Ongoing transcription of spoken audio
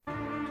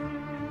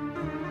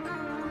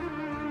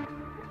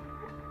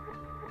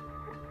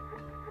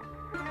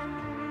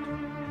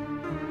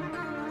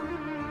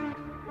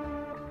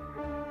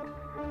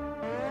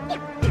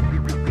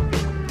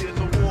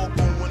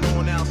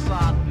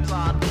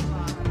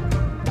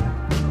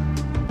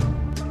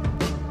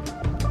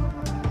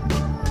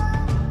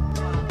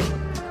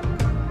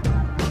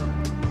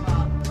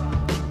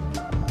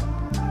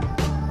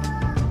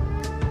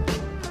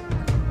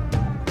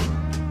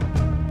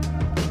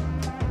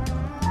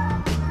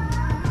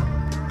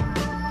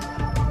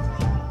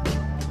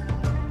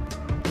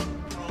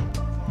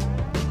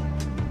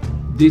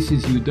This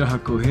is Yehuda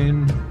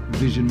HaKohen,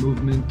 Vision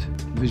Movement,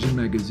 Vision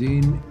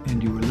Magazine,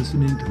 and you are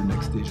listening to the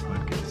Next Stage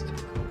podcast.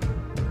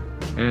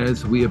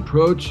 As we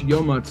approach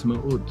Yom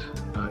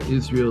Ha'atzmaut,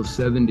 Israel's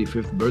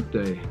 75th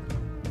birthday,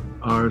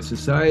 our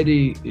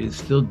society is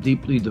still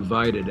deeply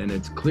divided, and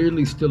it's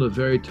clearly still a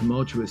very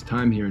tumultuous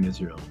time here in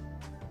Israel.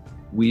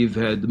 We've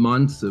had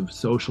months of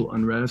social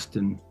unrest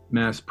and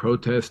mass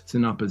protests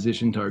in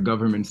opposition to our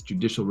government's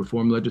judicial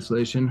reform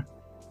legislation.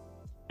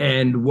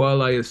 And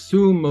while I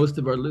assume most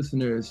of our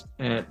listeners,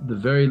 at the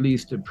very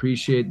least,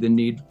 appreciate the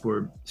need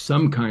for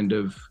some kind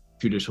of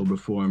judicial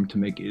reform to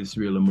make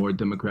Israel a more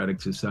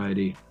democratic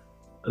society,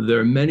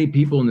 there are many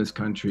people in this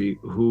country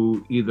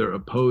who either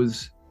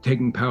oppose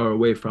taking power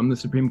away from the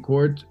Supreme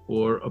Court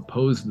or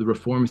oppose the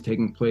reforms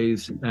taking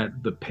place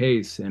at the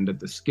pace and at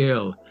the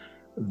scale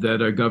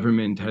that our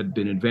government had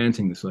been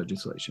advancing this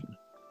legislation.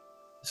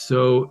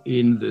 So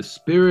in the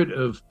spirit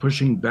of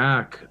pushing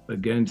back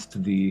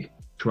against the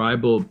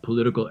tribal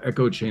political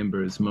echo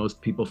chambers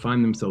most people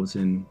find themselves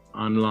in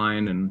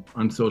online and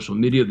on social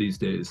media these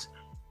days,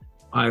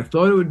 I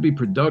thought it would be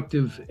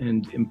productive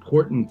and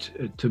important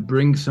to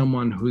bring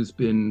someone who's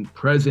been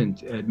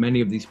present at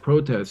many of these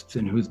protests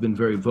and who's been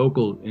very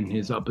vocal in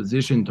his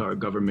opposition to our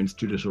government's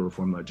judicial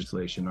reform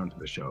legislation onto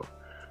the show.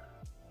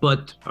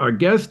 But our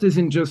guest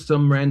isn't just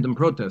some random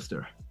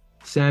protester.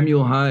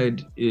 Samuel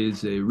Hyde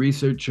is a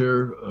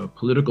researcher, a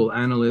political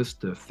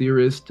analyst, a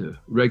theorist, a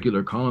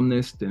regular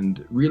columnist,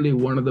 and really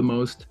one of the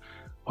most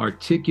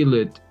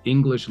articulate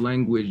English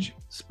language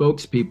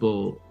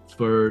spokespeople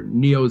for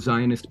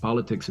neo-Zionist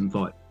politics and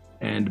thought.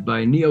 And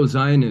by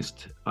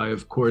neo-Zionist, I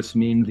of course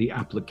mean the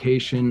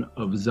application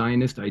of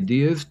Zionist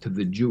ideas to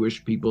the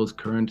Jewish people's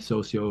current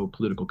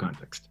socio-political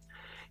context.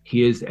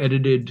 He has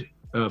edited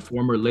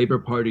former Labour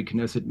Party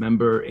Knesset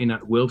member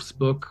Einat Wilf's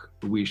book,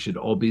 We Should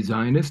All Be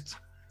Zionists,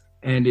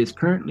 and is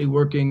currently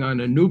working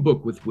on a new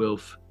book with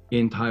Wilf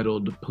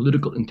entitled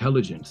Political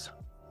Intelligence.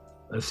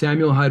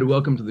 Samuel Hyde,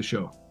 welcome to the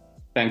show.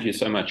 Thank you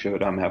so much,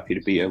 Yehuda. I'm happy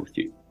to be here with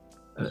you.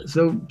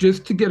 So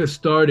just to get us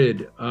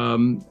started,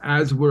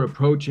 as we're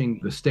approaching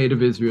the State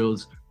of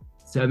Israel's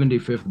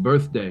 75th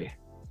birthday,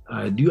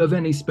 do you have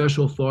any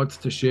special thoughts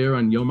to share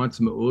on Yom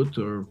Ha'atzmaut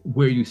or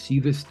where you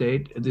see the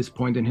state at this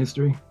point in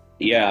history?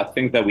 Yeah, I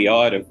think that we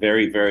are at a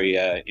very, very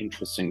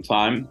interesting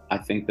time. I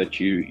think that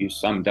you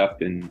summed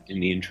up in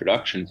the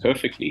introduction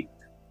perfectly.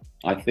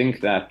 I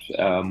think that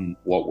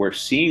what we're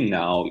seeing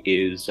now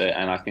is,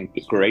 and I think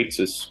the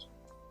greatest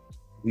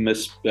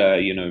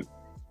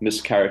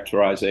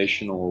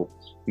mischaracterization or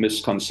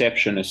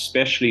misconception,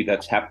 especially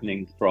that's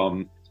happening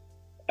from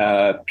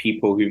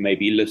people who may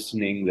be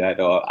listening that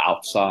are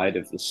outside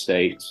of the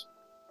state,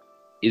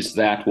 is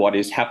that what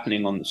is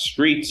happening on the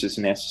streets is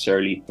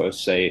necessarily per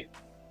se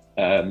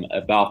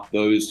about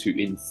those who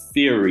in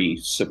theory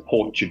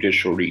support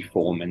judicial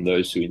reform and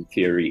those who in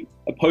theory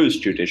oppose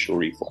judicial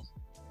reform.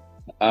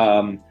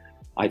 I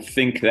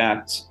think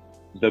that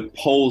the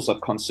polls are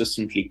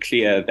consistently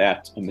clear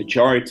that a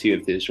majority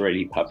of the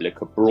Israeli public,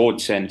 a broad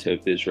center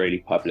of the Israeli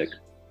public,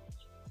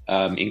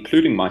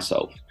 including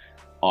myself,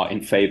 are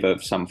in favor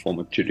of some form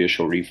of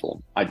judicial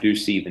reform. I do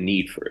see the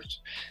need for it.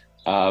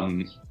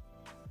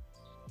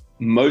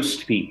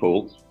 Most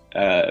people,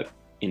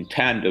 in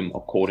tandem,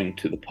 according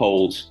to the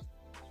polls,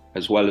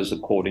 as well as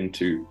according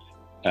to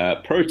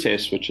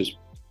protests, which has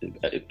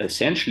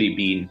essentially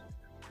been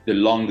the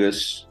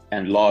longest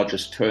and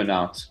largest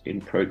turnout in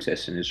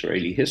protests in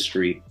Israeli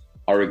history,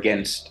 are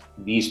against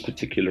these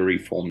particular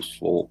reforms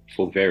for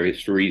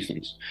various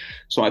reasons.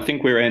 So I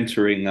think we're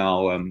entering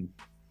our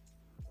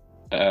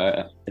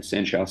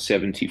essentially our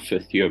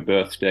 75th year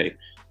birthday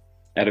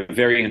at a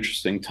very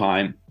interesting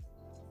time.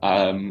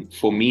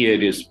 For me,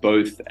 it is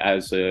both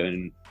as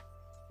an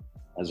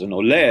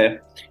Oleh,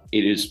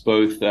 it is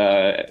both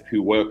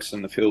who works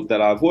in the field that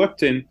I've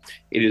worked in.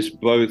 It is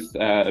both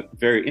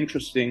very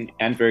interesting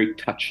and very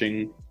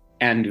touching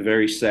and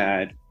very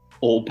sad,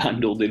 all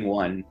bundled in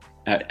one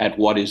at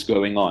what is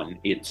going on.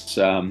 It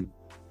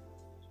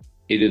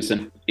is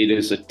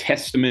a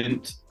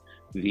testament,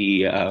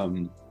 the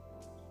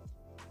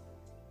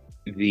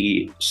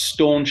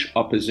staunch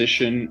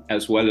opposition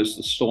as well as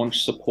the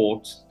staunch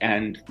support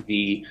and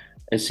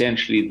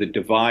essentially the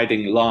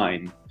dividing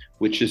line,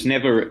 which is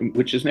never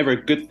a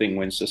good thing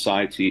when a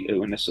society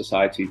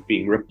is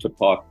being ripped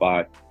apart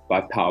by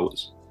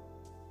powers.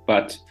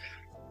 But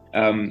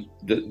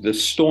the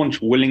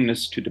staunch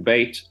willingness to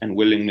debate and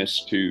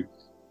willingness to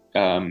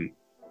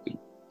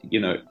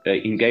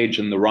engage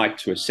in the right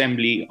to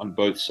assembly on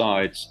both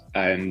sides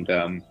and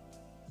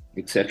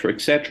et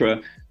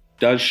cetera,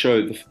 does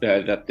show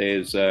that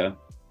there's a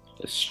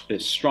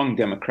strong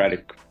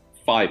democratic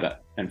fiber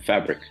and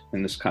fabric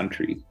in this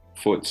country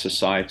for its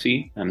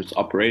society and its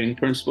operating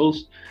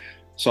principles.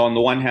 So on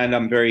the one hand,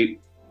 I'm very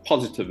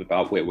positive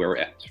about where we're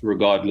at,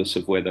 regardless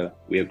of whether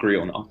we agree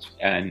or not.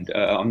 And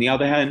on the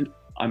other hand,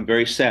 I'm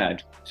very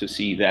sad to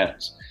see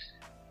that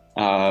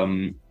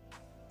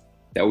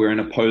we're in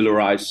a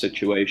polarized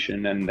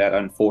situation and that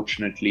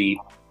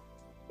unfortunately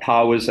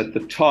powers at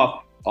the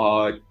top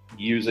are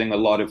using a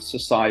lot of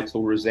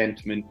societal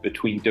resentment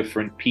between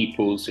different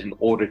peoples in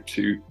order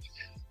to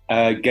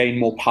gain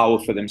more power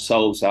for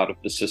themselves out of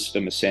the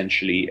system,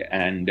 essentially.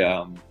 And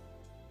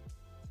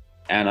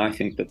I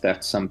think that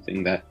that's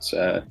something that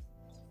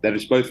that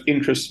is both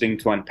interesting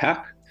to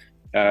unpack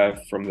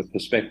from the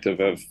perspective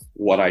of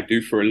what I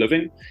do for a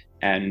living,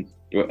 and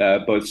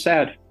both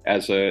sad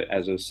as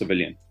a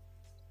civilian.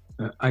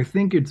 I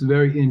think it's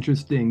very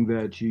interesting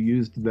that you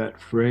used that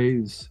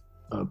phrase,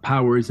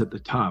 powers at the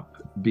top,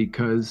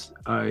 because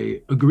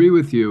I agree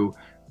with you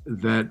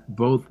that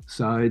both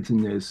sides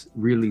in this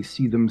really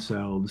see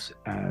themselves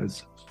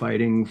as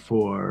fighting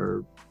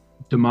for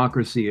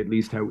democracy, at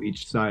least how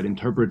each side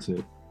interprets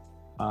it.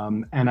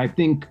 And I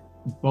think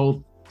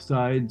both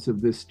sides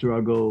of this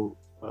struggle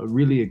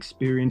really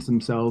experience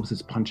themselves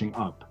as punching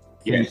up.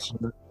 Yes.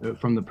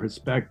 From the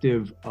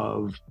perspective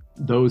of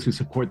those who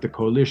support the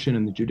coalition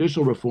and the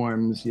judicial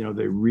reforms,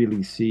 they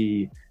really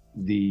see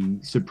the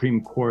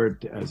Supreme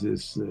Court as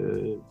this,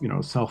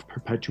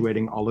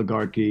 self-perpetuating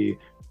oligarchy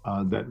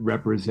that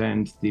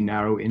represents the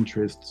narrow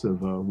interests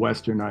of a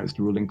westernized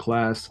ruling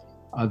class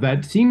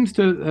that seems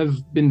to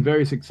have been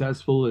very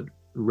successful at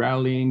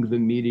rallying the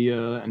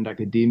media and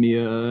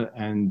academia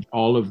and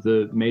all of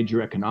the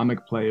major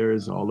economic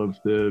players, all of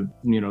the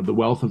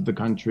wealth of the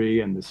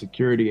country and the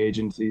security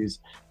agencies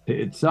to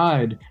its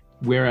side.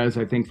 Whereas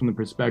I think from the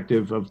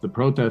perspective of the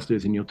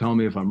protesters, and you'll tell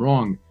me if I'm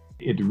wrong,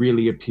 it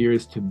really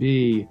appears to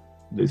be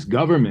this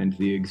government,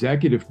 the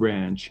executive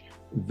branch,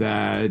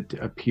 that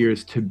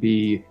appears to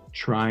be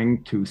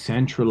trying to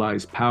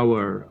centralize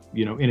power,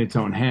 in its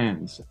own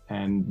hands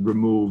and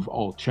remove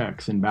all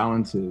checks and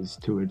balances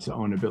to its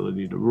own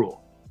ability to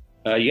rule.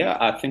 Yeah,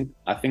 I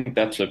think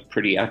that's a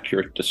pretty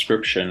accurate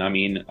description. I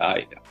mean,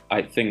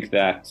 I think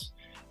that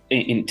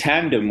in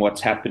tandem,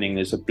 what's happening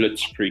is a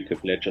blitzkrieg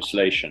of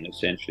legislation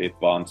essentially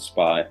advanced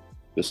by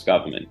this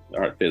government.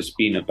 There's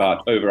been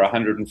about over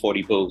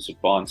 140 bills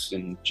advanced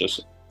in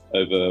just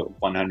over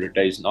 100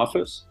 days in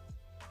office.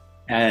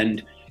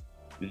 And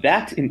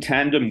that, in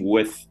tandem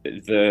with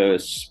the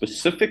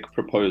specific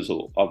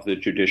proposal of the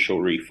judicial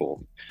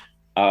reform,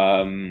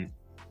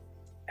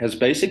 has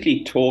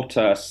basically taught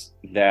us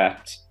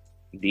that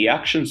the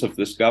actions of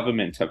this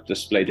government have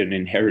displayed an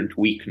inherent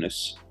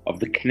weakness of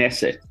the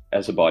Knesset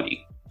as a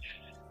body.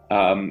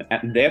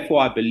 And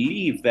therefore, I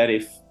believe that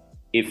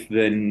if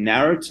the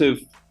narrative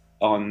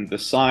on the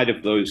side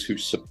of those who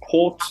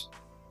support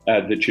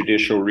the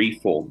judicial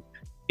reform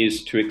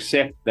is to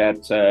accept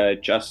that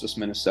Justice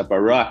Minister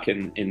Barak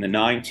in the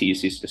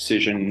 90s, his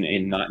decision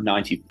in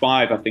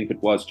 95, I think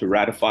it was, to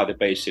ratify the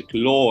basic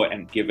law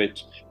and give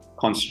it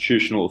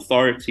constitutional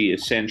authority,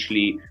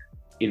 essentially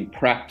in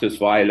practice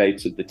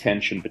violated the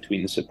tension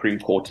between the Supreme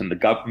Court and the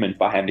government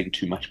by handing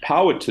too much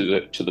power to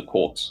the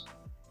courts,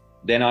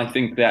 then I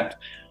think that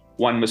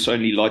one must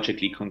only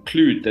logically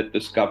conclude that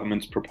this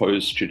government's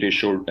proposed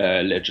judicial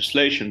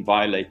legislation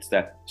violates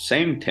that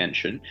same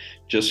tension,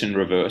 just in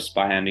reverse,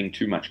 by handing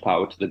too much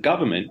power to the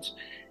government.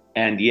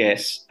 And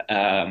yes,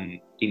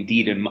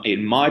 indeed,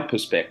 in my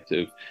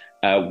perspective,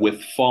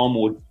 with far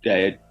more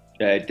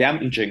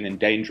damaging and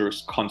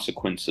dangerous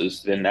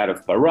consequences than that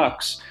of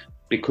Barak's,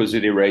 because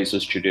it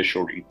erases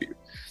judicial review.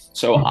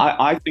 So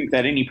I think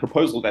that any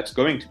proposal that's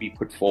going to be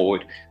put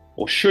forward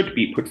or should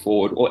be put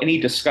forward, or any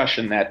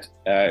discussion that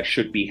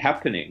should be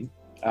happening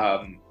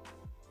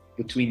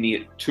between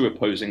the two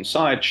opposing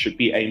sides, should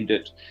be aimed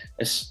at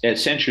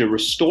essentially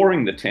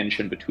restoring the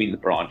tension between the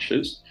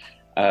branches.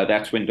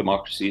 That's when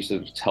democracy is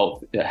at its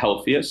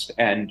healthiest,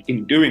 and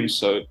in doing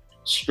so,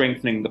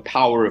 strengthening the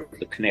power of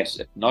the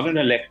Knesset, not an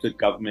elected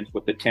government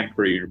with a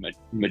temporary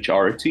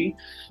majority.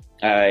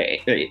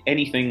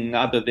 Anything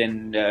other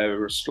than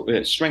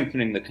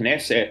strengthening the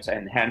Knesset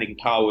and handing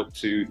power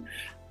to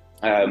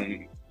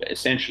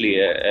essentially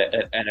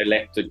an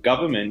elected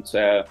government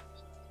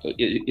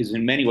is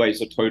in many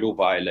ways a total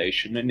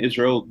violation, and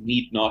Israel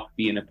need not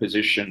be in a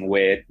position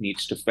where it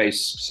needs to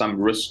face some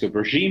risk of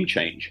regime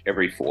change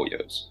every 4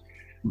 years.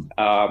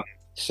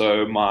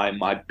 So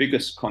my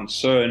biggest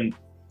concern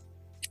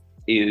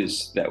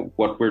is that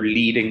what we're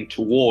leading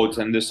towards,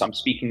 and this I'm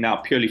speaking now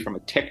purely from a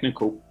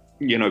technical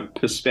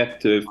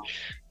perspective,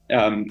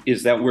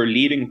 is that we're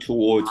leading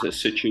towards a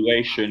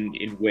situation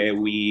in where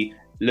we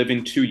live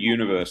in two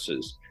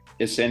universes.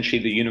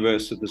 Essentially the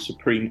universe of the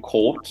Supreme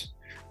Court,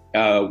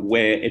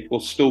 where it will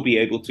still be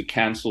able to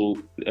cancel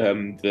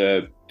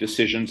the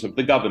decisions of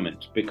the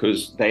government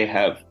because they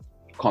have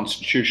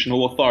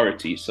constitutional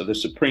authority. So the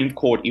Supreme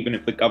Court, even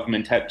if the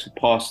government had to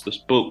pass this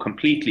bill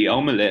completely,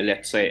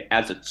 let's say,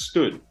 as it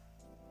stood,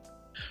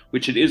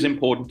 which it is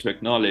important to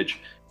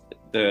acknowledge,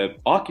 the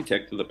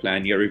architect of the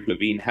plan, Yariv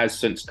Levin, has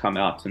since come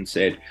out and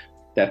said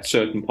that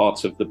certain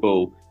parts of the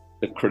bill,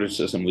 the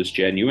criticism was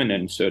genuine,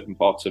 and certain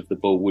parts of the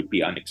bill would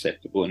be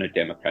unacceptable in a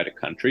democratic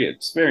country.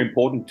 It's very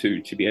important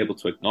to be able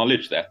to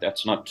acknowledge that.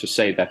 That's not to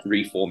say that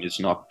reform is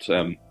not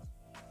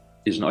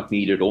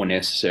needed or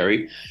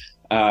necessary,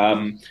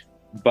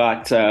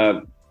 but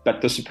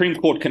But the Supreme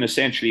Court can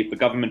essentially, if the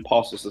government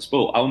passes this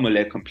bill,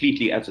 al-Maleh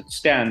completely as it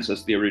stands,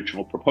 as the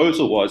original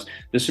proposal was,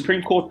 the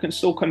Supreme Court can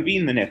still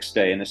convene the next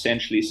day and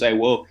essentially say,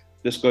 well,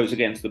 this goes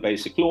against the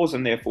basic laws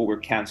and therefore we're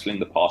cancelling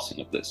the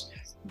passing of this.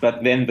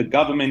 But then the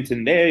government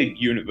in their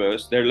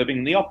universe, they're living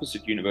in the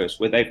opposite universe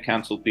where they've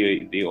cancelled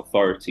the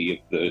authority of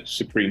the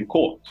Supreme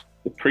Court,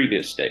 the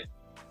previous day,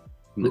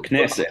 the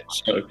Knesset.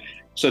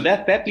 So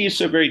that leads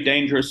to a very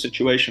dangerous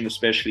situation,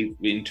 especially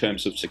in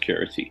terms of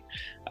security.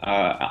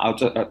 I'll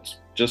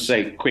just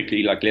say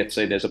quickly, like let's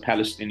say there's a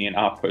Palestinian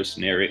outpost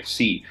in Area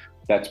C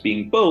that's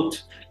being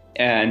built,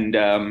 and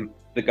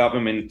the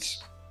government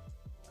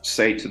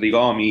say to the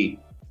army,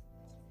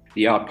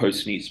 the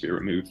outpost needs to be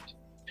removed.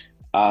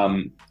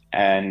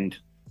 And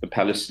the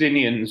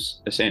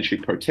Palestinians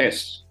essentially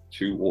protest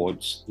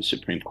towards the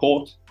Supreme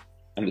Court.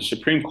 And the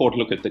Supreme Court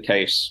look at the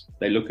case,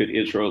 they look at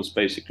Israel's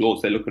basic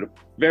laws, they look at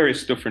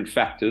various different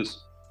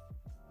factors.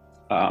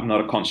 I'm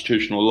not a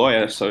constitutional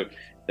lawyer,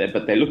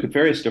 but they look at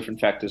various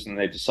different factors and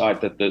they decide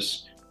that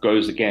this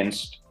goes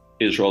against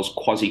Israel's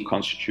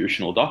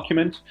quasi-constitutional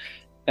document.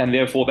 And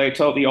therefore they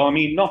tell the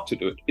army not to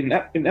do it. In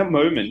that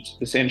moment,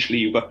 essentially,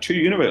 you've got two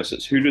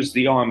universes. Who does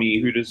the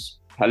army, who does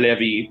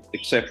Halevi,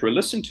 etc.,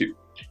 listen to?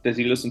 Does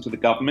he listen to the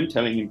government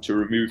telling him to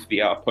remove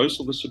the outpost,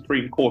 or the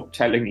Supreme Court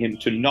telling him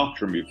to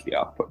not remove the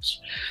outpost?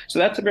 So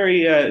that's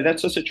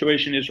a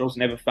situation Israel's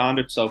never found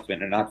itself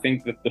in. And I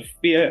think that the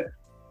fear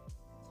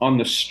on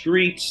the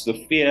streets,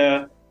 the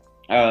fear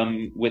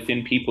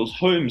within people's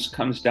homes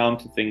comes down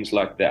to things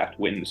like that,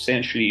 when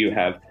essentially you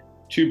have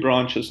two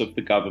branches of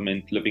the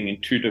government living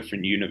in two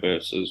different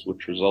universes,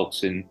 which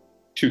results in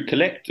two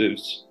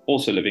collectives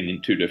also living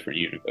in two different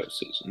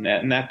universes.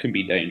 And that can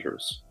be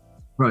dangerous.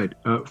 Right.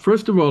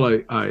 First of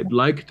all, I'd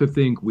like to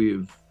think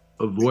we've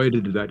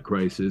avoided that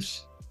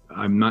crisis.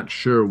 I'm not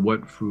sure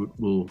what fruit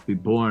will be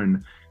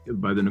borne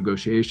by the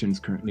negotiations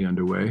currently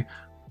underway.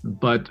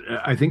 But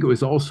I think it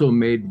was also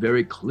made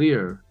very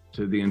clear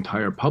to the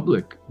entire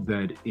public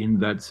that in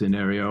that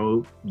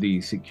scenario, the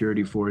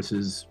security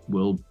forces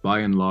will, by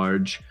and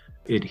large,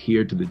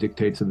 adhere to the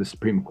dictates of the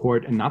Supreme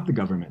Court and not the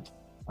government.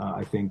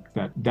 I think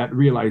that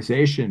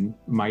realization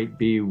might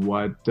be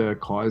what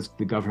caused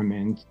the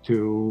government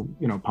to,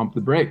 pump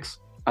the brakes.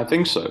 I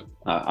think so.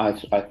 I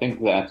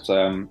think that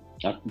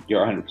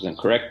you're 100%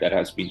 correct. That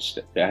has been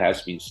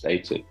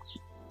stated.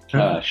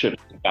 I should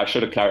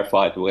have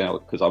clarified,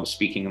 because I was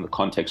speaking in the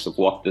context of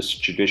what this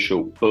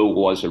judicial bill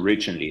was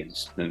originally,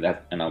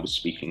 and I was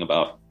speaking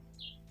about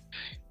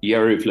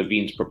Yariv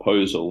Levin's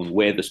proposal and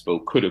where this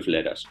bill could have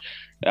led us.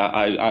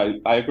 I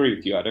agree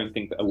with you. I don't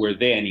think that we're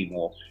there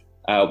anymore.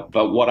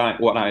 But what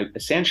I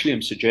essentially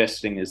am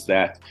suggesting is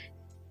that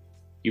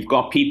you've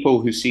got people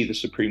who see the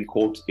Supreme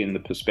Court in the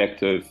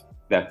perspective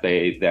that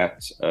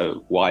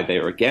why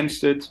they're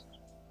against it.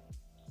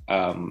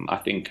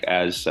 I think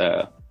as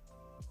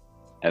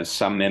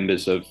some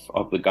members of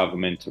the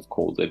government have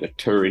called it a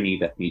tyranny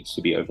that needs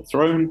to be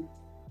overthrown.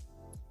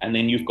 And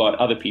then you've got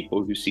other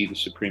people who see the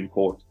Supreme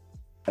Court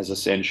as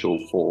essential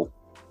for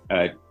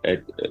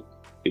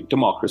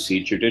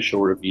democracy, judicial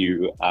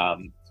review,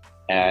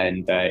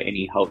 and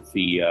any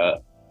healthy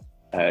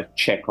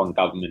check on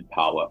government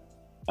power.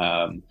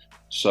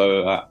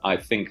 So I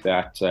think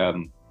that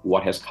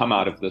what has come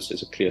out of this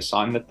is a clear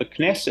sign that the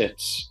Knesset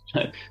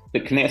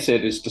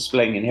is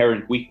displaying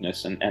inherent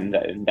weakness, and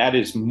that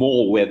is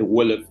more where the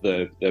will of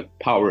the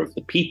power of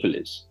the people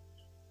is,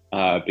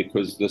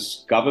 because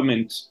this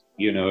government,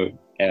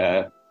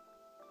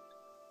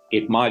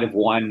 it might have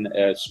won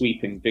a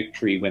sweeping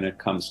victory when it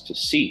comes to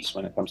seats,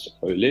 when it comes to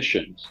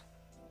coalitions,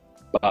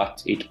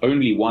 but it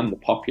only won the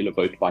popular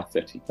vote by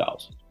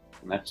 30,000.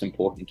 And that's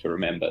important to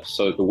remember.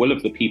 So the will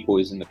of the people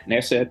is in the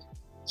Knesset.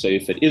 So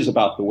if it is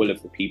about the will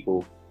of the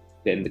people,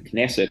 then the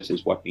Knesset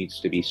is what needs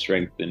to be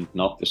strengthened,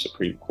 not the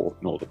Supreme Court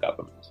nor the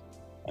government.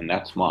 And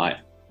that's my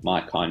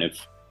kind of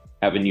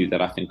avenue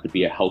that I think could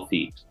be a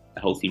healthy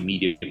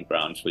medium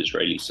ground for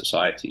Israeli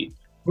society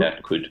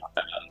that could,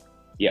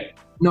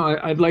 No,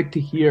 I'd like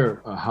to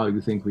hear how you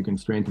think we can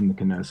strengthen the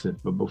Knesset.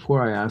 But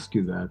before I ask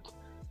you that,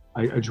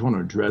 I just want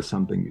to address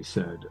something you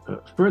said.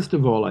 First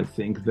of all, I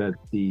think that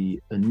the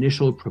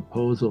initial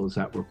proposals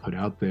that were put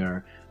out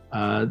there,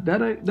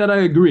 that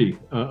I agree,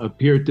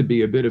 appeared to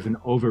be a bit of an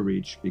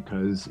overreach,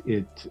 because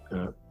it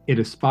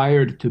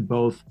aspired to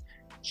both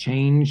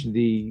change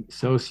the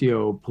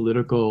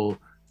socio-political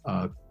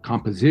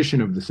composition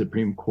of the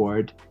Supreme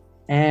Court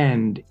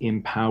and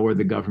empower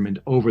the government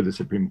over the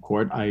Supreme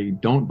Court. I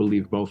don't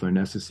believe both are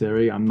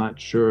necessary. I'm not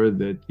sure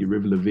that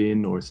Yariv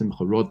Levin or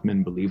Simcha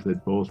Rotman believe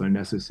that both are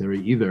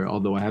necessary either,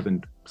 although I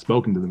haven't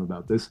spoken to them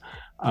about this.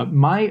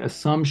 My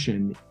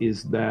assumption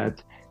is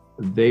that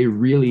they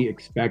really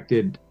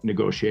expected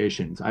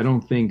negotiations. I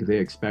don't think they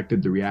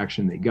expected the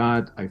reaction they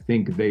got. I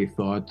think they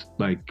thought,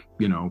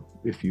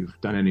 if you've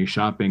done any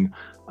shopping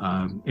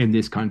in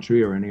this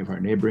country or any of our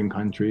neighboring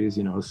countries,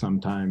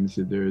 sometimes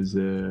there's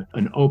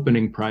an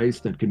opening price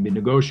that can be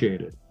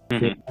negotiated.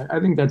 Mm-hmm. I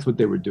think that's what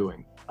they were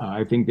doing.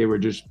 I think they were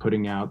just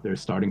putting out their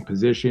starting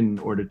position in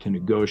order to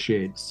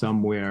negotiate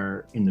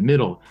somewhere in the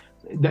middle.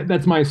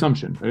 That's my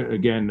assumption.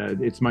 Again,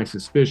 it's my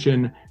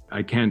suspicion.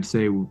 I can't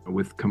say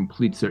with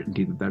complete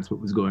certainty that that's what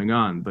was going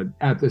on. But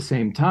at the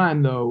same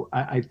time, though,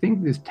 I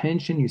think this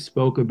tension you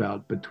spoke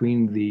about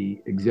between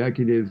the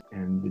executive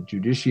and the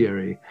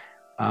judiciary,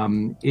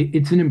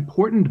 it's an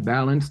important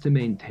balance to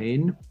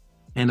maintain.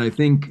 And I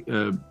think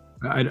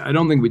I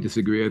don't think we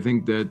disagree. I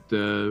think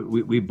that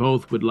we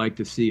both would like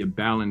to see a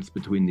balance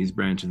between these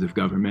branches of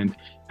government.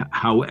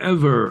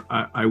 However,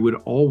 I would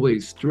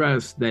always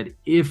stress that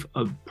if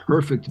a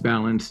perfect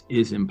balance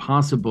is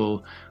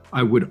impossible,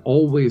 I would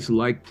always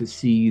like to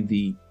see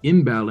the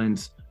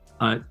imbalance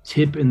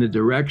tip in the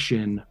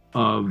direction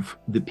of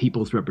the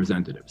people's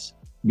representatives,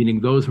 meaning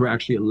those who are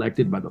actually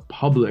elected by the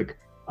public.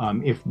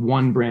 If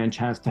one branch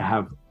has to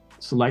have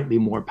slightly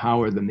more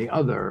power than the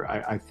other,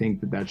 I think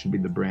that that should be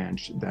the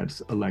branch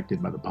that's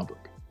elected by the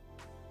public.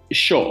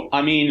 Sure.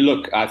 I mean,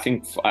 look, I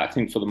think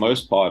for the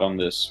most part on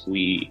this,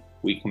 we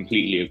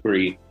completely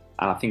agree.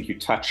 And I think you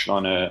touched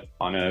on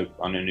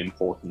an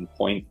important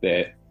point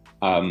there.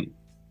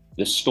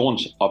 The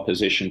staunch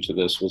opposition to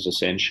this was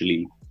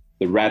essentially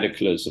the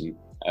radicalism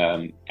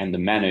and the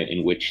manner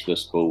in which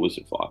this bill was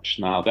advanced.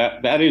 Now,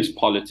 that is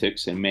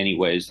politics in many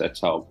ways.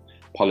 That's how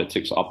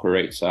politics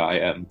operates.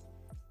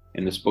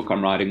 In this book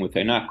I'm writing with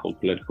Enak called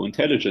Political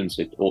Intelligence,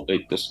 it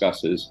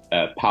discusses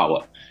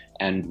power,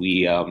 and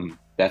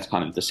that's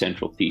kind of the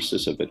central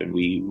thesis of it. And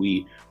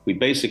we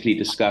basically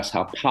discuss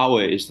how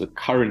power is the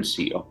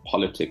currency of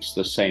politics,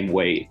 the same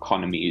way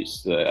economy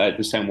is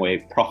the same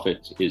way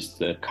profit is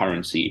the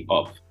currency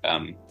of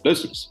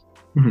business.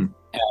 Mm-hmm.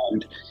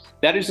 And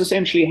that is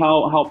essentially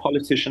how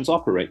politicians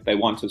operate. They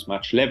want as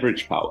much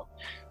leverage power.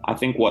 I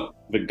think what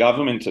the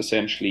government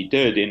essentially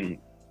did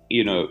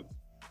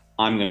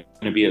I'm going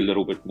to be a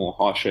little bit more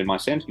harsher in my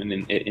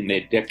sentiment in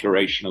their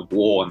declaration of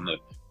war on the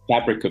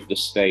fabric of the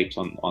state,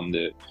 on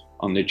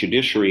the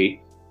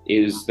judiciary,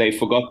 is they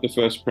forgot the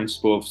first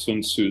principle of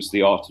Sun Tzu's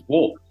The Art of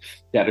War,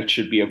 that it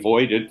should be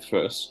avoided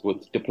first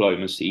with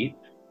diplomacy,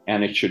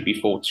 and it should be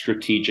fought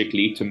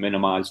strategically to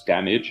minimize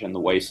damage and the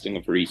wasting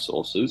of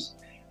resources,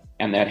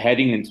 and that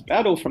heading into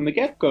battle from the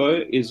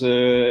get-go is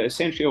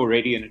essentially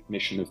already an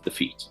admission of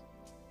defeat.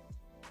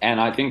 And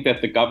I think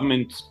that the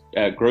government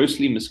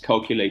grossly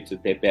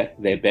miscalculated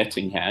their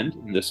betting hand,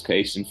 in this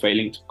case, in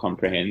failing to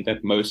comprehend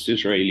that most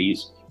Israelis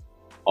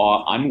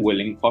are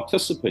unwilling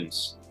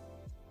participants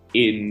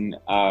in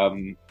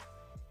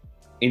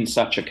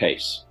such a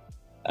case.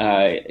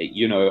 As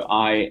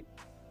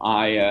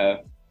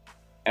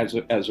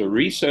a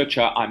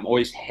researcher, I'm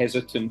always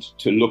hesitant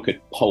to look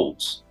at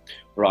polls,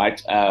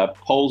 right?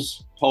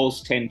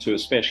 Polls tend to,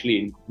 especially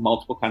in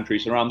multiple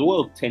countries around the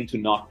world, tend to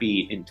not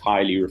be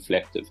entirely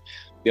reflective.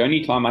 The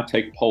only time I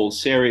take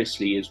polls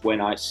seriously is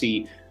when I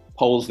see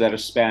polls that are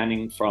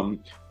spanning from,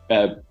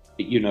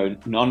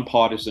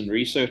 nonpartisan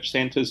research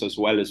centers, as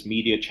well as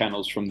media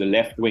channels from the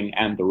left wing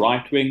and the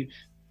right wing.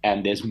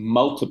 And there's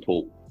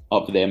multiple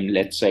of them.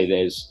 Let's say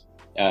there's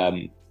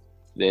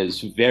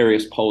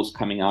various polls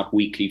coming out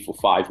weekly for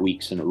 5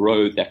 weeks in a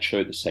row that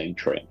show the same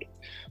trend.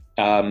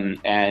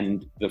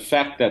 And the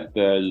fact that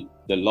the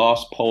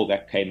last poll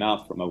that came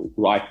out from a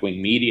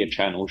right-wing media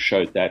channel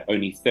showed that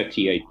only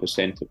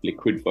 38% of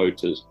Likud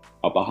voters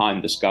are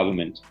behind this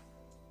government,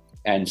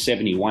 and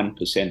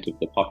 71% of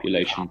the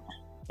population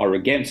are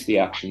against the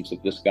actions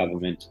of this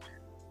government,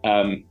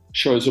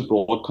 shows a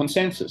broad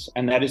consensus.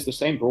 And that is the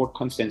same broad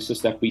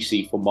consensus that we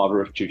see for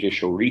moderate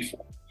judicial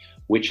reform,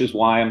 which is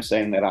why I'm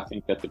saying that I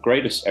think that the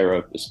greatest error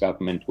of this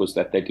government was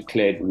that they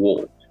declared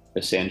war,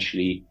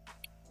 essentially.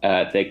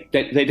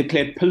 They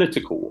declared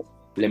political war,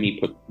 let me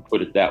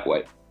put it that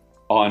way,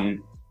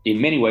 on, in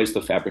many ways,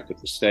 the fabric of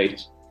the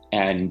state,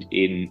 and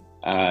in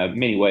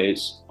many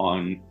ways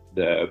on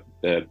the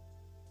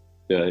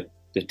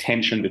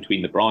tension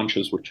between the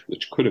branches,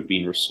 which could have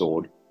been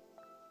restored.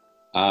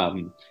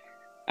 And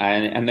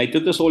they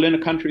did this all in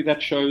a country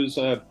that shows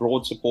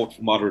broad support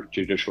for moderate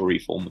judicial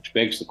reform, which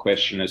begs the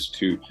question as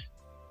to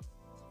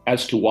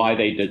why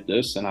they did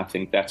this. And I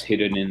think that's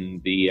hidden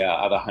in the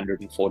other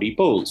 140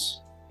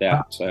 bills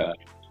that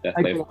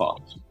they've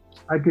passed.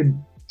 I could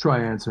try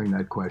answering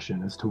that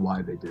question as to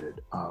why they did it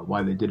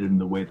in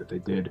the way that they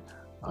did.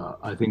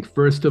 I think,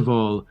 first of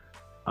all,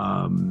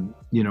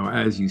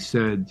 as you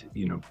said,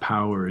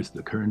 power is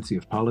the currency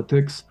of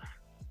politics.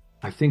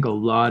 I think a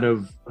lot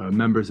of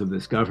members of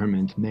this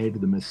government made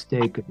the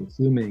mistake of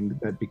assuming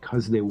that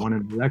because they won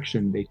an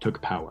election, they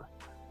took power.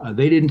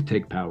 They didn't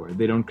take power.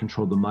 They don't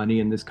control the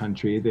money in this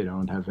country. They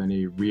don't have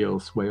any real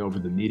sway over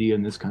the media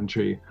in this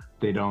country.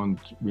 They don't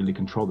really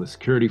control the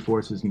security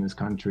forces in this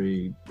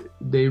country.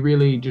 They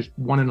really just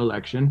won an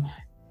election.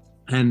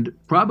 And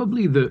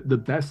probably the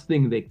best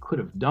thing they could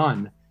have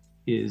done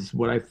is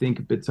what I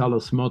think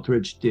Bezalel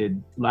Smotrich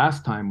did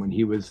last time when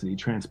he was the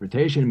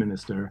transportation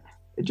minister.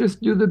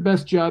 Just do the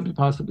best job you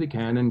possibly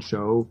can and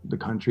show the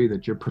country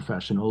that you're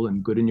professional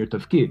and good in your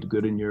tafkid,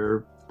 good in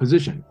your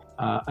position.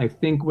 I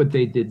think what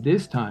they did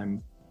this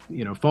time,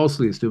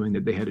 falsely assuming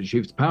that they had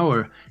achieved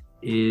power,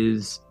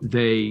 is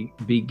they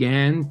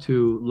began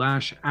to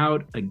lash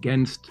out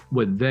against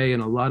what they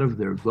and a lot of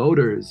their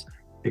voters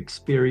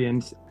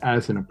experience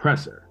as an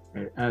oppressor,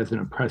 right? As an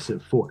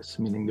oppressive force,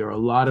 meaning there are a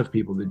lot of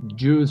people, the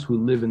Jews who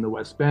live in the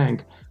West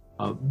Bank,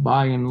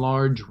 by and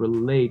large,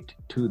 relate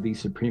to the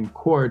Supreme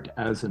Court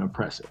as an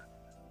oppressor.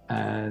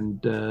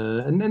 And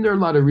then there are a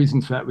lot of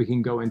reasons for that we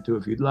can go into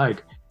if you'd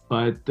like.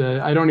 But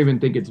I don't even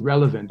think it's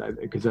relevant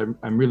because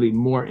I'm really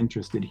more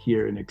interested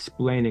here in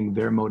explaining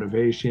their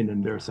motivation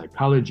and their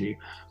psychology.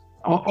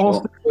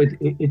 Also,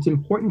 it's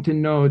important to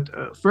note,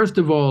 first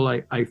of all,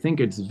 I think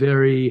it's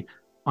very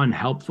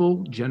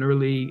unhelpful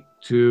generally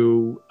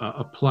to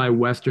apply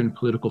Western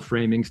political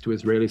framings to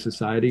Israeli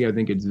society. I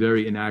think it's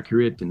very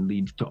inaccurate and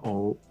leads to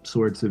all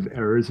sorts of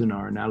errors in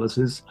our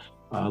analysis,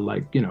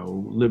 like,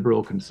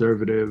 liberal,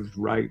 conservative,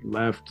 right,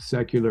 left,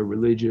 secular,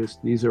 religious.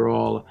 These are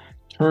all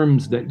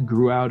terms that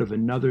grew out of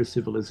another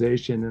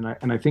civilization,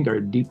 and I think are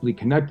deeply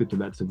connected to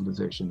that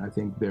civilization. I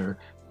think they're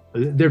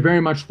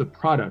very much the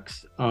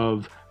products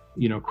of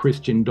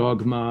Christian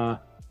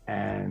dogma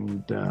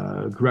and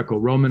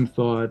Greco-Roman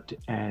thought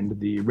and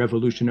the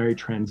revolutionary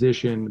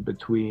transition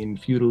between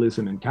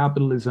feudalism and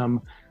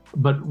capitalism.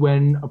 But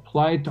when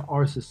applied to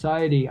our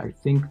society, I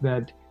think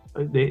that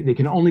they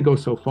can only go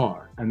so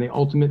far, and they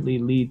ultimately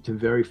lead to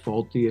very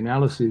faulty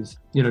analyses.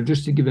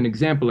 Just to give an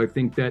example, I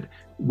think that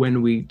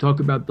when we talk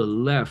about the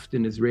left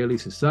in Israeli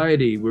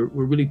society, we're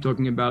really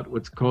talking about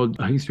what's called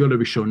Israel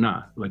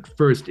Rishona, like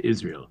first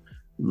Israel,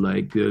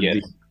 like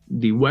the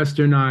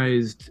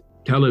westernized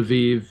Tel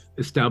Aviv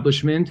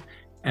establishment.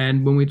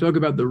 And when we talk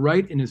about the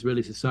right in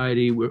Israeli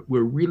society,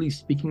 we're really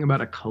speaking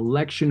about a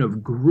collection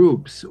of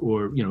groups,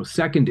 or,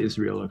 second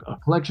Israel, a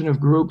collection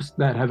of groups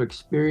that have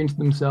experienced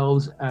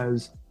themselves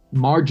as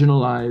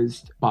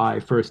marginalized by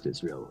first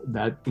Israel.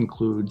 That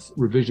includes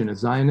revisionist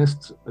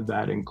Zionists,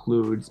 that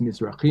includes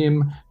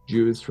Mizrahim,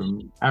 Jews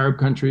from Arab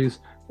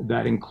countries,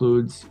 that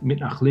includes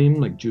Mitnachlim,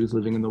 like Jews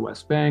living in the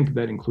West Bank,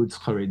 that includes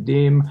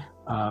Haredim.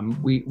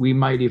 We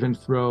might even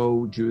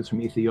throw Jews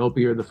from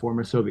Ethiopia or the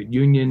former Soviet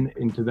Union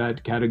into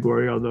that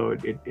category, although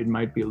it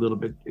might be a little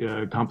bit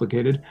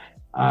complicated.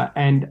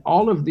 And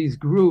all of these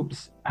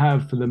groups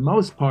have, for the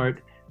most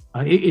part,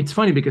 it's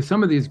funny because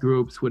some of these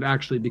groups would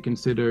actually be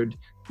considered,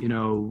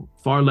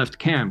 far left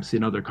camps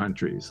in other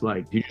countries.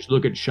 Like, you just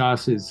look at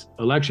Shas's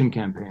election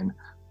campaign,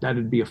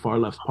 that'd be a far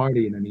left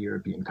party in any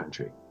European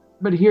country.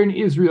 But here in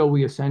Israel,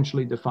 we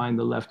essentially define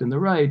the left and the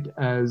right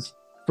as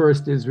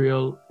first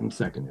Israel and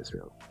second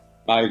Israel.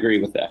 I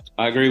agree with that.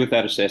 I agree with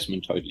that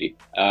assessment totally.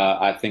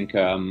 I think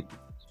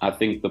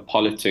the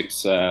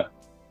politics.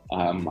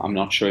 I'm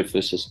not sure if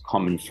this is a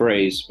common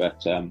phrase,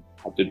 but I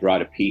did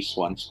write a piece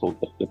once called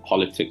 "The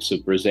Politics of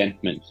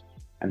Resentment,"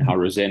 and how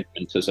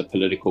resentment as a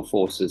political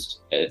force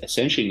has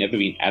essentially never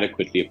been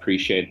adequately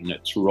appreciated in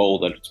its role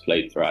that it's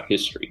played throughout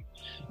history.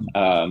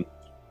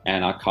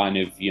 And I kind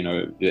of,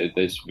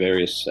 there's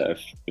various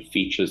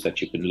features that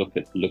you can look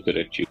at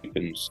it. You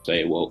can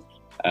say, well,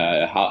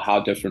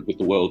 how different would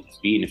the world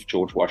have been if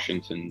George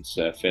Washington's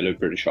fellow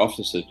British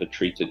officers had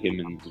treated him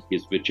and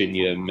his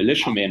Virginia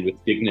militiamen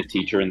with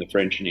dignity during the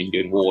French and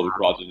Indian War,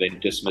 rather than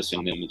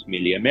dismissing them as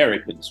merely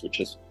Americans,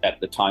 which is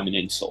at the time an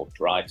insult,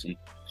 right? And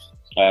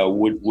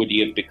would he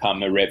have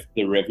become the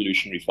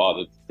revolutionary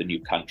father of the new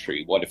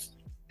country? What if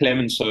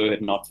Clemenceau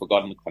had not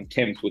forgotten the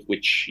contempt with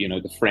which,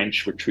 the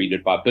French were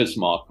treated by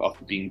Bismarck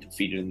after being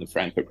defeated in the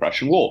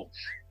Franco-Prussian War?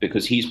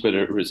 Because his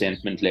bitter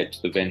resentment led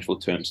to the vengeful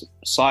terms of the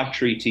Versailles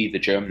Treaty. The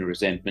German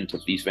resentment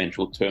of these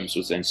vengeful terms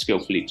was then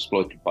skillfully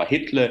exploited by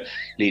Hitler,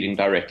 leading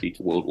directly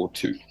to World War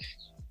II.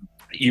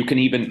 You can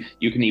even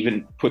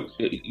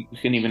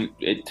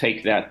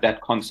take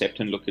that concept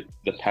and look at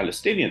the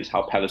Palestinians,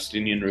 how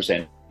Palestinian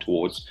resentment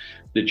towards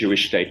the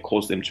Jewish state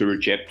caused them to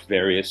reject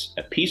various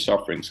peace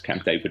offerings,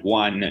 Camp David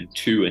I and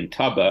II and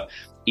Taba,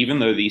 even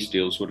though these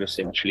deals would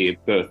essentially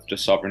have birthed a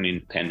sovereign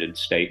independent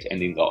state,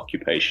 ending the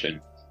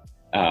occupation,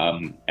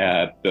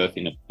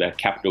 birthing a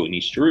capital in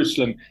East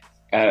Jerusalem.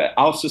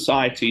 Our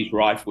society is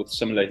rife with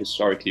similar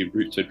historically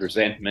rooted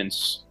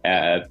resentments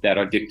that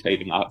are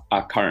dictating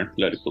our current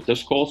political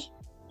discourse.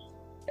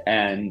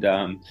 And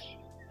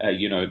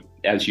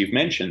as you've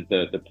mentioned,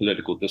 the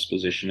political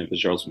disposition of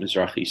Israel's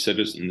Mizrahi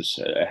citizens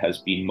has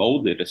been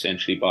molded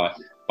essentially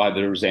by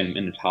the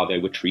resentment of how they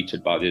were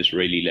treated by the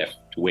Israeli left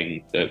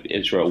wing, the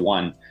Israel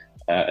One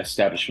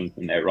establishment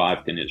when they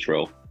arrived in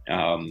Israel.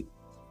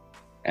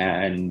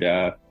 And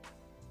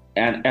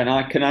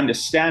I can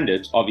understand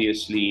it,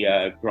 obviously,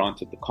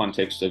 granted the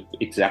context of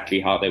exactly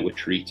how they were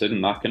treated.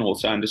 And I can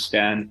also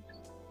understand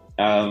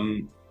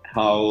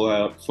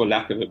how, for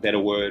lack of a better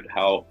word,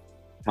 how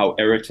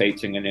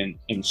irritating and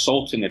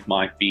insulting it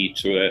might be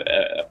to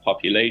a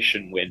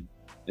population when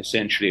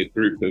essentially a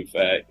group of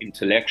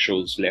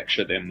intellectuals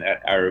lecture them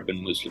that Arab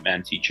and Muslim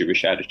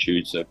anti-Jewish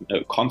attitudes have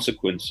no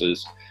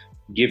consequences,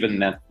 given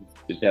that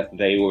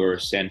they were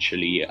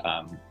essentially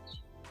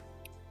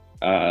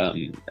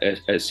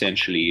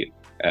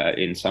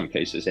in some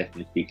cases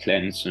ethnically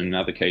cleansed, and in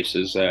other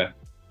cases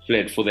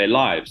fled for their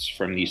lives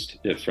from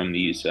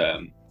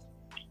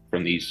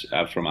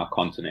our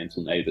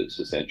continental neighbors,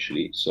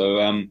 essentially. So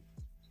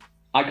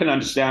I can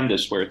understand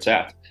this where it's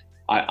at.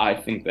 I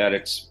think that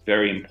it's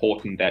very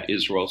important that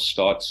Israel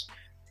starts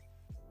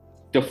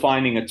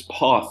defining its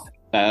path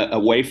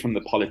away from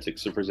the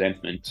politics of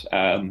resentment,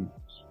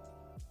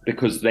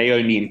 because they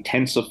only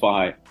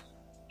intensify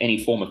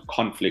any form of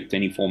conflict,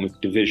 any form of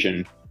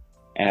division,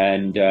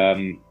 and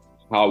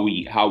how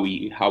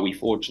we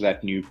forge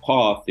that new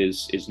path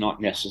is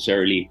not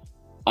necessarily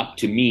up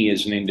to me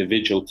as an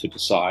individual to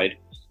decide,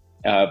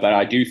 but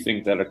I do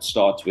think that it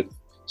starts with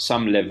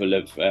some level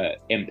of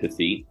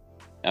empathy,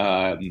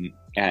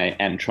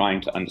 and trying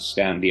to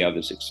understand the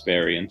other's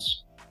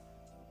experience,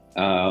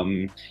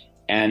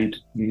 and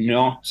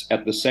not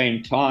at the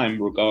same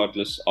time,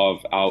 regardless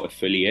of our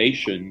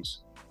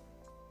affiliations,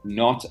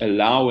 not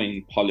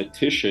allowing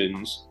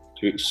politicians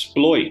to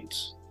exploit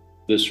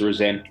this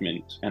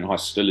resentment and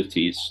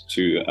hostilities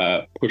to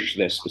push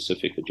their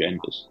specific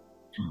agendas.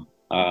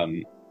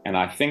 And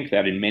I think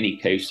that in many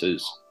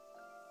cases,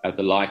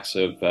 the likes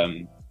of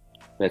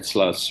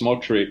Bezalel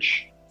Smotrich,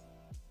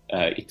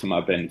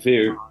 Itamar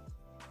Ben-Gvir,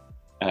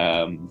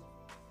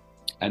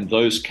 and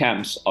those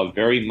camps are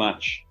very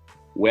much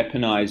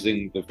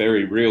weaponizing the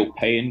very real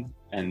pain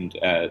and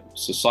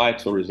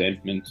societal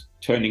resentment,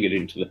 turning it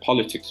into the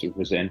politics of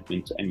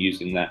resentment and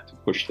using that to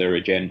push their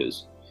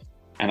agendas.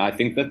 And I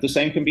think that the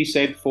same can be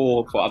said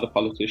for other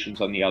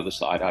politicians on the other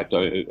side. I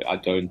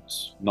don't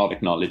not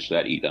acknowledge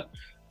that either.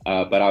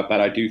 But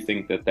I do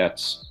think that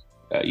that's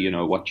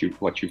what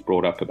you've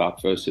brought up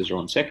about First Israel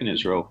and Second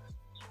Israel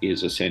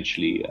is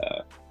essentially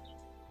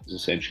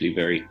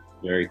very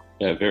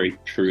very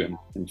true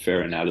and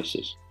fair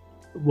analysis.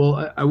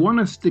 Well, I want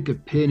to stick a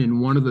pin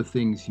in one of the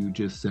things you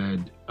just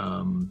said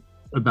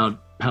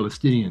about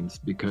Palestinians,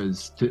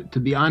 because to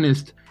be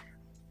honest,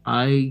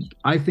 I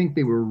think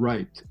they were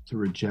right to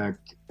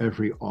reject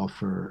every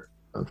offer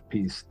of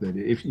peace that,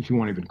 if you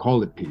want to even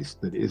call it peace,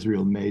 that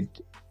Israel made.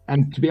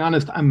 And to be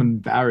honest, I'm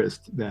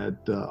embarrassed that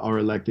our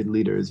elected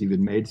leaders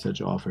even made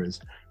such offers.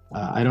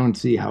 I don't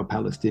see how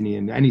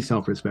any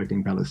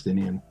self-respecting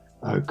Palestinian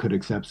could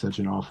accept such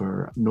an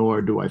offer,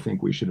 nor do I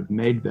think we should have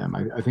made them.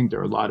 I think there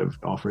are a lot of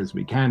offers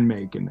we can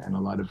make and a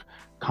lot of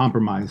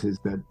compromises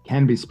that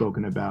can be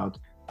spoken about.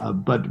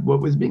 But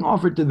what was being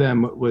offered to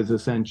them was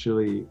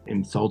essentially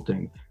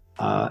insulting.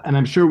 And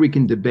I'm sure we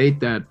can debate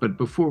that. But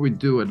before we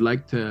do, I'd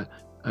like to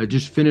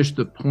just finish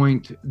the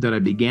point that I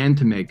began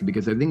to make,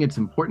 because I think it's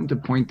important to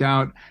point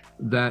out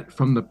that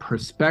from the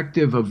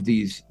perspective of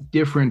these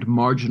different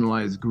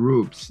marginalized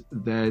groups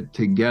that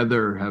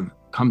together have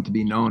come to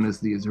be known as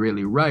the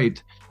Israeli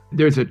right,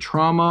 there's a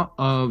trauma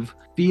of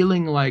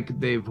feeling like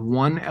they've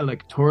won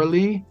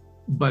electorally,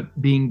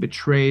 but being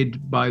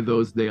betrayed by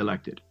those they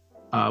elected.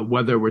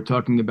 Whether we're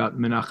talking about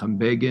Menachem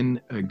Begin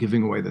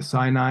giving away the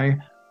Sinai,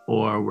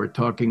 or we're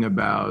talking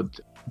about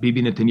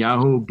Bibi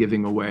Netanyahu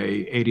giving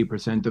away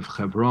 80% of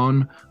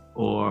Hebron,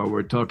 or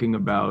we're talking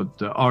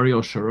about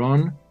Ariel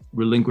Sharon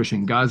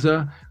relinquishing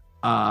Gaza.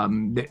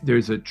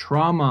 There's a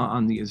trauma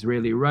on the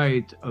Israeli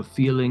right of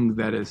feeling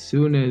that as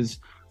soon as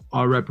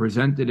our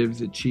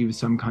representatives achieve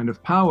some kind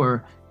of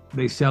power,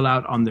 they sell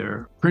out on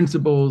their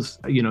principles,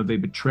 they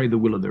betray the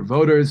will of their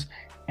voters.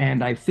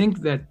 And I think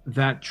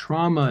that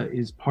trauma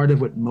is part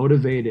of what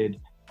motivated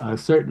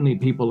certainly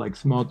people like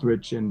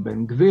Smotrich and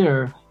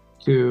Ben-Gvir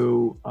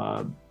to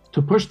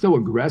push so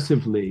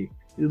aggressively,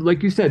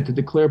 like you said, to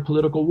declare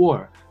political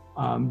war,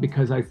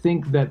 because I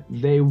think that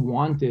they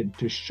wanted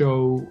to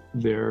show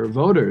their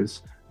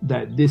voters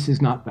that this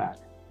is not bad,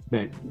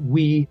 that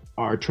we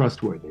are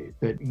trustworthy,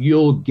 that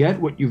you'll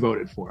get what you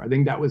voted for. I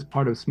think that was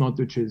part of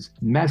Smotrich's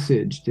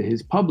message to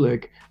his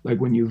public, like,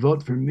 when you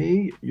vote for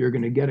me, you're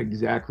going to get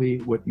exactly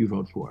what you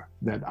vote for,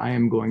 that I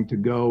am going to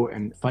go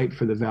and fight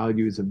for the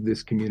values of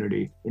this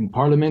community in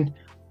parliament.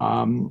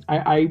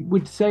 I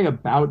would say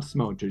about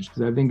Smotrich,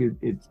 because I think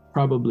it's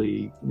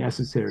probably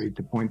necessary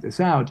to point this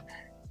out,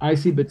 I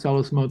see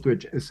Bezalel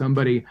Smotrich as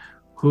somebody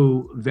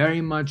who very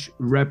much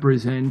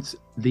represents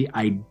the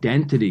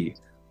identity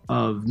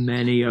of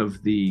many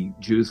of the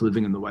Jews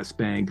living in the West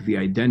Bank, the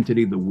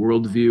identity, the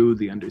worldview,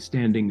 the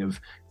understanding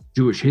of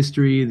Jewish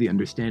history, the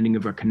understanding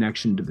of our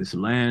connection to this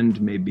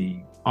land,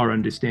 maybe our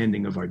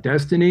understanding of our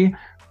destiny.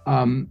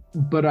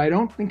 But I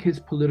don't think his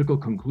political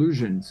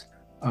conclusions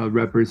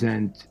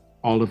represent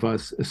all of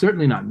us,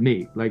 certainly not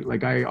me.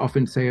 Like I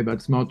often say about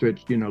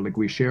Smotrich, like,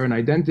 we share an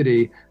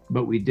identity,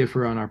 but we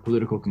differ on our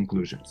political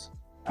conclusions.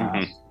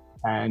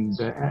 And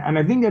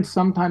I think that's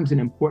sometimes an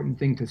important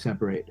thing to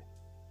separate,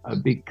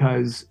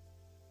 because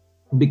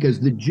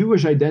the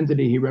Jewish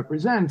identity he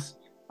represents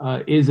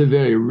is a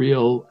very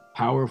real,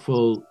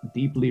 powerful,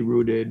 deeply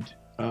rooted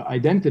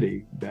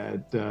identity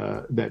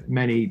that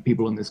many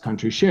people in this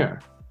country share.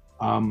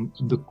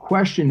 The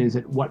question is,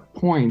 at what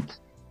point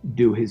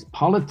do his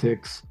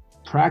politics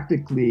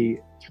practically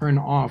turn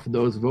off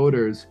those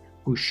voters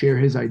who share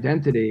his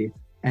identity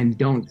and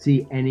don't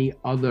see any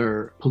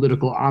other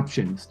political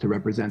options to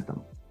represent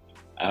them?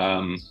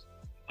 I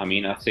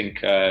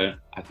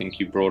think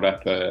you brought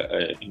up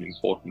an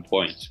important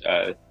point.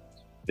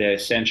 There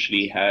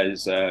essentially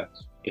has,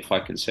 if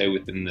I can say,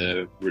 within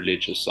the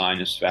religious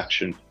Zionist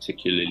faction,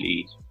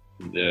 particularly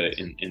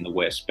in the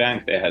West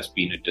Bank, there has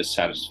been a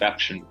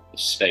dissatisfaction with the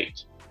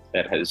state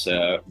that has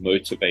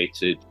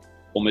motivated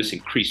almost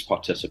increased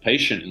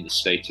participation in the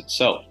state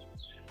itself.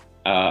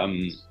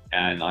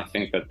 And I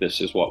think that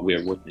this is what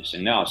we're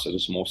witnessing now. So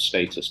this more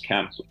status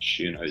camp, which,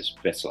 is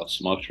Bezalel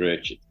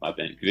Smotrich,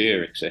 Ben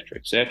Gvir,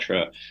 et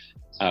cetera,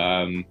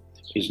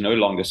 is no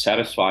longer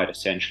satisfied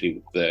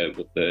essentially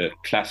with the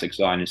classic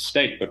Zionist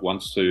state, but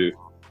wants to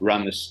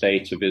run the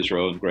state of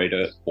Israel in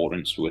greater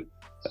accordance with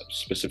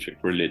specific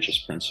religious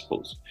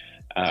principles.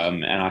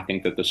 And I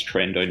think that this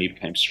trend only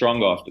became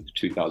stronger after the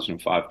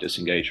 2005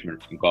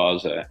 disengagement from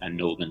Gaza and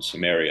northern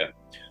Samaria,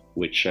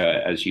 which,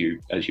 as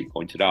you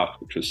pointed out,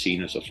 which was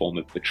seen as a form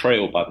of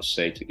betrayal by the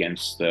state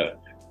against the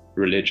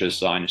religious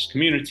Zionist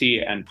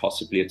community and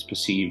possibly its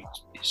perceived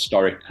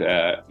historic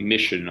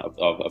mission of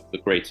the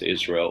Greater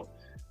Israel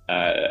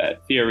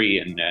theory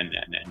and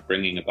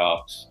bringing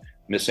about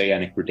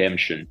messianic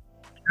redemption.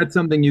 That's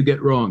something you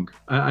get wrong.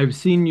 I've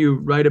seen you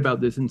write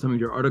about this in some of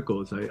your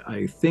articles.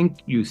 I think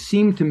you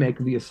seem to make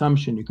the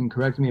assumption, you can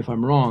correct me if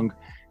I'm wrong,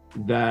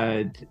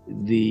 that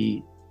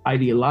the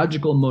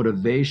ideological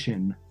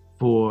motivation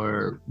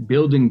for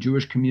building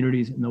Jewish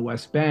communities in the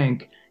West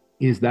Bank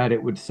is that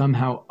it would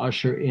somehow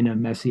usher in a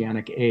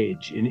messianic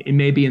age. It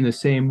may be in the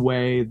same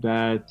way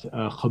that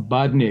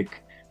Chabadnik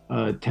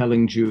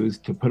telling Jews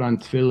to put on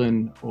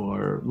tefillin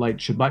or light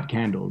Shabbat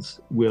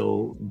candles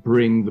will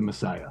bring the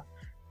Messiah.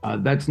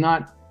 That's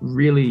not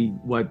really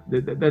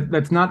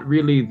that's not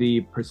really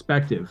the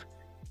perspective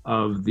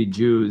of the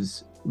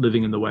Jews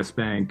living in the West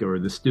Bank or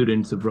the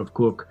students of Rav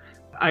Kook.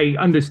 I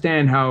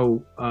understand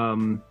how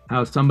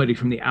somebody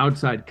from the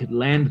outside could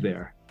land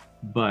there,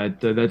 but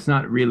that's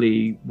not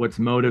really what's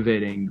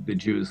motivating the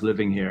Jews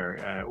living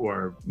here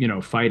or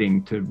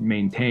fighting to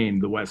maintain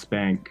the West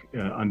Bank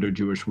under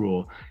Jewish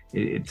rule.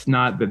 It's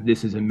not that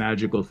this is a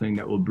magical thing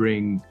that will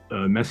bring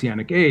a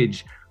messianic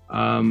age.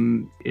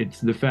 It's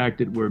the fact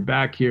that we're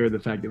back here, the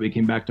fact that we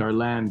came back to our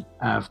land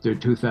after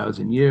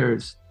 2,000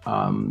 years.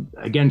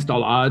 Against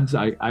all odds,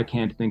 I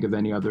can't think of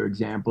any other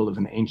example of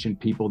an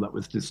ancient people that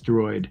was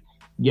destroyed,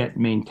 yet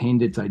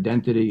maintained its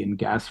identity in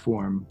gas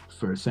form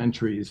for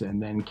centuries,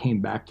 and then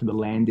came back to the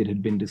land it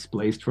had been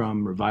displaced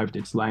from, revived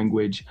its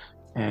language,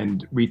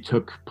 and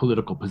retook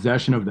political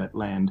possession of that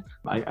land.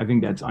 I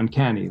think that's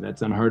uncanny.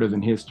 That's unheard of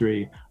in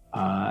history.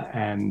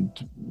 And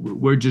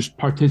we're just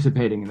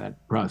participating in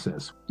that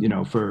process.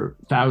 For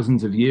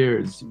thousands of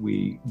years,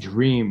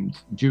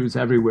 Jews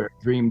everywhere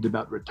dreamed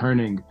about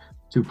returning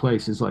to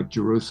places like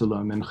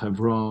Jerusalem and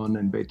Hebron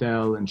and Beit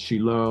El and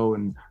Shiloh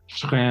and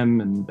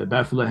Shechem and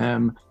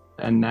Bethlehem.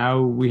 And now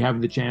we have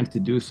the chance to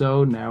do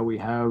so. Now we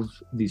have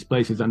these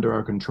places under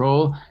our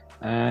control.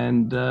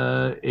 And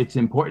it's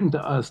important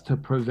to us to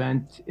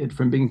prevent it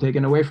from being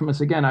taken away from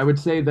us again. I would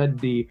say that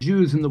the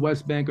Jews in the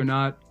West Bank are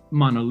not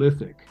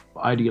monolithic.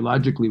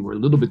 Ideologically, we're a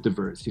little bit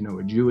diverse.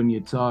 A Jew in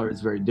Yitzhar is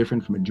very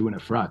different from a Jew in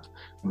Efrat.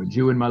 A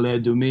Jew in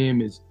Ma'ale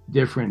Adumim is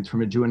different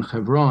from a Jew in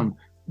Hebron.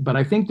 But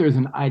I think there's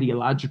an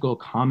ideological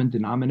common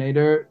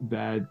denominator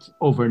that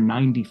over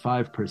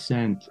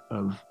 95%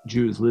 of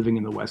Jews living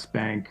in the West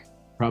Bank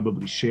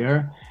probably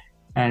share.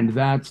 And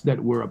that's that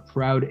we're a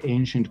proud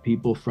ancient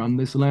people from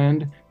this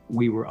land.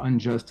 We were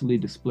unjustly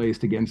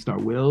displaced against our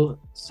will,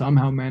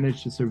 somehow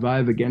managed to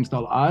survive against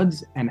all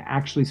odds, and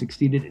actually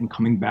succeeded in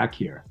coming back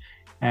here.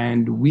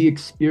 And we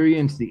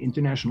experienced the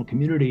international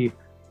community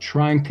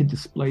trying to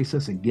displace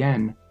us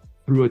again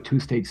through a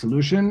two-state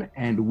solution,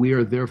 and we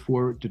are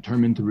therefore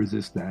determined to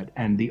resist that.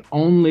 And the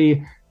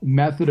only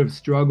method of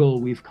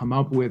struggle we've come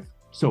up with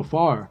so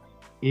far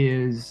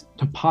is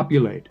to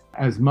populate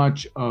as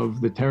much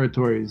of the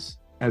territories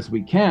as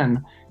we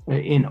can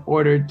in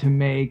order to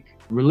make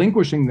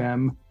relinquishing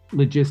them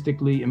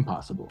logistically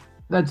impossible.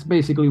 That's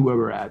basically where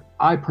we're at.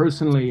 I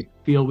personally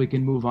feel we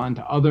can move on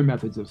to other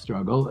methods of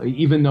struggle,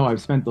 even though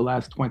I've spent the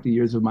last 20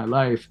 years of my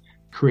life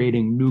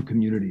creating new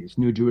communities,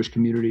 new Jewish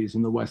communities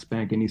in the West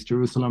Bank and East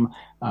Jerusalem.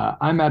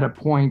 I'm at a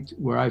point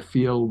where I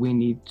feel we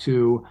need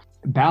to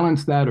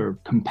balance that or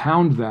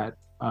compound that,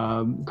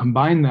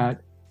 combine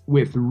that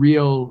with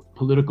real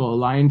political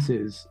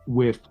alliances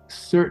with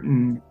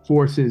certain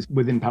forces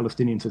within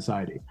Palestinian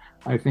society.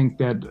 I think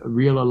that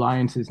real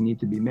alliances need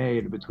to be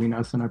made between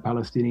us and our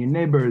Palestinian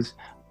neighbors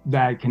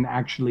that can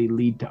actually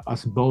lead to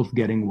us both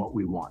getting what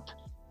we want.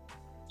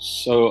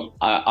 So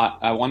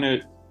I want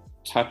to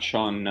touch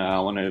on, I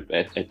want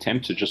to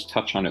attempt to just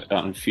touch on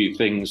a few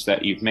things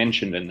that you've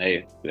mentioned, and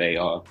they're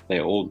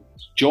all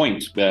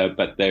joint,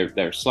 but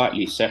they're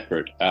slightly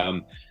separate.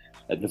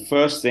 The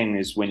first thing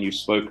is when you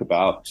spoke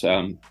about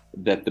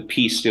that the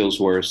peace deals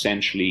were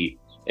essentially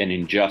an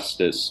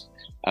injustice.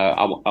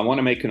 I want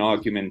to make an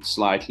argument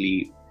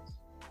slightly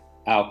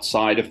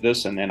outside of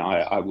this, and then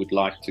I would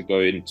like to go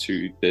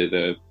into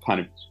the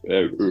kind of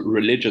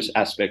religious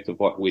aspect of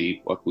what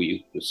we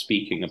were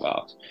speaking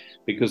about,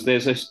 because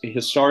there's a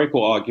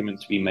historical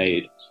argument to be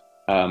made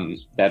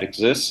that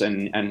exists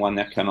and one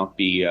that cannot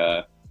be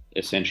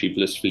essentially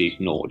blissfully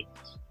ignored,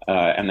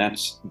 and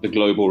that's the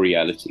global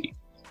reality.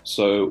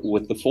 So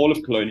with the fall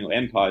of colonial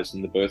empires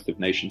and the birth of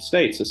nation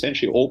states,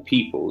 essentially all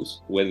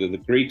peoples, whether the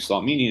Greeks,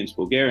 Armenians,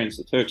 Bulgarians,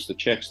 the Turks, the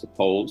Czechs, the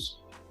Poles,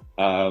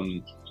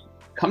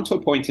 come to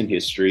a point in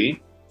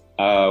history.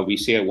 We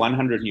see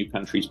 100 new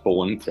countries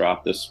born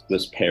throughout this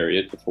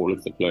period, the fall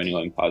of the colonial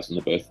empires and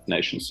the birth of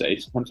nation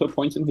states, come to a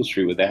point in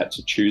history where they had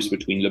to choose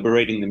between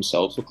liberating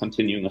themselves or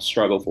continuing a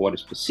struggle for what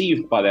is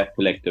perceived by that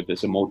collective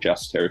as a more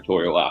just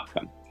territorial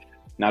outcome.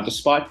 Now,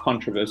 despite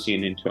controversy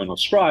and internal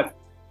strife,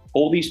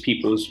 all these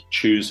peoples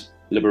choose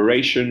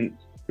liberation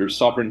through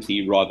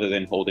sovereignty rather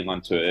than holding on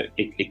to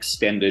an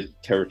extended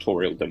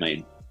territorial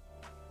domain.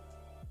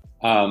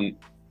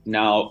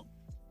 Now,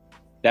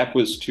 that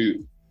was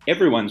to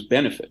everyone's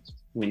benefit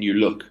when you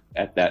look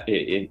at that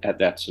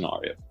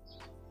scenario.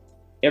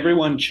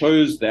 Everyone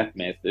chose that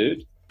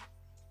method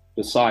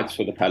besides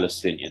for the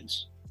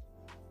Palestinians.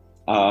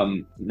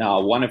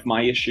 Now, one of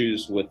my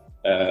issues with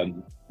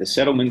the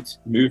settlement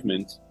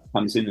movement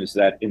comes in is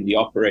that in the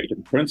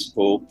operating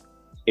principle,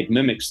 it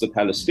mimics the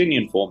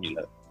Palestinian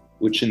formula,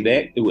 which in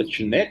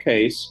their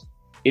case,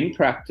 in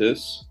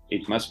practice,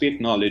 it must be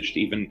acknowledged,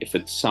 even if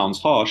it sounds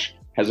harsh,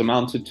 has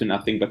amounted to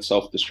nothing but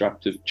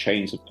self-destructive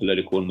chains of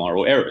political and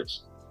moral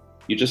errors.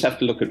 You just have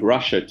to look at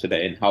Russia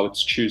today and how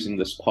it's choosing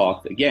this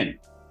path again.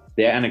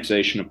 Their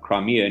annexation of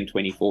Crimea in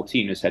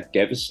 2014 has had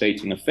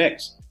devastating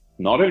effects,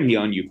 not only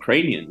on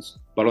Ukrainians,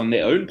 but on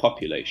their own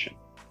population.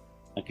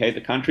 Okay,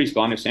 the country's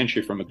gone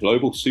essentially from a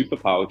global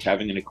superpower to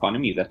having an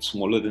economy that's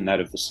smaller than that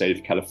of the state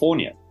of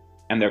California.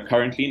 And they're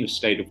currently in a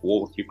state of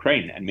war with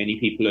Ukraine, and many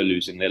people are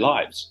losing their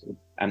lives.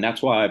 And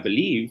that's why I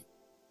believe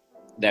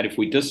that if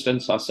we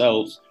distance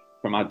ourselves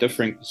from our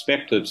differing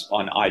perspectives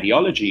on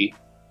ideology,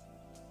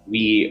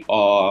 we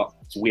are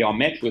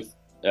met with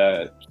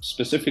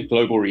specific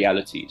global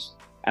realities.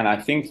 And I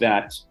think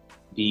that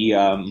the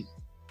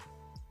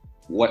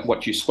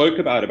what you spoke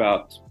about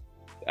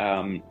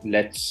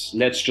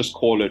let's just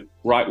call it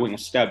right-wing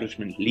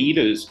establishment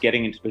leaders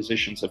getting into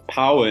positions of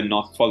power and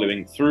not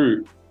following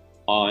through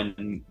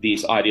on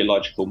these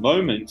ideological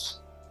moments,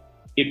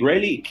 it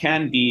really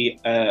can be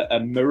a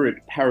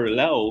mirrored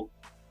parallel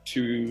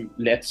to,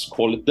 let's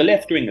call it, the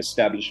left-wing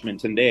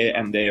establishment and their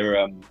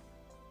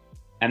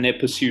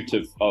pursuit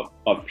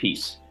of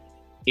peace.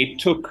 It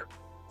took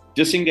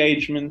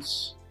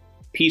disengagements,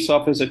 peace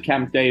offers at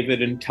Camp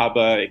David and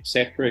Taba,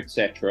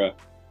 etc.,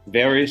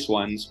 various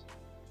ones,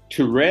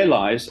 to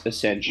realize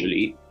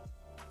essentially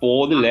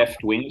for the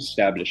left-wing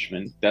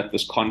establishment that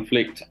this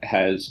conflict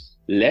has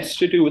less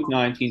to do with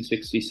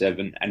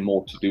 1967 and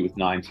more to do with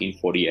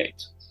 1948.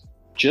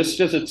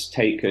 Just as it's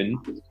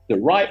taken the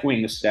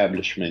right-wing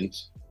establishment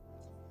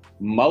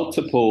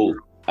multiple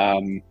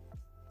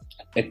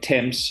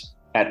attempts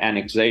at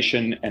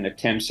annexation and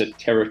attempts at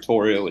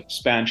territorial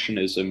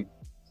expansionism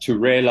to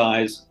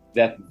realize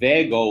that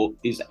their goal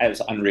is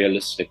as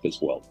unrealistic as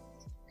well.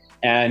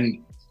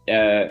 And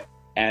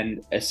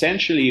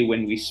essentially,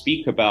 when we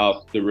speak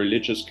about the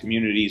religious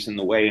communities and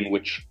the way in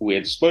which we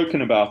had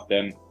spoken about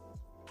them,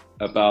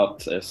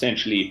 about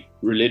essentially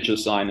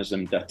religious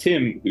Zionism,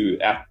 Datim, who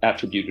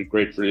attributed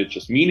great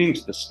religious meaning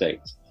to the state,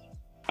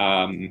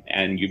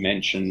 and you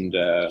mentioned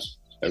Rav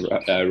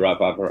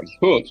Avraham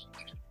Kut,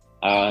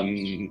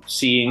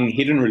 seeing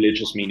hidden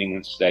religious meaning in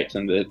the state,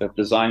 and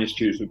the Zionist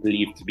Jews were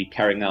believed to be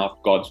carrying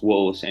out God's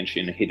will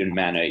essentially in a hidden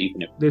manner,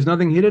 even if there's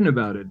nothing hidden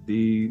about it.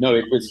 No,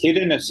 it was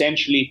hidden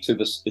essentially to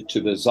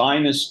the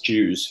Zionist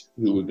Jews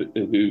who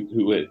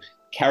were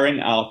carrying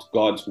out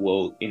God's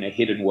will in a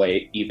hidden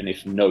way, even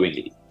if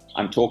knowingly.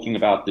 I'm talking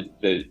about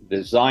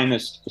the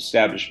Zionist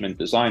establishment,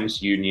 the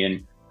Zionist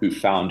Union, who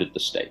founded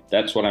the state.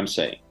 That's what I'm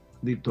saying.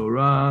 The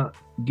Torah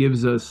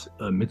gives us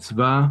a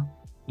mitzvah.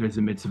 There's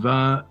a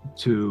mitzvah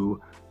to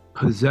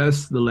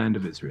possess the land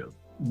of Israel.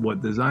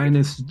 What the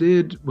Zionists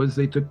did was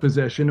they took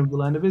possession of the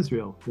land of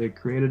Israel. They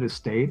created a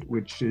state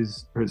which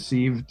is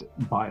perceived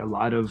by a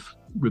lot of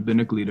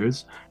rabbinic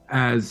leaders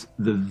as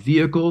the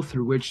vehicle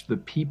through which the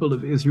people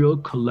of Israel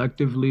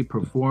collectively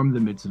perform the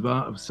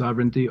mitzvah of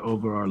sovereignty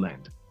over our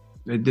land.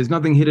 There's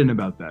nothing hidden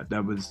about that.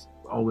 That was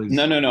always...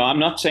 No. I'm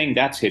not saying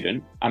that's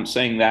hidden. I'm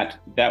saying that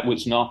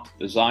was not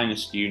the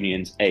Zionist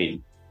Union's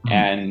aim.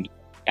 Mm-hmm.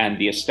 And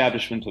the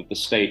establishment of the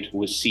state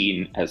was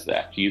seen as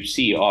that. You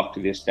see, after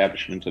the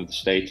establishment of the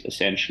state,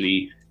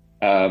 essentially,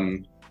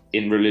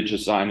 in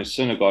religious Zionist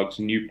synagogues,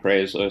 new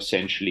prayers are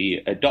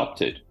essentially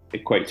adopted,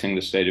 equating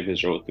the state of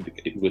Israel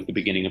with the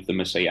beginning of the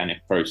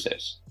Messianic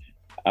process.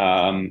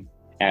 And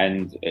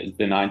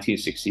the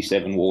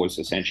 1967 war is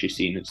essentially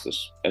seen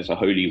as a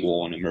holy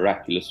war and a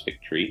miraculous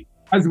victory.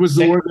 As was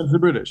the war against the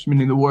British,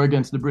 meaning the war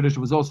against the British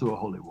was also a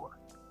holy war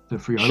to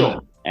free our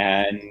land.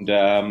 And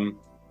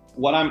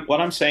what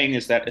I'm saying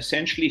is that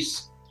essentially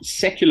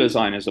secular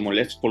Zionism, or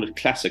let's call it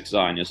classic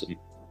Zionism.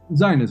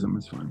 Zionism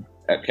is fine.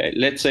 Okay,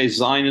 let's say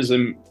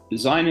Zionism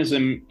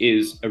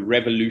is a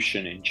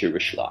revolution in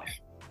Jewish life.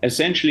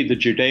 Essentially, the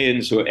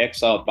Judeans who were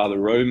exiled by the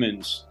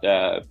Romans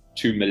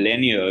 2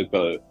 millennia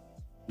ago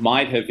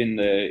might have in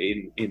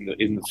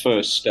the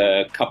first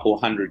couple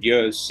hundred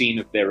years seen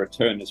of their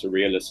return as a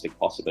realistic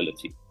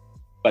possibility.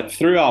 But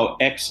through our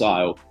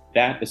exile,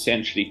 that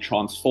essentially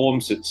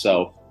transforms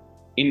itself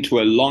into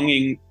a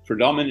longing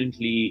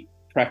predominantly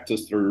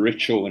practiced through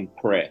ritual and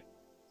prayer.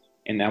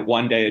 And that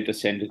one day a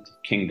descendant of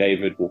King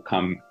David will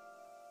come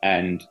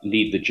and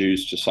lead the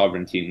Jews to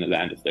sovereignty in the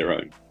land of their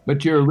own.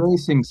 But you're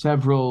erasing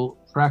several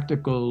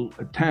practical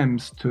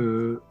attempts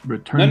to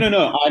return.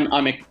 No.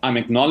 I'm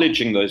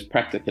acknowledging those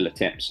practical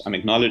attempts. I'm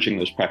gonna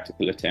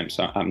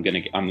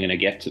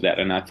get to that,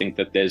 and I think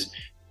that there's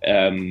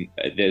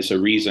a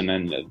reason,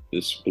 and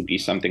this would be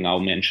something I'll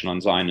mention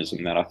on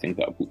Zionism that I think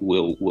that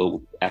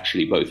we'll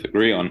actually both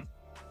agree on.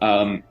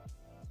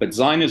 But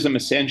Zionism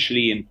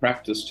essentially in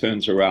practice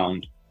turns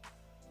around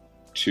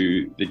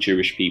to the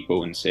Jewish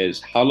people and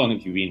says, how long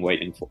have you been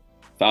waiting for?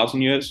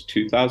 1,000 years,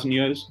 2,000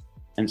 years?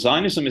 And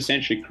Zionism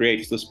essentially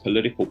creates this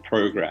political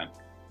program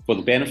for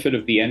the benefit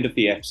of the end of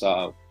the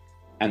exile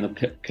and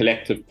the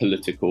collective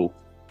political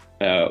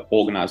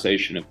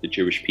organization of the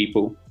Jewish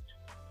people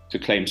to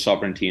claim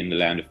sovereignty in the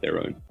land of their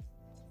own.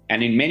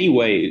 And in many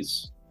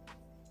ways,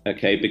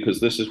 okay, because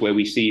this is where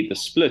we see the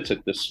split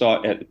at the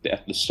start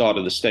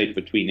of the state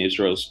between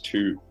Israel's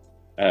two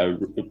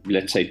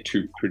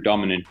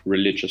predominant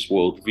religious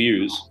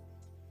worldviews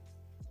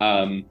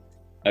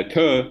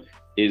occur,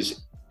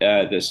 is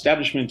the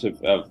establishment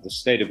of the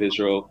state of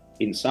Israel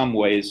in some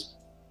ways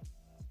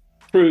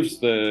proves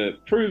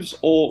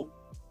or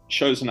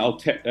shows an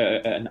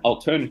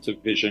alternative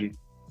vision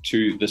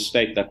to the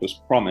state that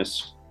was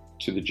promised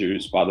to the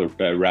Jews by the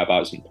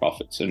rabbis and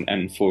prophets.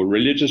 And for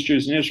religious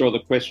Jews in Israel, the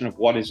question of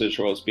what is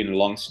Israel has been a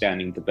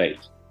long-standing debate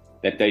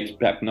that dates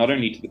back not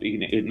only to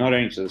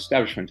the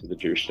establishment of the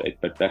Jewish state,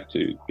 but back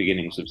to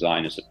beginnings of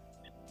Zionism.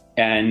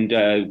 And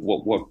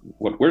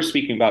what we're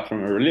speaking about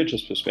from a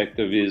religious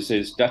perspective is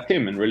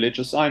datim and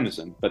religious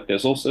Zionism. But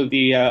there's also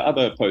the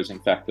other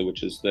opposing factor,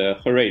 which is the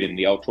Haredim,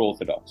 the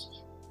ultra-Orthodox,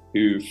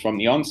 who from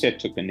the onset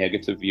took a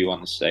negative view on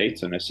the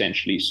state and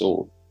essentially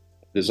saw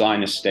the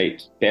Zionist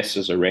state best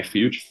as a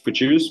refuge for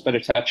Jews, but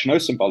attached no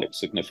symbolic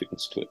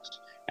significance to it.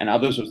 And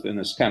others within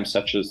this camp,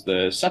 such as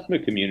the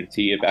Satmar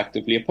community, have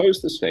actively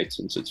opposed the state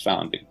since its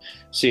founding,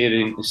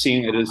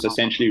 seeing it as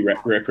essentially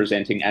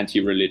representing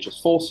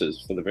anti-religious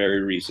forces for the very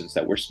reasons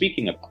that we're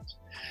speaking about.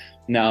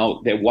 Now,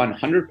 there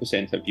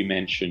 100%, as you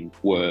mentioned,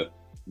 were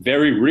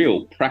very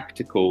real,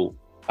 practical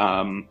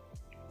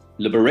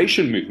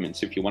liberation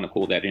movements, if you want to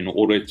call that, in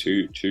order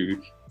to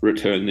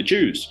return the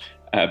Jews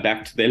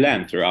back to their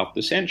land throughout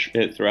the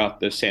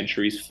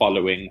centuries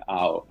following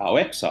our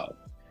exile.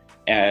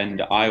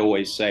 And I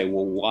always say,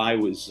 well, why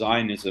was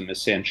Zionism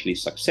essentially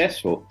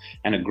successful?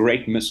 And a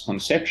great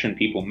misconception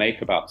people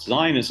make about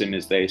Zionism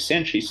is they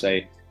essentially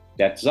say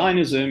that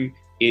Zionism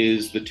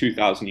is the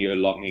 2,000-year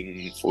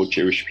longing for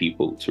Jewish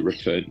people to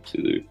return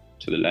to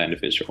the land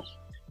of Israel.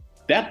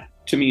 That,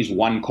 to me, is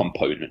one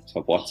component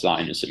of what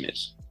Zionism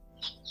is.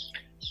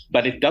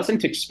 But it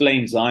doesn't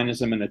explain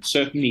Zionism, and it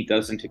certainly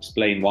doesn't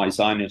explain why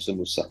Zionism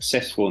was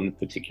successful in the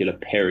particular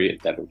period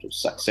that it was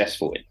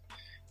successful in.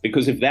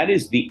 Because if that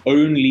is the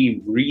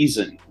only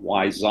reason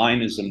why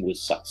Zionism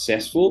was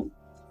successful,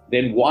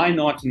 then why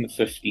not in the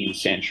 15th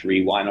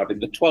century? Why not in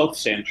the 12th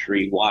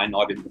century? Why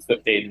not in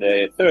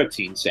the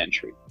 13th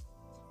century?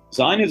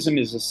 Zionism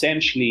is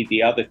essentially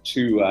the other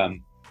two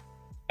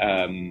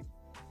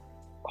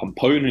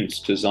components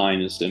to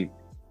Zionism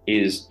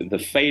is the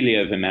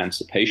failure of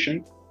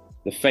emancipation,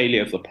 the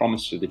failure of the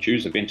promise to the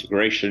Jews of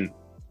integration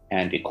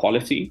and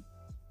equality,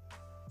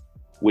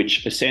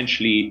 which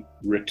essentially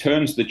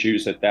returns the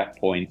Jews at that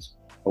point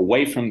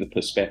away from the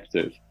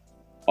perspective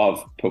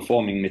of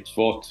performing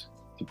mitzvot,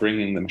 to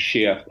bringing the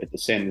Mashiach, a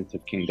descendant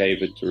of King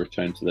David, to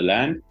return to the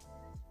land,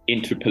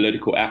 into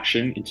political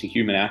action, into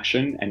human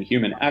action. And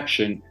human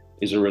action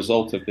is a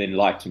result of the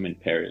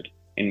Enlightenment period.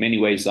 In many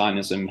ways,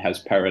 Zionism has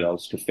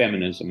parallels to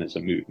feminism as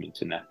a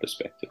movement in that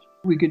perspective.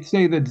 We could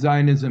say that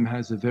Zionism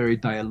has a very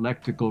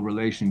dialectical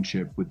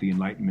relationship with the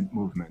Enlightenment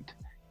movement,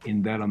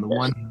 in that on the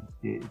one hand,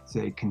 it's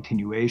a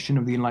continuation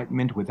of the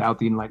Enlightenment. Without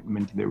the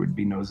Enlightenment, there would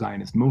be no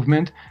Zionist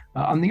movement.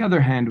 On the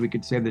other hand, we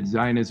could say that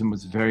Zionism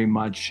was very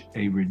much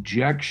a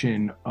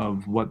rejection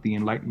of what the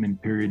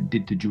Enlightenment period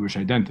did to Jewish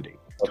identity.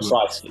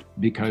 Precisely.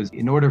 Because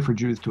in order for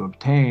Jews to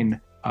obtain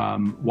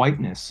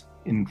whiteness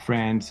in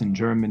France and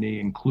Germany,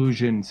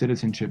 inclusion,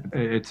 citizenship,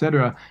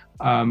 etc.,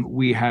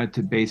 we had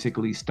to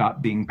basically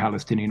stop being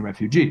Palestinian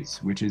refugees,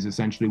 which is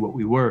essentially what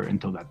we were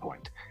until that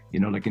point. You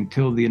know, like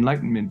until the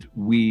Enlightenment,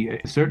 we,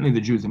 certainly the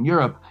Jews in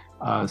Europe,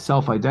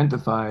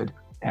 self-identified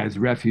as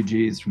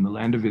refugees from the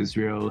land of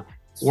Israel,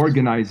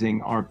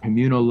 organizing our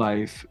communal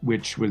life,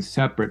 which was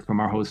separate from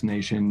our host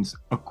nations,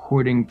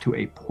 according to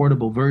a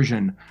portable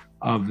version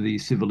of the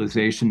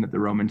civilization that the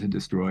Romans had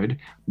destroyed,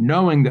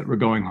 knowing that we're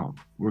going home.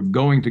 We're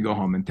going to go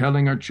home, and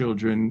telling our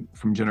children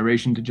from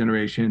generation to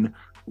generation,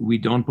 we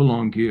don't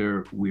belong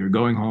here, we are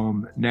going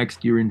home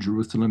next year in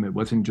Jerusalem. It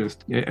wasn't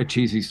just a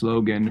cheesy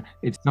slogan,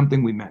 it's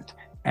something we meant.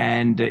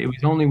 And it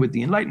was only with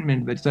the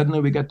Enlightenment that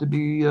suddenly we got to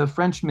be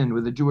Frenchmen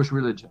with a Jewish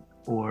religion,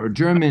 or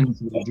Germans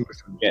with a Jewish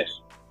religion. Yes,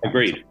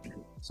 agreed.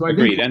 So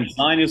agreed. And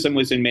Zionism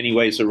was in many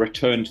ways a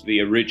return to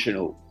the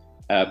original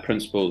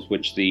principles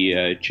which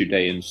the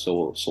Judeans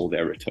saw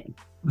their return.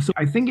 So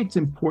I think it's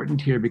important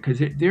here because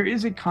there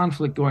is a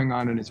conflict going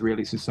on in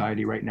Israeli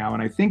society right now.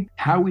 And I think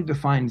how we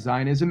define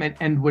Zionism,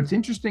 and what's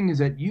interesting is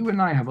that you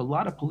and I have a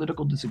lot of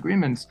political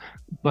disagreements,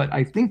 but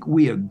I think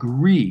we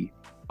agree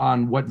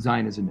on what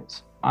Zionism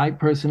is. I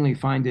personally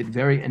find it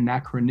very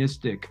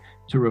anachronistic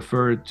to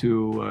refer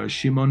to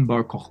Shimon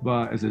Bar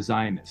Kokhba as a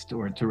Zionist,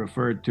 or to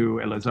refer to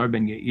Elazar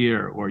ben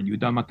Yair or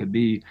Yehuda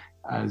Maccabi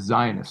as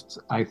Zionists.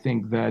 I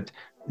think that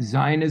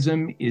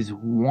Zionism is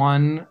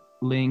one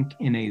link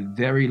in a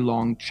very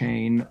long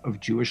chain of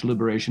Jewish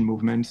liberation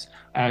movements.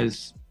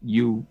 As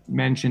you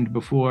mentioned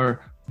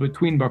before,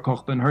 between Bar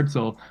Kokhba and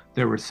Herzl,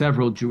 there were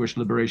several Jewish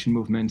liberation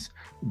movements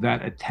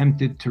that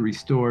attempted to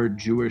restore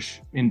Jewish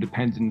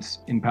independence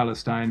in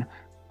Palestine.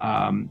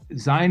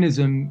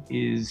 Zionism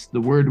is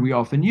the word we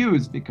often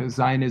use because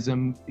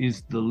Zionism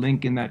is the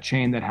link in that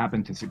chain that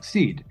happened to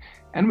succeed.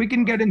 And we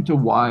can get into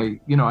why,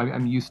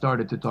 you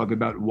started to talk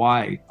about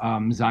why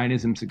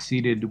Zionism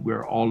succeeded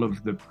where all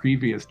of the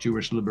previous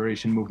Jewish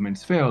liberation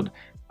movements failed.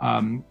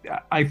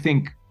 I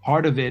think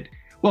part of it,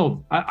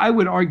 I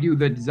would argue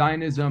that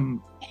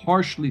Zionism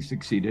partially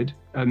succeeded,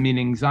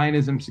 meaning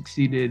Zionism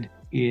succeeded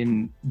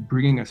in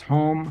bringing us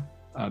home,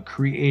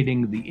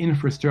 creating the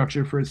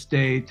infrastructure for a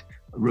state,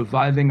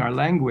 reviving our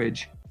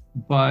language.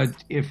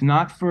 But if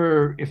not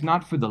for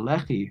the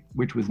Lehi,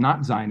 which was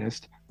not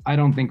Zionist, I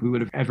don't think we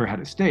would have ever had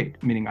a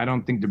state, meaning I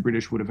don't think the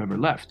British would have ever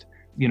left.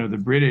 The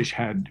British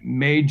had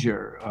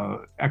major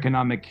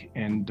economic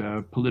and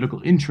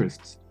political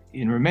interests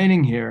in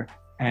remaining here,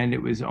 and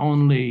it was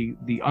only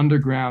the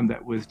underground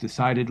that was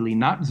decidedly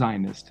not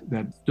Zionist,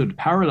 that stood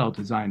parallel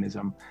to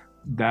Zionism,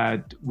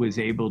 that was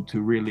able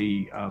to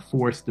really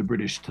force the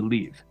British to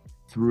leave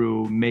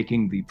through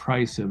making the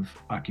price of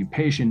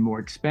occupation more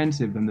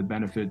expensive than the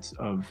benefits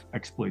of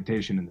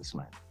exploitation in this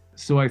land.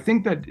 So I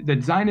think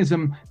that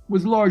Zionism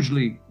was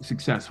largely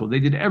successful.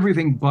 They did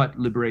everything but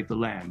liberate the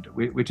land,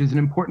 which is an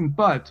important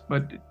but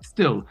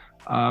still,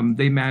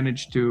 they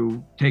managed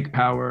to take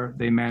power.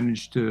 They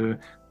managed to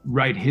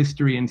write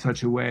history in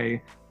such a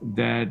way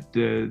that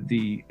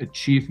the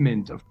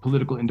achievement of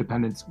political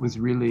independence was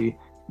really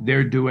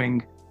their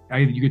doing.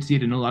 You could see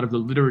it in a lot of the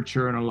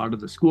literature and a lot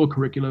of the school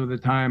curricula of the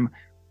time.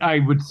 I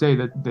would say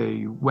that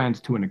they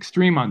went to an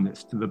extreme on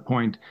this, to the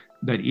point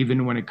that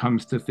even when it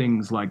comes to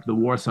things like the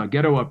Warsaw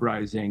Ghetto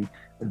Uprising,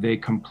 they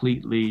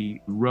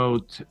completely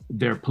wrote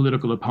their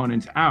political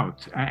opponents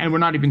out. And we're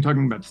not even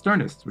talking about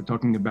Sternists. We're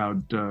talking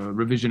about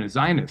revisionist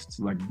Zionists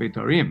like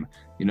Beitarim.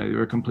 They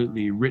were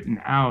completely written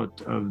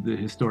out of the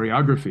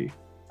historiography.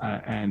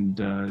 It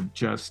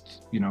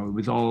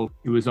was all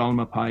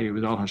Mapai, it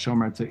was all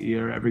Hashomer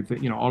Tzair,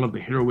 everything, all of the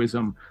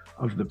heroism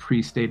of the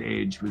pre-state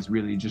age was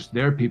really just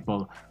their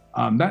people.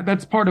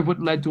 That's part of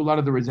what led to a lot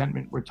of the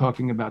resentment we're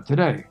talking about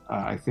today.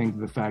 I think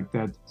the fact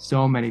that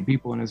so many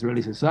people in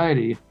Israeli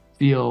society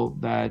feel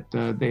that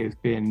they've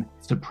been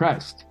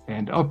suppressed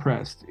and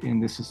oppressed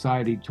in this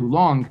society too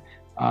long.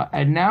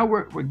 And now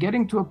we're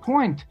getting to a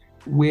point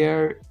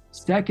where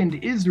Second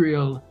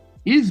Israel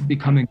is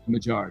becoming the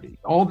majority.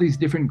 All these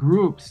different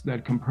groups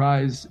that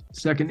comprise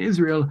Second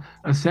Israel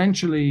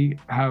essentially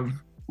have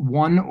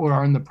won or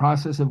are in the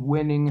process of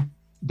winning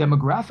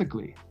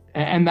demographically.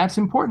 And that's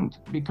important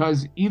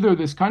because either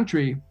this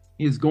country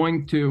is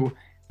going to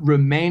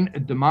remain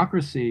a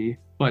democracy,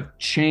 but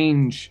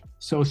change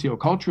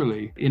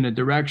socioculturally in a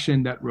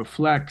direction that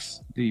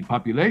reflects the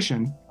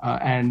population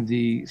and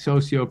the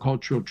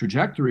sociocultural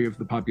trajectory of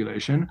the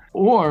population,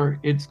 or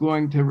it's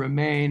going to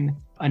remain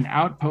an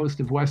outpost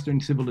of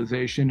Western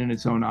civilization in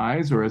its own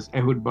eyes, or as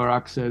Ehud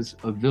Barak says,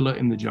 a villa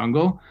in the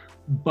jungle,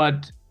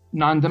 but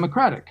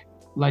non-democratic.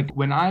 Like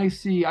when I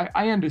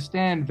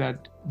understand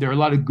that there are a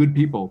lot of good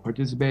people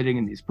participating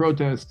in these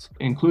protests,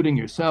 including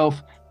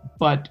yourself,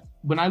 but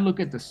when I look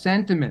at the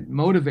sentiment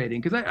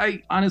motivating, because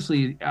I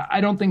honestly,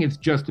 I don't think it's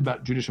just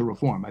about judicial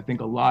reform. I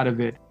think a lot of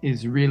it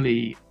is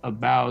really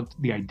about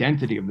the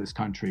identity of this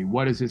country.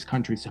 What is this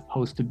country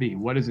supposed to be?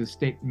 What is this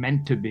state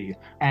meant to be?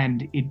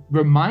 And it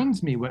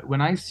reminds me when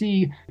I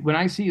see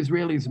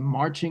Israelis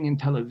marching in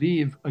Tel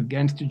Aviv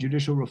against the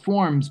judicial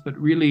reforms, but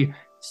really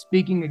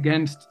speaking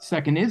against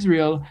Second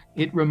Israel,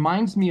 it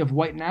reminds me of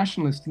white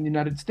nationalists in the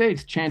United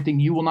States chanting,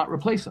 "You will not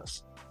replace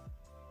us."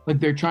 Like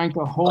they're trying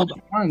to hold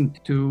on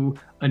to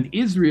an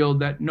Israel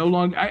that no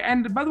longer,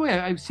 and by the way,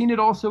 I've seen it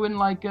also in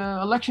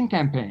election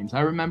campaigns.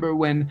 I remember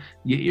when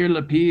Yair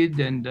Lapid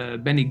and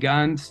Benny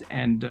Gantz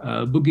and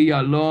Bugi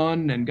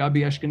Yalon and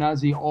Gabi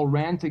Ashkenazi all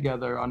ran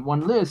together on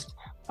one list,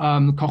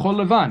 Kachol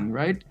Levan,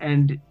 right?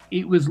 And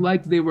it was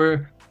like they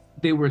were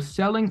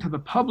selling to the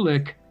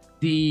public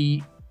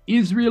the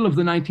Israel of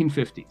the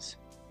 1950s.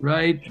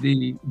 Right?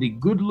 The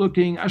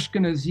good-looking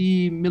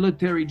Ashkenazi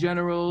military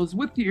generals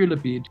with Yair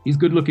Lapid. He's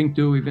good-looking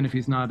too, even if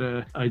he's not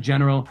a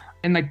general.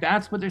 And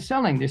that's what they're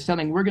selling. They're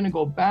selling, we're going to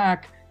go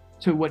back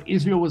to what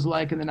Israel was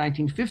like in the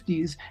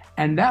 1950s.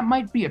 And that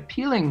might be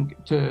appealing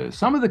to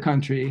some of the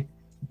country,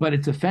 but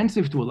it's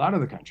offensive to a lot of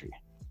the country.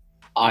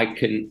 I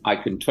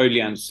can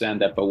totally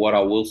understand that. But what I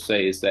will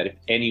say is that if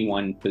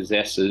anyone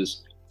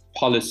possesses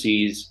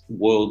policies,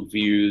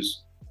 worldviews,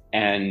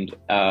 and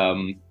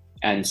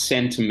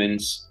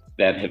sentiments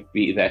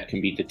that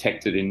can be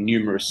detected in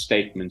numerous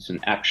statements and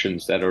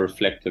actions that are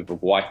reflective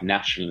of white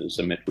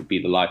nationalism. It would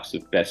be the likes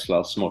of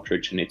Bezalel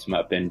Smotrich and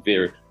Itamar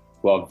Ben-Gvir,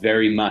 who are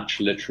very much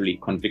literally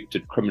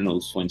convicted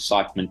criminals for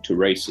incitement to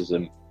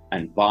racism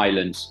and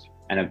violence,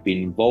 and have been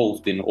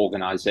involved in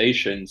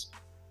organizations,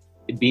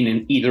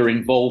 either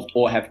involved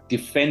or have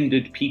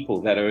defended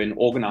people that are in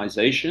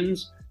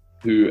organizations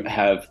who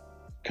have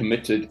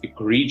committed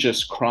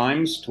egregious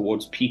crimes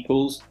towards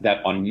peoples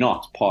that are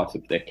not part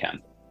of their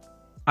camp.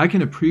 I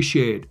can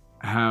appreciate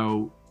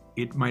how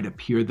it might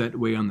appear that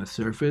way on the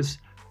surface,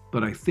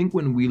 but I think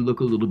when we look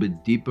a little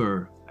bit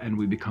deeper and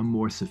we become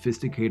more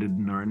sophisticated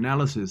in our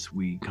analysis,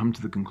 we come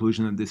to the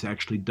conclusion that this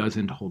actually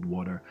doesn't hold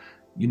water.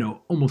 You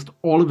know, almost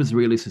all of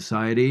Israeli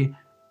society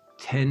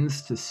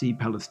tends to see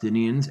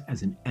Palestinians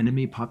as an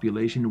enemy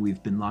population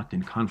we've been locked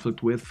in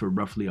conflict with for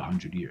roughly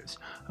 100 years,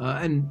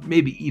 and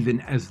maybe even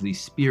as the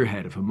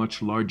spearhead of a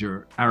much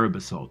larger Arab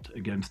assault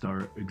against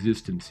our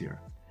existence here.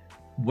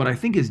 What I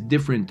think is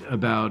different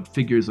about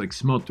figures like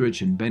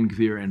Smotrich and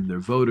Ben-Gvir and their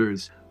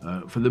voters,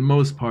 for the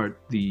most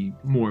part, the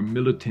more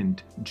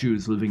militant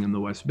Jews living in the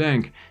West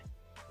Bank,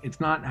 it's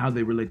not how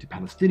they relate to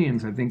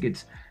Palestinians. I think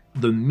it's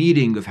the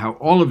meeting of how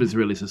all of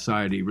Israeli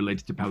society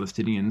relates to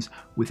Palestinians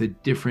with a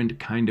different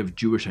kind of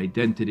Jewish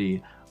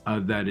identity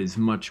that is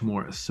much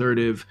more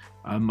assertive,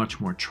 much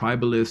more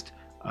tribalist,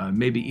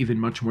 maybe even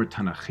much more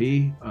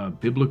Tanakhi,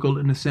 biblical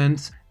in a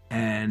sense.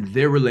 And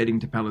they're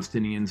relating to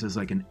Palestinians as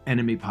like an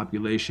enemy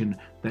population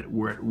that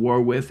we're at war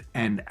with,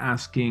 and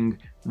asking,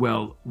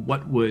 well,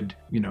 what would,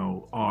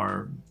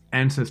 our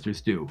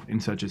ancestors do in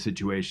such a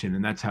situation?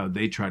 And that's how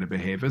they try to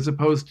behave, as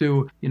opposed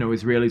to,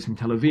 Israelis from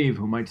Tel Aviv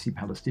who might see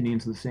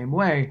Palestinians the same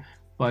way,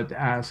 but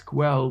ask,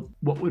 well,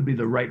 what would be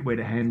the right way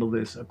to handle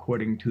this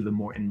according to the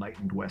more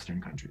enlightened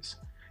Western countries?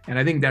 And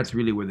I think that's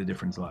really where the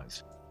difference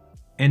lies.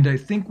 And I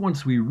think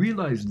once we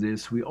realize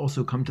this, we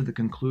also come to the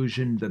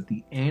conclusion that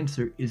the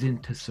answer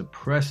isn't to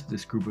suppress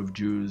this group of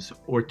Jews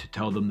or to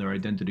tell them their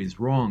identity is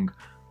wrong,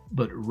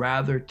 but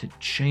rather to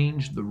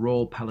change the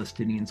role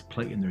Palestinians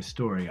play in their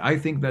story. I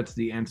think that's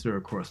the answer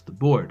across the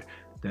board,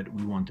 that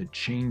we want to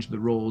change the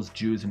roles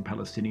Jews and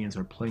Palestinians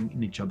are playing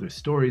in each other's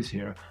stories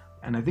here.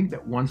 And I think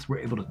that once we're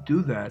able to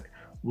do that,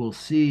 we'll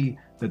see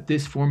that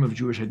this form of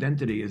Jewish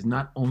identity is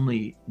not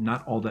only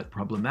not all that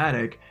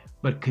problematic,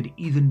 but could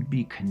even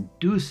be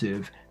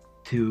conducive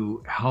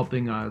to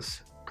helping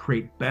us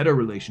create better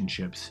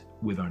relationships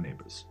with our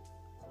neighbors.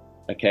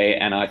 Okay,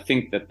 and I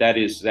think that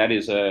is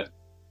a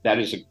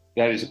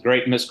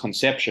great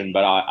misconception.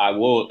 But I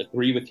will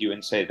agree with you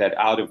and say that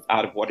out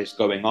of what is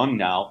going on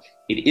now,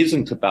 it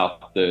isn't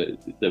about the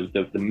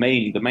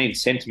main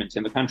sentiment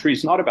in the country.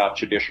 It's not about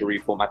judicial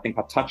reform. I think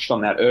I touched on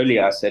that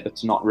earlier. I said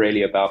it's not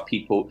really about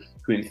people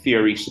who in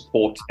theory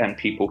support and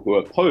people who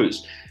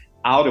oppose.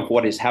 Out of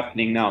what is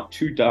happening now,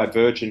 two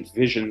divergent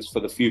visions for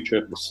the future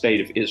of the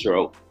state of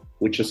Israel,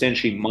 which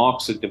essentially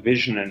marks a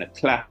division and a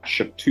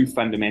clash of two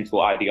fundamental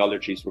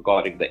ideologies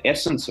regarding the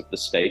essence of the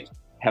state,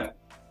 have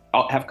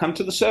come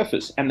to the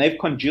surface, and they've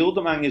congealed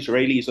among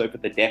Israelis over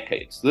the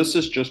decades. This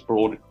is just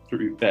brought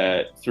through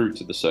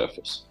to the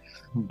surface.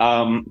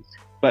 But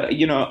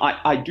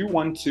I do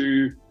want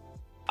to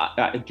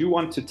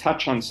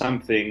touch on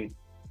something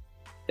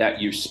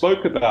that you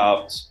spoke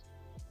about.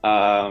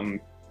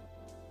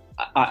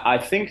 I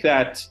think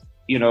that,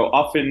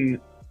 often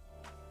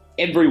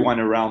everyone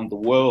around the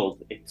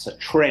world, it's a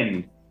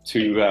trend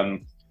to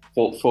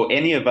for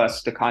any of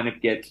us to kind of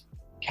get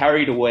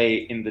carried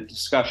away in the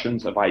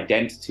discussions of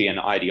identity and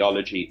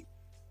ideology,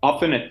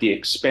 often at the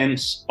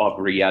expense of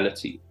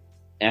reality.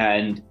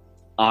 And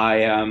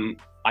I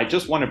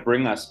just want to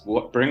bring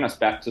us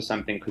back to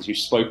something, because you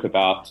spoke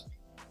about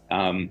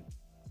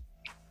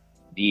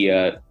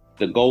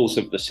the goals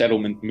of the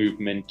settlement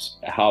movement,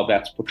 how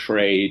that's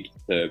portrayed,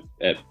 the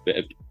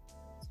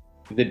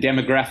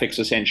demographics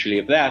essentially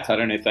of that. I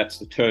don't know if that's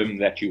the term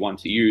that you want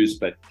to use,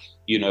 but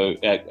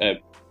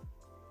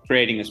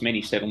creating as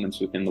many settlements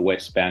within the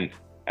West Bank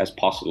as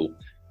possible.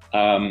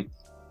 And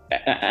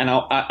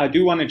I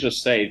do want to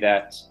just say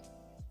that,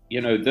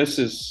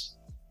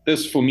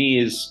 this for me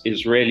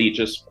is really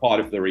just part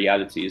of the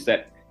reality, is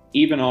that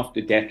even after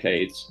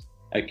decades,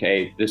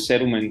 the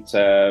settlement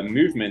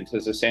movement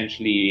has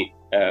essentially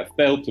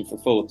failed to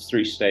fulfill its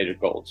three stated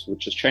goals,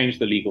 which has changed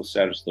the legal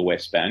status of the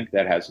West Bank.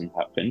 That hasn't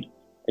happened.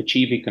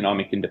 Achieve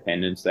economic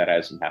independence. That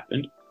hasn't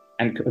happened.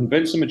 And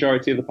convince the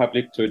majority of the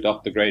public to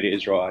adopt the Greater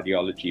Israel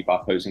ideology by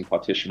opposing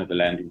partition of the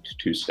land into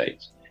two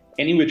states.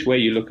 Any which way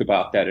you look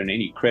about that, and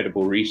any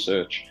credible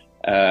research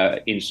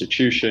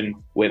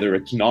institution, whether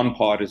it's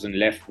nonpartisan,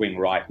 left-wing,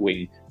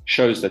 right-wing,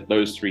 shows that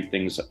those three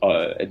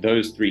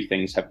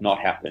things have not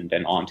happened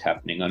and aren't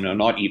happening, and are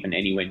not even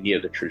anywhere near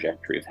the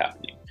trajectory of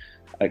happening.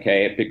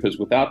 Because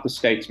without the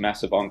state's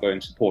massive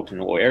ongoing support in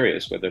all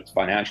areas, whether it's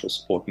financial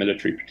support,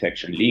 military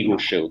protection, legal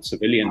shield,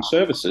 civilian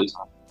services,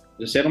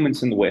 the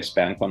settlements in the West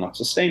Bank are not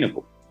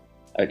sustainable.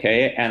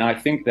 And I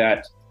think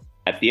that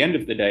at the end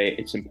of the day,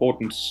 it's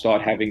important to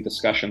start having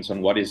discussions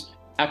on what is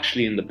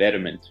actually in the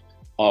betterment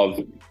of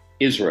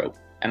Israel.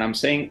 And I'm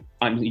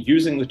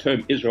using the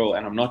term Israel,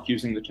 and I'm not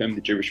using the term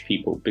the Jewish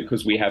people,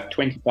 because we have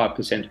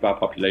 25% of our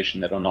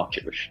population that are not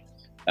Jewish.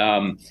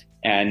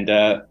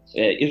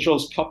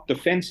 Israel's top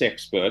defense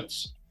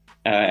experts,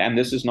 and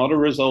this is not a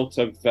result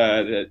of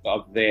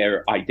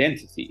their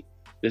identity.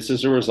 This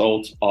is a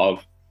result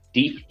of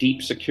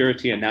deep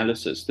security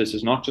analysis. This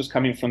is not just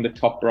coming from the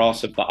top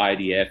brass of the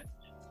IDF.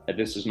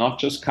 This is not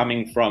just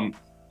coming from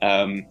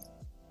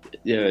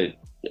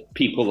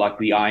people like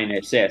the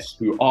INSS,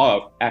 who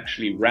are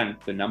actually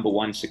ranked the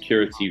 #1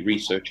 security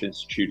research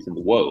institute in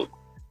the world.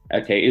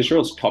 Okay,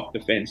 Israel's top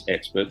defense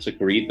experts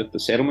agreed that the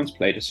settlements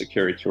played a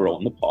security role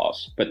in the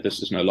past, but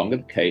this is no longer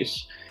the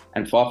case.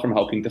 And far from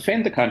helping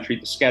defend the country,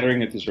 the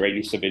scattering of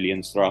Israeli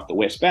civilians throughout the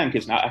West Bank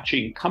is now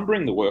actually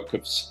encumbering the work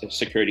of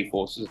security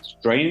forces. It's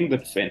draining the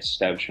defense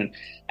establishment,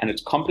 and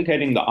it's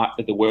complicating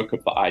the work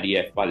of the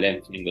IDF by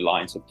lengthening the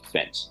lines of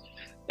defense.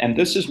 And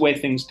this is where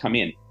things come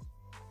in.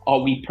 Are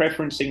we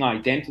preferencing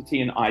identity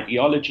and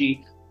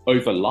ideology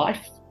over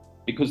life?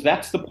 Because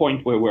that's the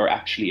point where we're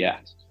actually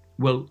at.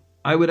 Well,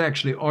 I would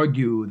actually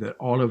argue that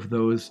all of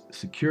those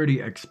security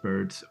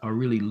experts are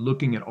really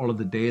looking at all of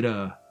the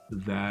data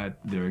that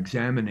they're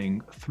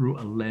examining through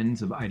a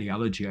lens of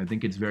ideology. I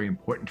think it's very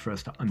important for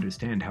us to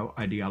understand how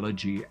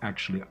ideology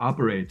actually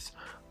operates.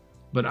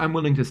 But I'm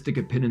willing to stick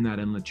a pin in that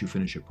and let you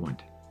finish your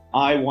point.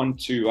 I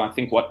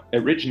think what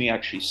originally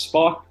actually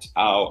sparked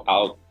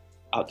our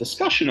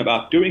discussion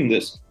about doing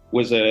this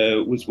was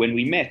when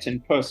we met in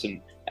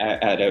person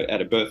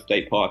at a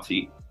birthday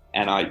party,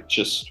 and I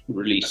just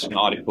released an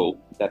article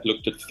that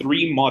looked at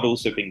 3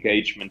 models of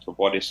engagement of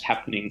what is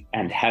happening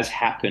and has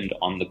happened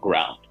on the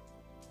ground,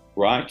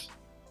 right?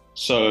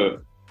 So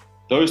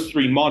those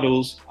 3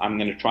 models, I'm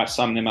going to try to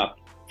sum them up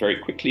very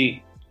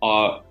quickly,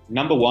 are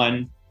number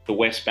 1, the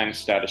West Bank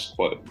status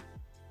quo.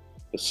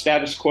 The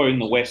status quo in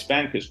the West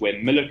Bank is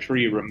where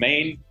military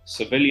remain,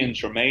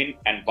 civilians remain,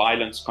 and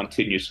violence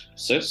continues to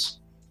persist.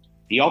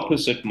 The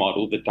opposite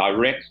model, the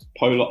direct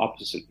polar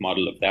opposite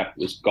model of that,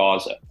 was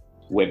Gaza,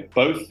 where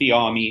both the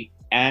army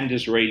and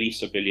Israeli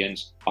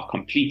civilians are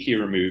completely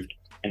removed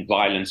and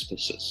violence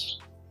persists.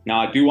 Now,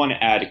 I do want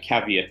to add a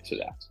caveat to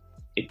that.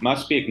 It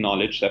must be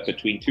acknowledged that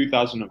between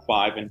 2000 and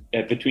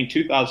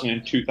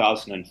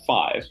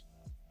 2005,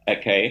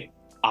 okay,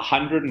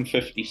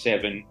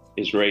 157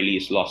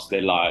 Israelis lost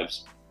their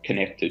lives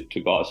connected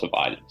to Gaza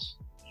violence.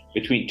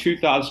 Between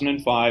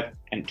 2005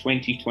 and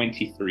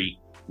 2023,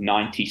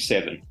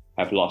 97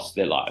 have lost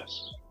their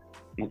lives.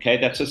 Okay,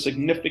 that's a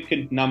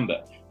significant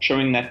number,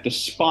 showing that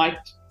despite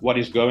what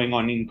is going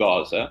on in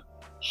Gaza,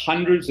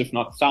 hundreds, if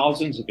not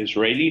thousands, of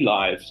Israeli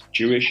lives,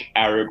 Jewish,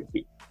 Arab,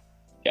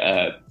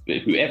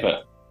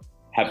 whoever,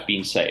 have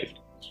been saved.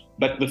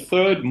 But the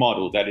third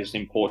model that is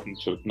important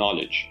to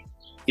acknowledge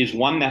is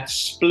one that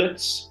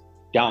splits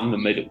down the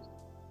middle.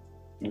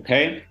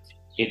 Okay?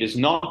 It is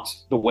not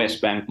the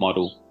West Bank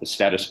model, the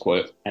status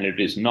quo, and it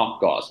is not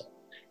Gaza.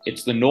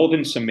 It's the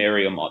Northern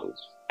Samaria model.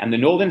 And the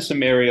Northern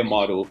Samaria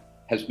model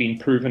has been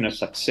proven a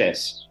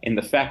success in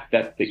the fact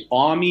that the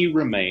army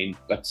remained,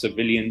 but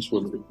civilians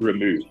were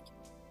removed.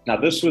 Now,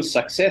 this was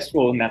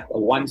successful in that a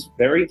once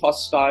very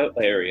hostile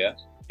area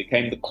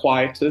became the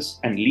quietest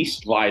and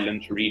least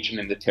violent region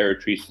in the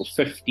territories for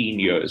 15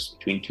 years,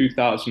 between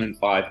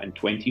 2005 and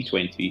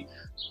 2020,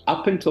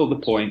 up until the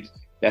point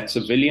that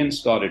civilians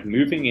started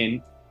moving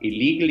in,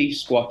 illegally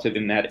squatted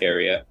in that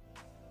area,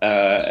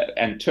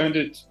 and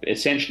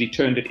essentially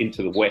turned it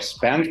into the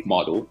West Bank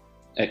model.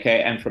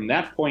 Okay, and from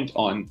that point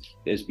on,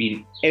 there's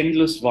been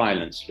endless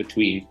violence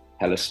between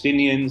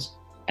Palestinians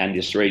and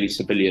Israeli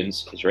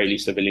civilians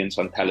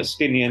on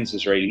Palestinians,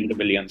 Israeli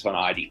civilians on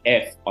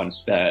IDF,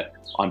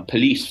 on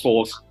police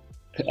force,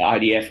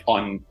 IDF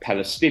on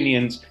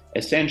Palestinians.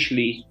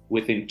 Essentially,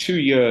 within 2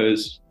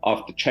 years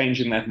after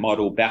changing that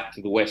model back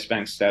to the West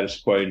Bank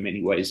status quo, in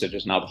many ways, it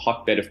is now the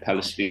hotbed of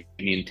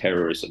Palestinian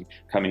terrorism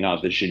coming out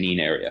of the Jenin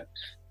area.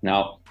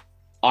 Now,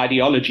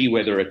 ideology,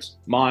 whether it's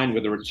mine,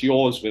 whether it's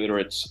yours, whether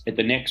it's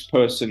the next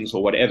person's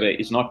or whatever,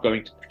 is not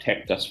going to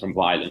protect us from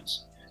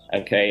violence.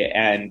 Okay,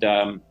 and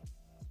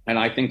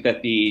I think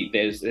that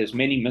there's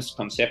many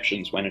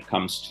misconceptions when it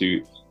comes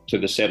to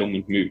the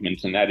settlement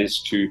movement, and that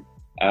is to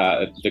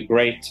the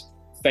great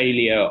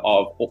failure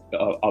of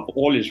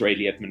all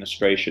Israeli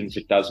administrations.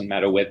 It doesn't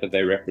matter whether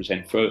they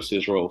represent First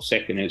Israel,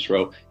 Second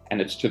Israel, and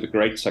it's to the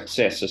great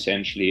success,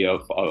 essentially,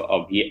 of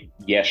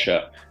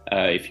Yesha,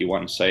 if you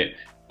want to say.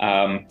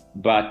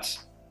 But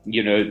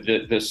you know,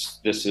 this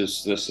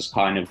is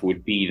kind of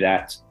would be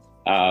that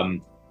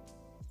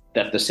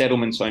that the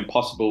settlements are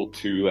impossible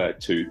to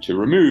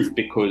remove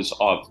because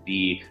of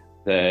the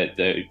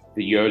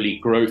yearly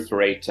growth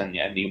rate and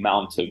the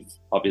amount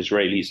of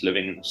Israelis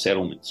living in the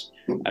settlements.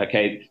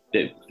 Okay,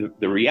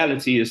 the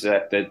reality is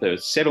that the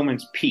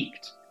settlements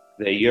peaked.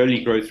 Their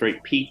yearly growth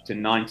rate peaked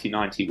in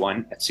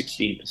 1991 at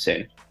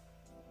 16%.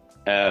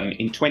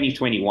 In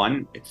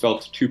 2021, it fell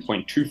to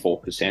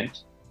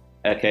 2.24%.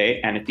 Okay,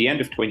 and at the end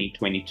of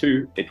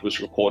 2022, it was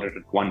recorded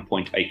at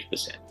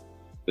 1.8%.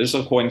 This is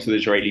according to the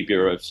Israeli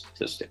Bureau of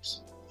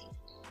Statistics.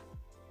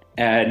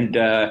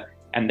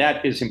 and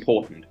that is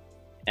important.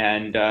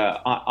 And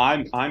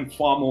I'm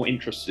far more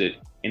interested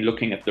in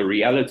looking at the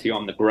reality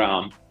on the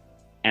ground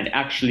and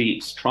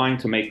actually trying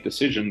to make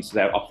decisions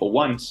that are, for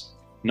once,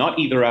 not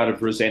either out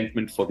of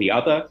resentment for the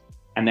other,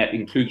 and that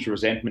includes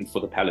resentment for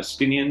the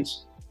Palestinians,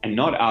 and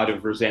not out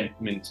of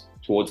resentment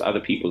towards other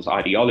people's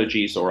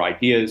ideologies or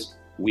ideas.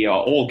 We are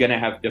all going to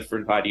have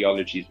different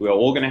ideologies. We are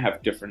all going to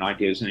have different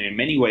ideas. And in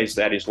many ways,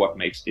 that is what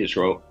makes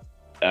Israel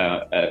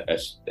a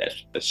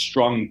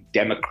strong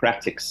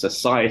democratic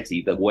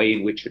society, the way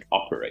in which it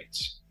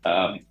operates.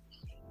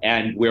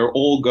 And we're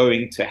all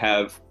going to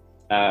have,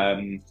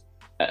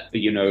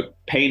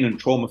 pain and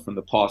trauma from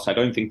the past. I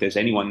don't think there's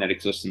anyone that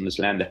exists in this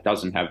land that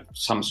doesn't have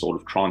some sort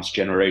of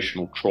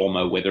transgenerational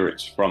trauma, whether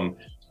it's from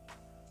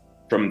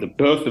the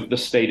birth of the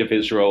state of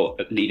Israel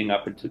leading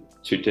up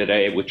to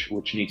today, which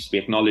needs to be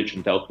acknowledged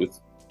and dealt with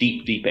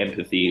deep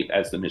empathy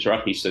as the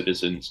Mizrahi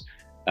citizens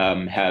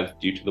have,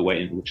 due to the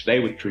way in which they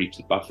were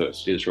treated by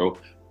First Israel,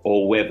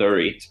 or whether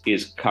it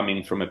is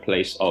coming from a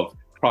place of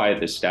prior to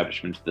the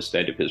establishment of the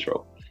state of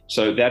Israel.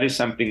 So that is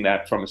something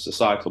that, from a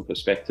societal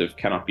perspective,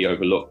 cannot be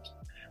overlooked.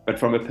 But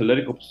from a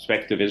political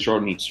perspective, Israel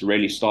needs to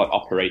really start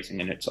operating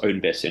in its own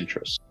best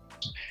interests.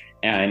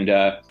 And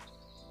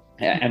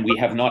we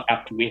have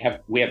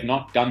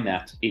not done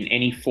that in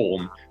any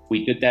form.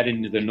 We did that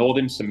in the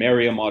Northern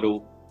Samaria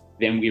model,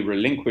 then we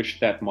relinquished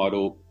that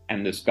model,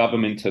 and this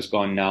government has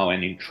gone now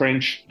and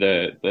entrenched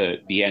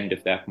the end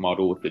of that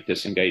model with the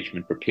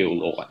disengagement repeal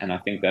law. And I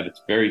think that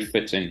it's very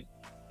fitting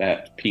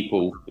that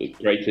people,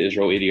 Greater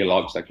Israel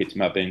ideologues like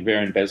Itamar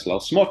Ben-Gvir and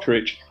Bezalel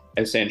Smotrich,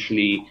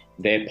 essentially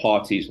their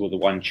parties were the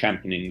one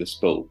championing this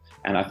bill.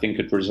 And I think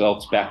it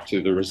results back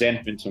to the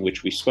resentment in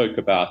which we spoke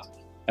about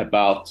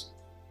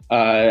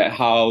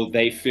how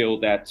they feel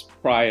that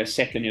prior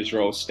Second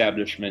Israel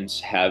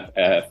establishments have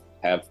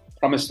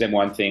promised them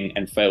one thing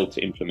and failed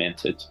to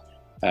implement it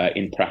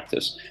in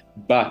practice.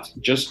 But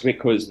just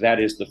because that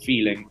is the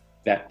feeling,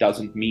 that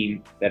doesn't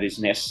mean that is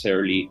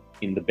necessarily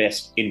in the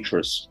best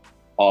interest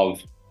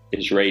of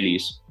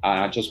Israelis.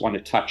 I just want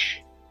to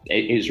touch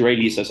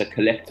Israelis as a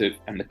collective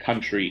and the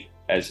country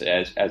as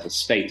a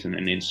state and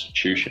an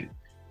institution.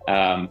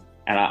 And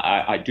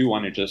I do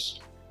want to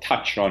just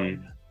touch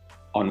on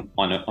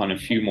a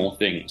few more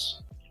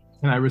things.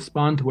 Can I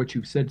respond to what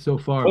you've said so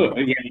far? Oh,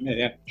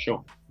 yeah,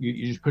 sure.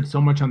 You just put so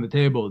much on the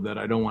table that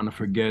I don't want to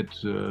forget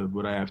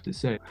what I have to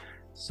say.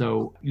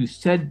 So you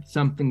said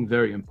something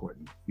very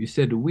important. You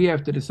said we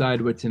have to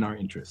decide what's in our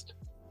interest.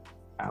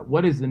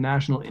 What is the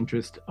national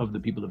interest of the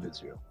people of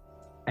Israel?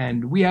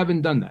 And we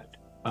haven't done that.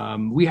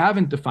 We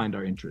haven't defined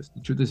our interest.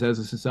 The truth is, as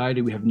a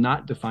society, we have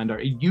not defined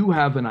you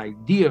have an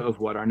idea of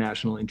what our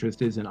national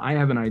interest is, and I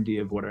have an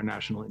idea of what our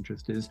national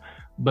interest is,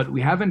 but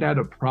we haven't had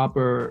a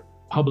proper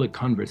public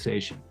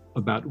conversation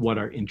about what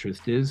our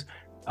interest is.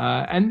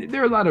 And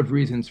there are a lot of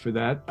reasons for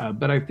that,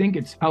 but I think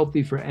it's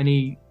healthy for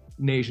any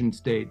nation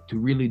state to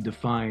really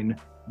define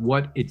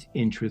what its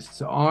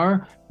interests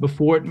are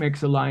before it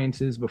makes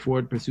alliances, before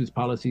it pursues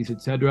policies,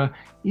 etc.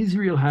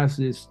 Israel has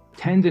this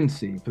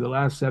tendency, for the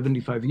last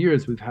 75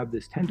 years, we've had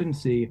this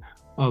tendency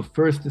of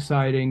first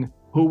deciding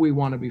who we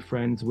want to be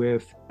friends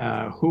with,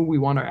 who we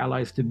want our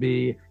allies to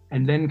be,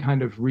 and then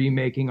kind of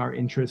remaking our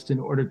interests in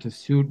order to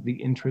suit the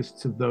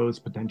interests of those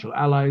potential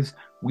allies.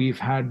 We've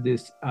had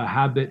this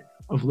habit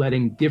of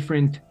letting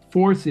different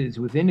forces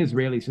within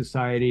Israeli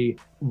society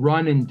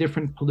run in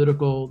different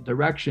political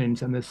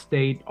directions, and the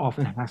state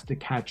often has to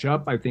catch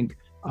up. I think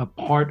a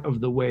part of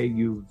the way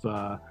you've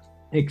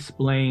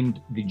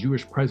explained the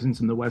Jewish presence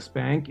in the West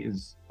Bank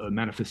is a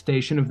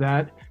manifestation of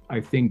that. I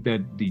think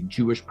that the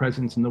Jewish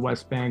presence in the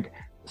West Bank,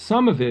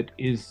 some of it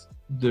is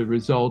the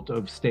result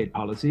of state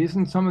policies,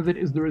 and some of it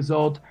is the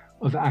result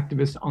of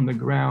activists on the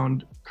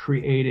ground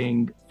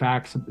creating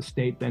facts that the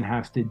state then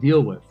has to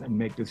deal with and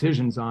make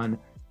decisions on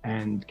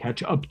and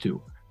catch up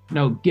to.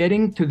 Now,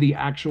 getting to the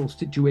actual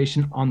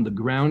situation on the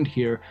ground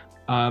here,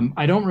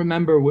 I don't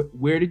remember,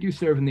 where did you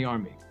serve in the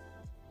army?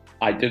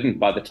 I didn't.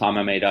 By the time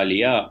I made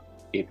Aliyah,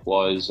 it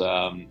was,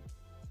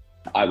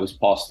 I was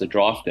past the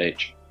draft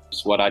age.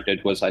 So what I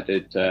did was I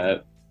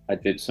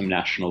did some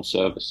national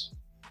service.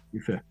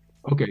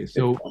 Okay,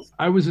 so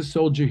I was a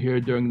soldier here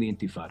during the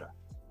Intifada,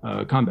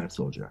 combat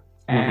soldier.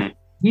 And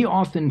we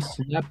often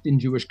slept in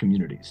Jewish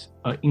communities,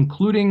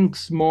 including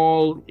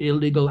small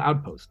illegal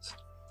outposts.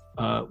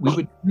 We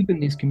would sleep in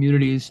these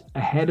communities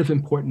ahead of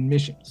important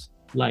missions.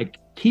 Like,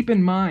 keep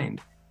in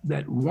mind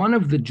that one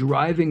of the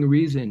driving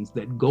reasons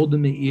that Golda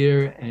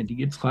Meir and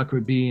Yitzhak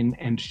Rabin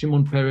and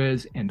Shimon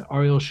Peres and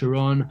Ariel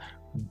Sharon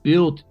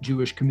built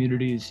Jewish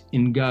communities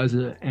in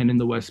Gaza and in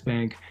the West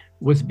Bank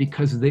was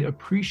because they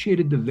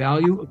appreciated the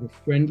value of a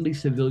friendly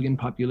civilian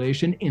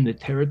population in the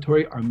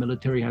territory our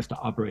military has to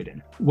operate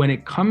in. When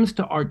it comes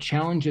to our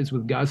challenges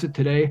with Gaza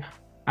today,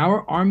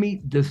 our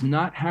army does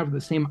not have the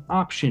same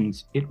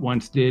options it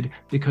once did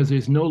because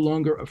there's no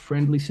longer a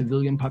friendly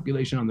civilian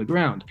population on the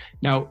ground.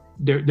 Now,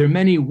 there are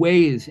many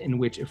ways in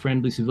which a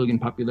friendly civilian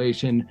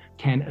population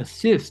can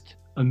assist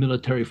a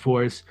military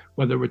force,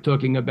 whether we're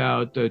talking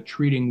about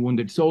treating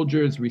wounded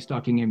soldiers,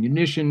 restocking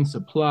ammunition,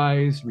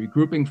 supplies,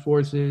 regrouping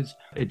forces,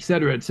 et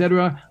cetera, et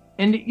cetera.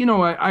 And,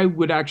 I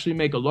would actually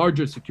make a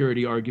larger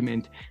security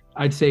argument.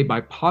 I'd say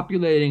by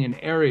populating an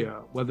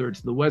area, whether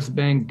it's the West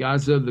Bank,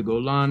 Gaza, the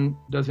Golan,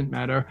 doesn't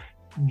matter,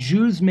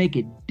 Jews make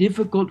it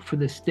difficult for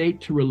the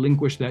state to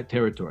relinquish that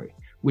territory,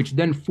 which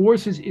then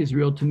forces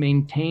Israel to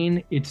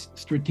maintain its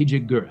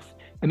strategic girth.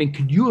 I mean,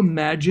 could you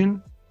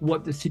imagine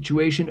what the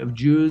situation of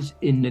Jews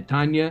in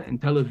Netanya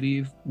and Tel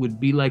Aviv would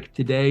be like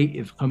today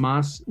if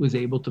Hamas was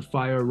able to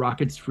fire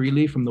rockets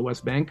freely from the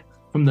West Bank,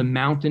 from the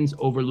mountains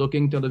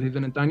overlooking Tel Aviv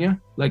and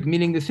Netanya?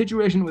 Meaning the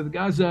situation with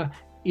Gaza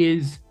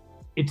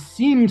it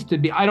seems to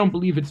be, I don't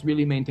believe it's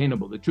really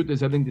maintainable. The truth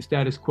is, I think the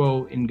status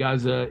quo in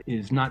Gaza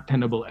is not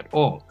tenable at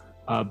all.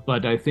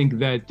 But I think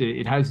that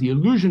it has the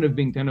illusion of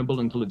being tenable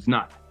until it's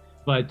not.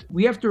 But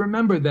we have to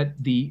remember that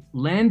the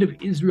Land of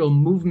Israel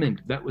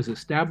movement that was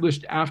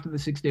established after the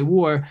Six-Day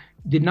War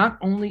did not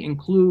only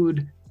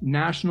include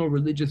national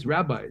religious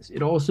rabbis,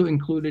 it also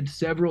included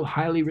several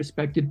highly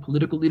respected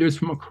political leaders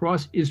from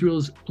across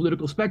Israel's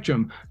political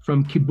spectrum,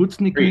 from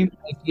kibbutznikim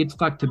like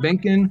Yitzhak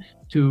Tebenkin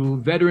to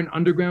veteran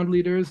underground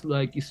leaders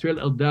like Israel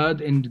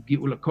Eldad and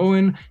Yehuda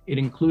HaKohen. It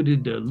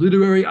included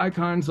literary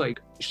icons like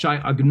Shai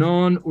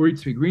Agnon, Uri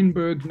Tzvi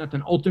Greenberg,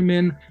 Nathan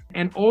Alterman,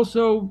 and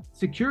also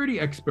security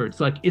experts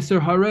like Isser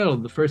Harel,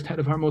 the first head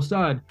of Har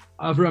Mossad,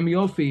 Avram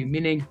Yofi,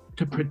 meaning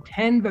to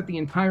pretend that the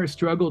entire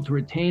struggle to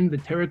retain the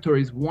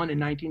territories won in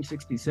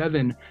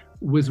 1967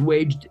 was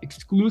waged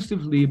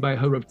exclusively by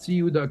Harav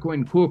Tzvi Yehuda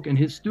HaKohen Kook and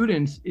his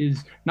students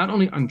is not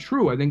only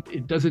untrue, I think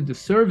it does a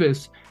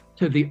disservice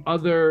to the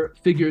other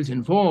figures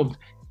involved.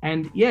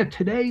 And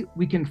today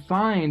we can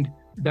find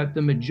that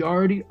the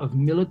majority of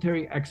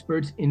military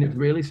experts in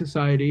Israeli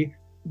society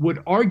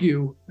would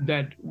argue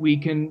that we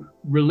can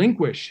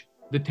relinquish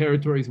the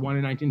territories won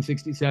in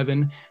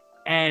 1967.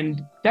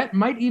 And that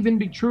might even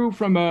be true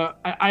from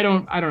I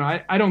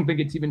don't think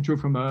it's even true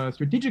from a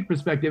strategic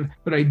perspective,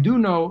 but I do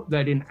know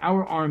that in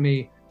our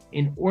army,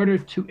 in order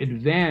to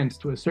advance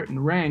to a certain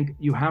rank,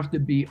 you have to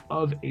be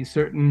of a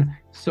certain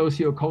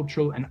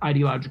sociocultural and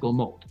ideological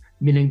mold.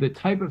 Meaning the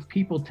type of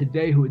people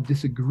today who would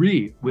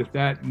disagree with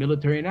that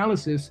military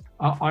analysis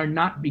are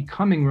not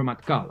becoming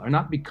Ramatkal, are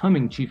not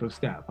becoming chief of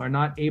staff, are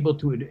not able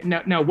to.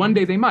 Now one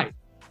day they might,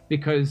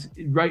 because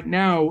right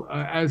now,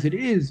 as it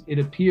is, it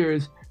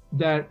appears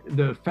that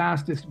the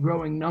fastest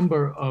growing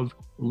number of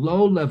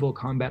low-level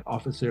combat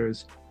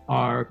officers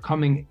are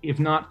coming, if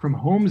not from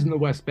homes in the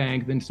West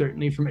Bank, then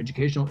certainly from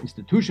educational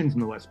institutions in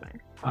the West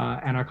Bank,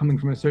 and are coming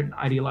from a certain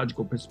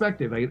ideological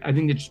perspective. I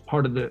think it's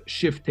part of the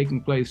shift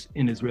taking place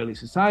in Israeli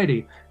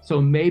society.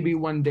 So maybe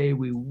one day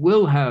we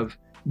will have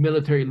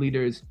military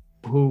leaders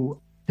who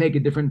take a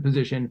different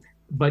position.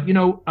 But,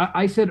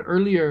 I said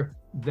earlier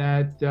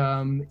that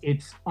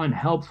it's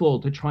unhelpful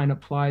to try and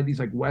apply these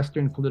like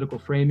Western political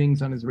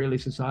framings on Israeli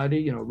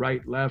society,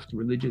 right, left,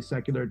 religious,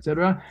 secular,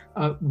 etc.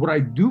 What I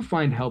do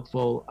find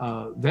helpful,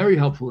 very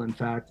helpful in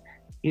fact,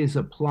 is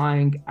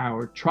applying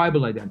our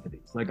tribal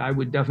identities. Like I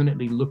would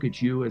definitely look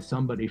at you as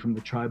somebody from the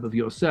tribe of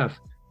Yosef.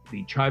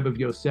 The tribe of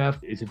Yosef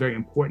is a very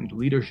important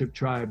leadership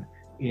tribe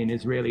in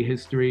Israeli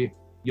history.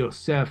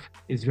 Yosef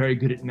is very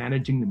good at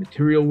managing the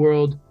material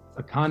world,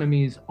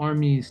 economies,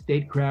 armies,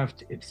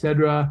 statecraft,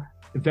 etc.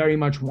 Very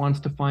much wants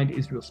to find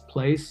Israel's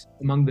place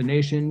among the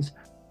nations.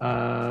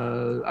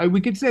 We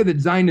could say that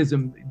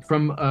Zionism,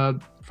 from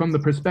the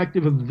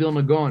perspective of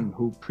Vilna Gaon,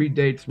 who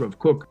predates Rav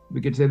Kook,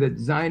 we could say that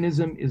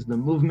Zionism is the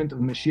movement of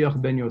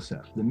Mashiach ben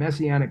Yosef, the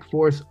messianic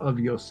force of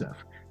Yosef.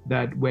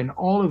 That when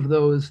all of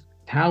those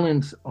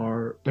talents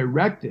are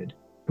directed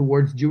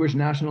towards Jewish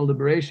national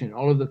liberation,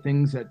 all of the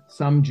things that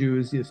some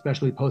Jews,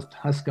 especially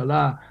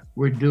post-Haskalah,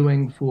 were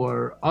doing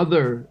for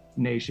other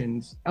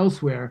nations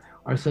elsewhere,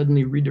 are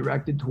suddenly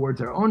redirected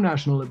towards our own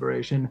national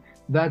liberation.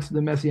 That's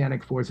the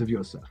messianic force of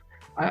Yosef.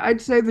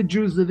 I'd say the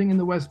Jews living in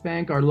the West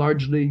Bank are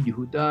largely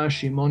Yehuda,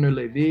 Shimon, or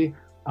Levi.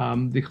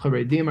 The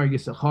Charedim are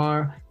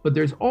Yisachar. But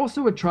there's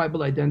also a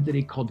tribal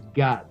identity called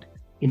Gad.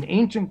 In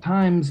ancient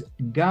times,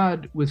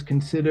 Gad was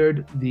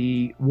considered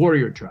the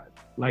warrior tribe.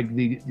 Like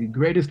the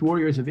greatest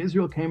warriors of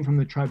Israel came from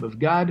the tribe of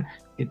Gad.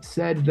 It's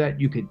said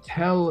that you could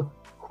tell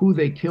who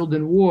they killed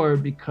in war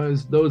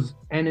because those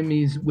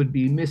enemies would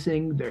be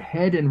missing their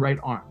head and right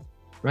arm,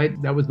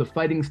 right? That was the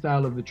fighting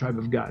style of the tribe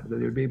of Gad, that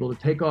they would be able to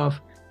take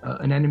off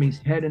an enemy's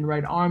head and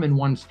right arm in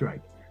one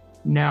strike.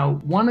 Now,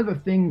 one of the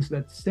things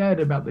that's said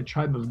about the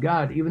tribe of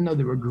Gad, even though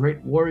they were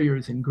great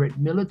warriors and great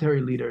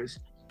military leaders,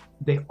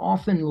 they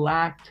often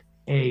lacked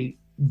a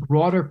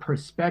broader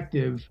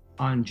perspective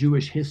on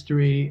Jewish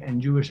history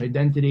and Jewish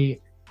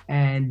identity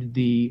and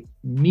the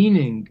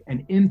meaning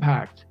and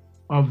impact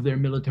of their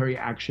military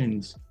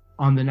actions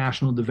on the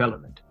national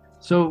development.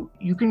 So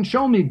you can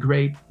show me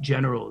great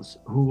generals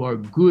who are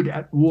good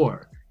at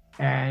war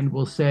and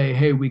will say,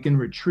 hey, we can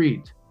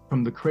retreat.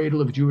 from the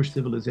cradle of Jewish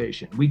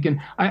civilization.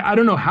 I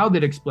don't know how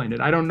they'd explain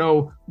it. I don't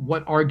know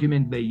what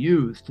argument they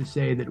use to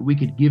say that we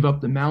could give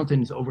up the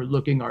mountains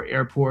overlooking our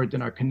airport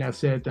and our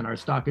Knesset and our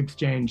stock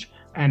exchange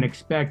and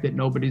expect that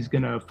nobody's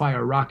going to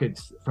fire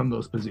rockets from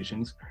those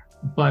positions.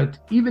 But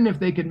even if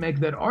they could make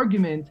that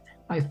argument,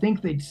 I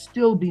think they'd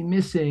still be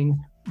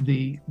missing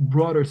the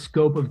broader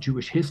scope of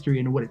Jewish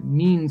history and what it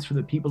means for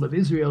the people of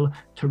Israel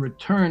to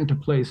return to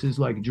places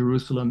like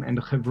Jerusalem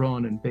and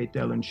Hebron and Beit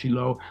El and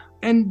Shiloh.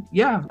 And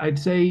yeah, I'd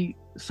say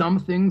some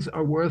things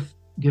are worth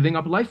giving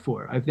up life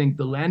for. I think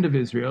the land of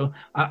Israel,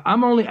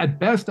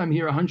 I'm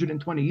here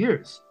 120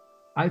 years.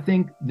 I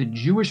think the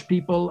Jewish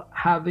people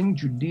having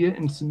Judea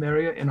and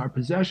Samaria in our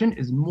possession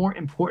is more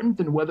important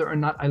than whether or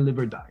not I live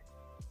or die.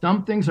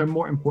 Some things are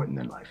more important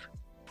than life.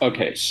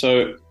 Okay,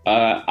 so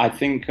I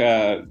think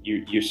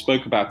you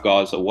spoke about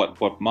Gaza.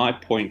 What my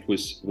point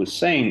was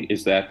saying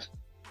is that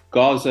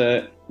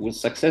Gaza was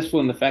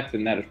successful in the fact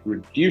that it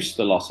reduced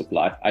the loss of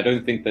life. I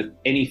don't think that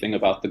anything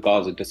about the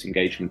Gaza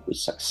disengagement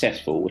was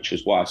successful, which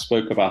is why I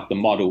spoke about the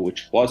model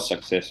which was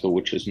successful,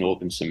 which is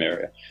Northern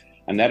Samaria.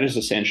 And that is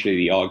essentially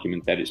the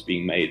argument that is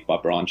being made by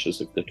branches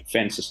of the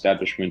defense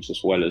establishment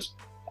as well as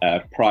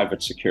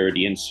private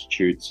security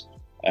institutes,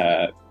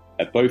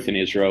 both in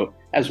Israel,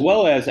 as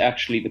well as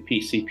actually the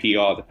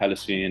PCPR, the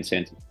Palestinian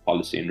Center for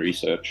Policy and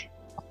Research.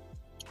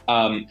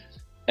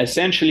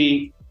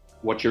 Essentially,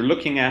 what you're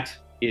looking at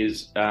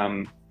is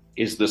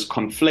this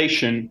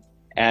conflation,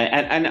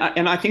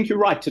 and I think you're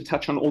right to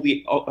touch on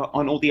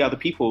all the other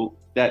people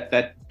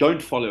that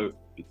don't follow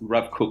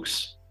Rav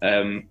Kook's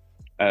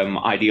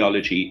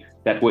ideology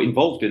that were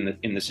involved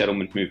in the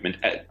settlement movement.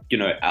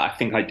 I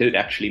think I did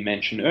actually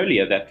mention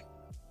earlier that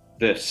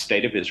the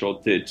state of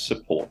Israel did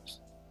support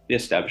the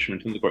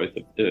establishment and the growth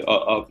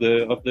of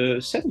the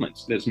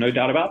settlements. There's no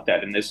doubt about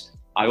that. And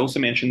I also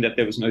mentioned that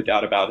there was no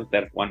doubt about it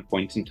that at one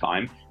point in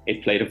time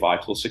it played a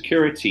vital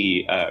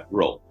security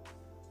role.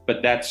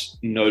 But that's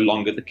no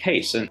longer the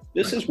case. And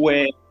this is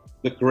where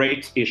the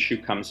great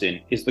issue comes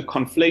in, is the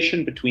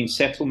conflation between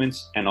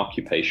settlements and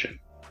occupation.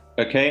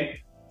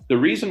 Okay? The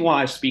reason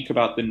why I speak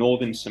about the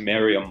Northern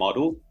Samaria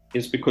model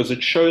is because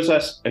it shows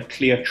us a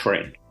clear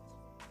trend.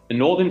 The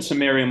Northern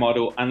Samaria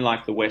model,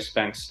 unlike the West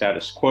Bank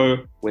status quo,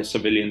 where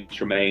civilians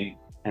remain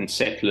and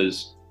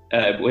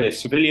where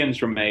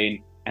civilians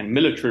remain and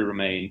military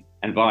remain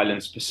and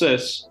violence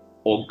persists,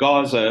 or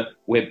Gaza,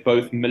 where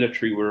both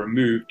military were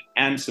removed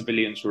and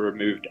civilians were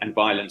removed and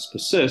violence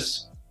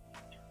persists,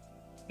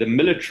 the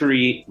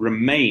military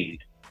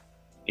remained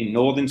in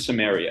Northern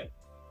Samaria.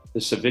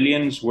 The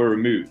civilians were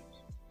removed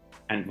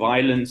and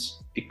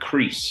violence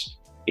decreased.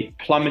 It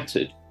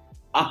plummeted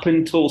up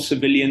until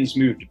civilians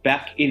moved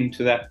back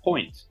into that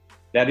point.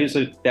 That is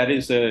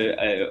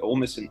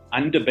almost an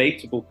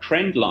undebatable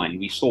trend line.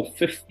 We saw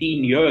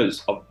 15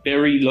 years of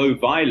very low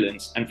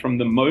violence, and from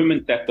the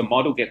moment that the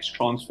model gets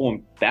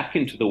transformed back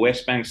into the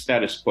West Bank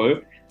status quo,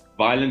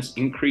 violence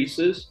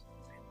increases.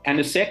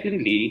 And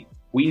secondly,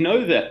 we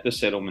know that the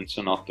settlements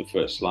are not the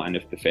first line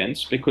of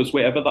defense, because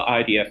wherever the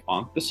IDF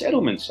aren't, the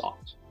settlements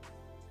aren't.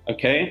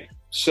 Okay?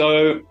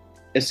 So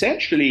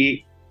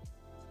essentially,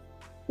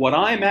 what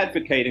I'm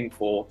advocating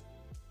for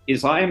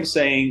is I am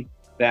saying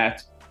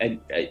that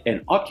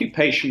an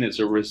occupation is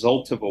a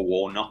result of a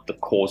war, not the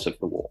cause of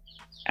the war.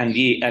 And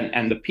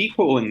the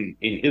people in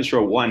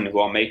Israel 1 who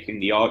are making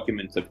the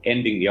argument of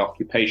ending the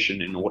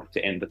occupation in order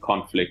to end the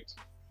conflict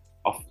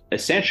are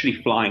essentially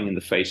flying in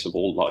the face of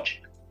all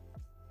logic.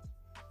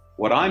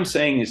 What I'm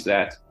saying is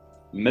that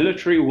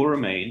military will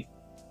remain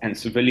and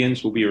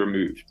civilians will be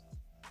removed.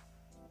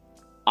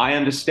 I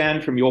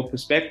understand from your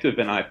perspective,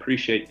 and I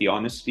appreciate the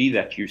honesty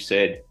that you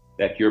said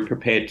that you're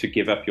prepared to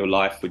give up your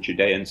life for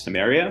Judea and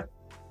Samaria.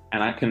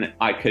 And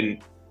I can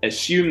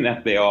assume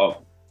that there are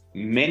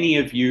many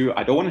of you,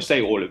 I don't want to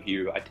say all of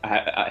you,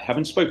 I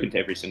haven't spoken to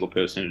every single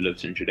person who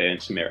lives in Judea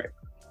and Samaria.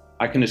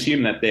 I can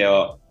assume that there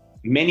are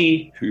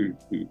many who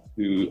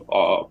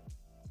are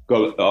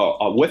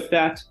with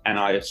that, and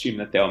I assume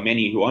that there are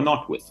many who are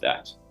not with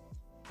that.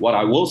 What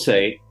I will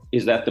say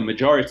is that the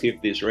majority of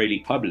the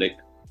Israeli public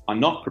are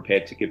not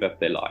prepared to give up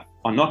their life,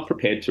 are not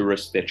prepared to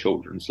risk their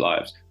children's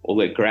lives or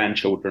their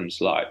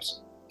grandchildren's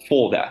lives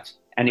for that.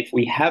 And if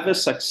we have a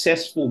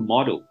successful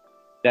model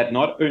that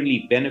not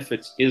only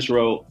benefits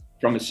Israel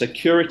from a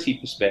security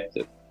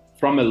perspective,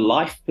 from a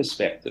life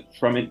perspective,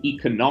 from an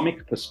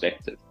economic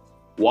perspective,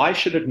 why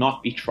should it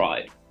not be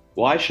tried?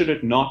 Why should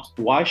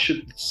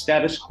the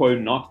status quo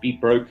not be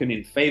broken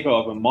in favor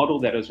of a model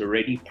that has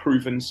already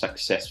proven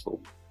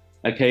successful?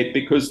 Okay,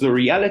 because the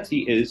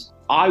reality is,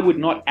 I would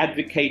not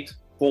advocate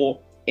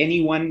for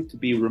anyone to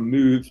be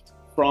removed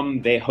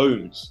from their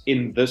homes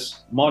in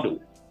this model.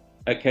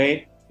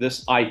 Okay,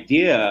 this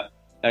idea,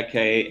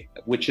 okay,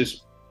 which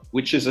is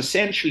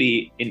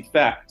essentially, in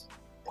fact,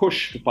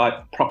 pushed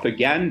by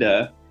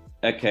propaganda,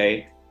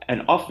 okay,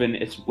 and often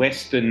it's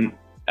Western,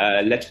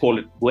 let's call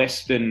it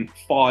Western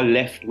far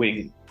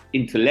left-wing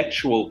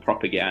intellectual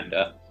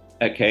propaganda,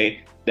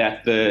 okay,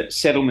 that the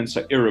settlements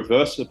are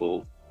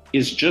irreversible,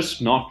 is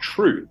just not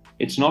true.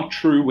 It's not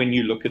true when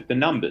you look at the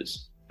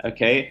numbers,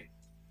 okay?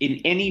 in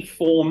any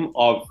form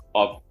of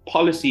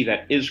policy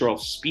that Israel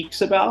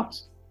speaks about,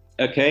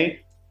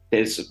 okay,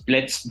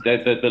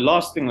 the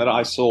last thing that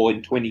I saw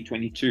in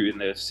 2022 in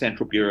the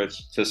Central Bureau of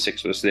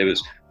Statistics was there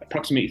was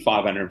approximately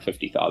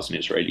 550,000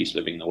 Israelis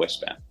living in the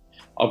West Bank.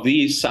 Of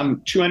these,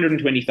 some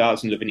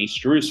 220,000 live in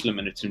East Jerusalem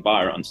and its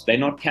environs. They're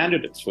not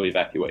candidates for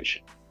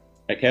evacuation.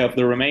 Okay, of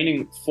the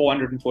remaining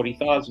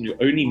 440,000 who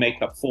only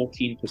make up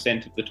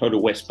 14% of the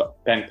total West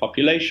Bank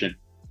population,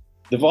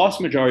 the vast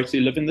majority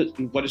live in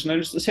what is known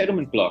as the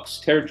settlement blocks,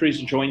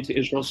 territories adjoined to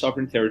Israel's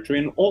sovereign territory,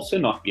 and also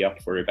not be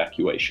up for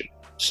evacuation.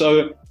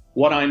 So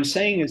what I'm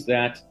saying is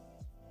that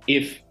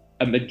if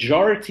a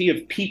majority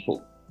of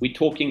people, we're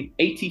talking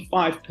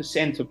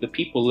 85% of the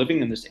people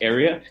living in this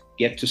area,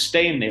 get to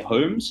stay in their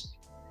homes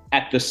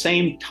at the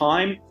same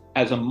time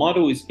as a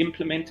model is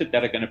implemented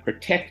that are going to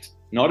protect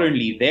not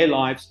only their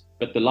lives,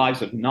 but the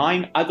lives of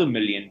 9 other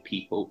million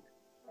people,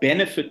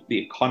 benefit the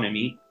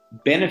economy,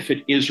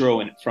 benefit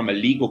Israel from a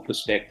legal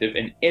perspective,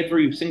 and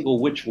every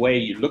single which way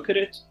you look at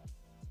it,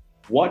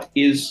 what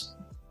is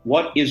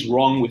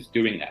wrong with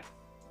doing that?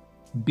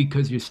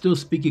 Because you're still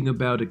speaking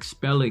about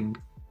expelling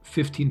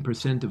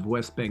 15% of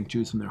West Bank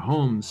Jews from their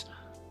homes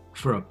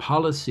for a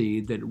policy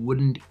that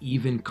wouldn't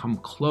even come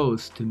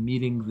close to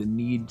meeting the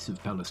needs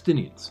of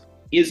Palestinians.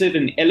 Is it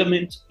an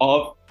element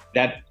of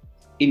that,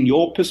 in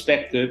your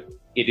perspective,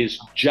 it is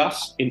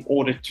just in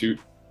order to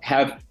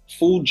have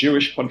full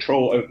Jewish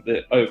control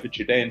over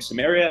Judea and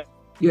Samaria?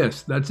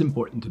 Yes, that's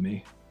important to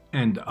me,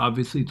 and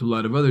obviously to a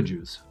lot of other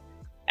Jews.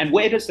 And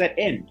where does that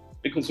end?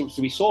 Because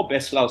we saw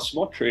Bezalel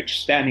Smotrich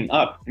standing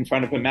up in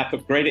front of a map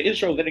of Greater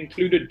Israel that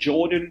included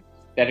Jordan,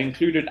 that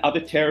included other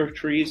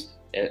territories,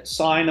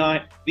 Sinai.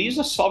 These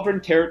are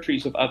sovereign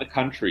territories of other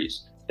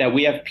countries that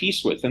we have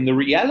peace with. And the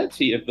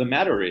reality of the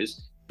matter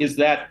is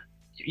that,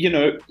 you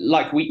know,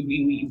 like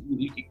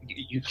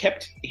you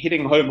kept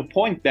hitting home a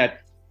point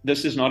that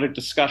this is not a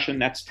discussion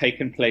that's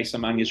taken place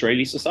among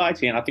Israeli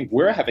society. And I think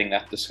we're having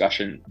that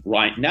discussion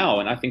right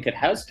now. And I think it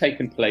has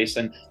taken place,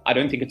 and I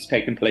don't think it's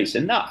taken place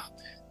enough.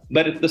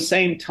 But at the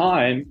same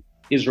time,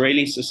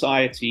 Israeli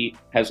society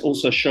has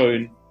also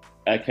shown,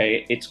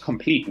 okay, its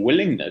complete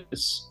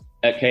willingness,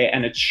 okay,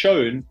 and it's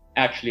shown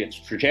actually its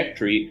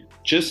trajectory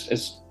just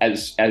as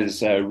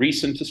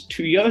recent as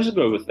 2 years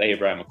ago with the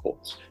Abraham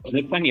Accords.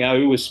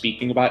 Netanyahu was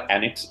speaking about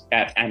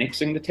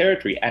annexing the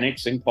territory,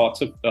 annexing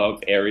parts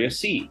of Area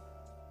C.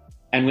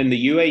 And when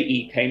the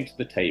UAE came to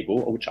the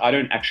table, which I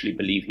don't actually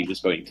believe he was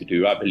going to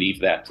do, I believe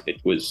that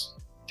it was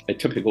a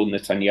typical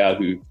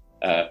Netanyahu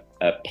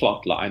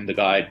plot line, the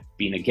guy had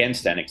been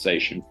against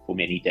annexation for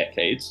many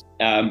decades,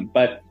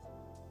 but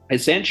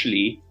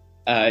essentially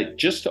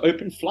just to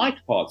open flight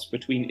paths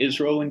between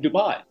Israel and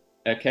Dubai,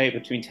 okay,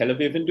 between Tel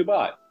Aviv and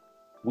Dubai.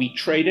 We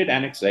traded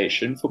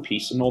annexation for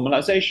peace and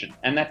normalization,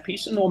 and that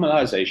peace and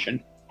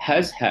normalization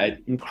has had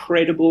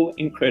incredible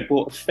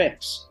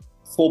effects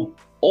for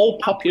all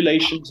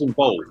populations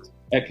involved,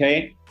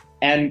 okay?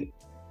 And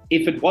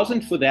if it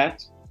wasn't for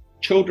that,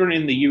 children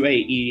in the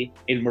UAE,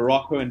 in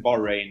Morocco and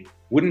Bahrain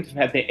wouldn't have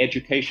had their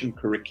education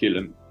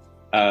curriculum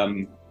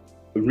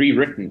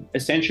rewritten,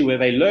 essentially where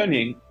they're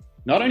learning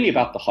not only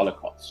about the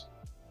Holocaust,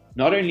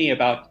 not only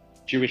about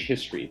Jewish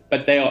history,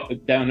 but they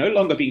are no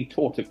longer being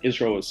taught of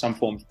Israel as some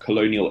form of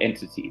colonial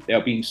entity. They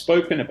are being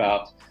spoken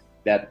about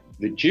that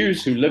the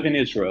Jews who live in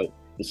Israel,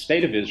 the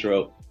state of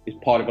Israel, is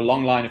part of a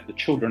long line of the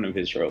children of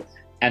Israel,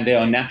 and they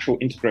are a natural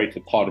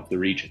integrated part of the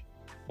region.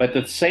 But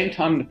at the same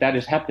time that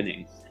is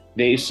happening,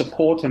 there is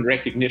support and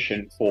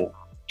recognition for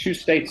 2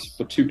 states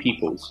for 2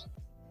 peoples,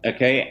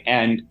 okay?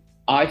 And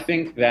I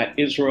think that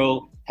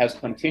Israel has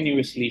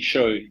continuously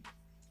shown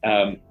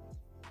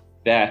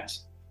that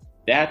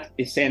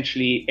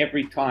essentially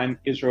every time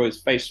Israel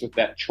is faced with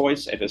that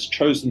choice, it has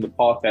chosen the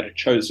path that it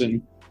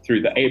chosen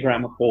through the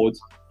Abraham Accords,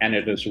 and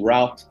it has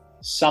wrought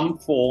some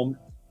form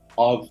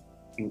of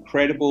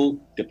incredible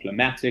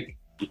diplomatic,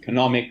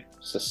 economic,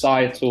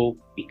 societal,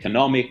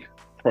 economic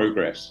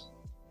progress.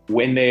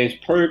 When there's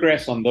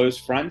progress on those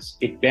fronts,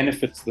 it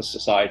benefits the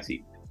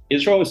society.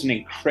 Israel is an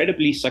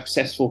incredibly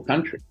successful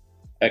country,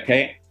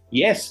 okay?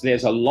 Yes,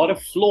 there's a lot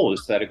of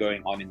flaws that are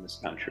going on in this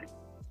country,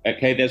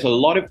 okay? There's a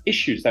lot of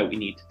issues that we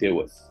need to deal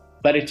with,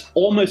 but it's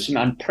almost an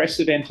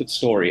unprecedented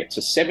story. It's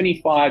a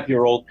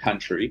 75-year-old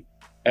country,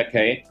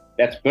 okay,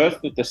 that's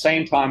birthed at the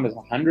same time as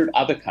 100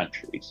 other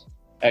countries,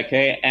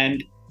 okay?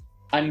 And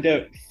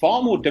under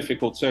far more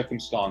difficult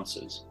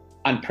circumstances,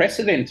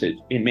 unprecedented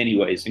in many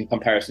ways in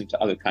comparison to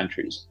other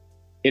countries,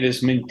 it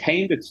has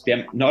maintained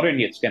not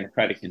only its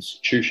democratic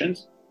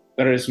institutions,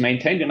 but it has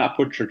maintained an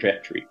upward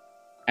trajectory.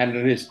 And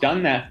it has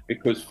done that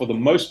because, for the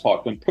most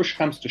part, when push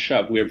comes to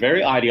shove, we're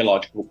very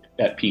ideological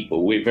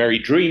people. We're very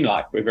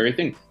dreamlike. We're very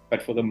thing.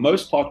 But for the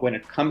most part, when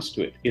it comes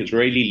to it,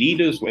 Israeli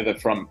leaders, whether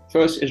from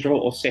first Israel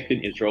or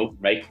second Israel,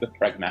 make the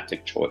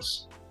pragmatic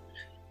choice.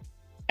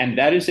 And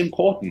that is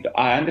important.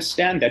 I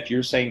understand that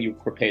you're saying you're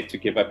prepared to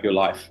give up your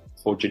life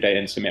for Judea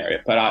and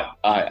Samaria, but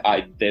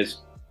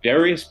there's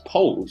various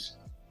polls,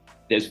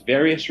 there's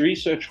various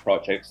research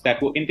projects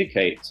that will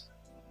indicate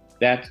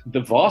that the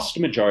vast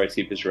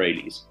majority of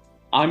Israelis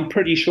I'm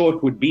pretty sure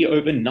it would be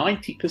over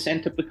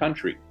 90% of the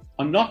country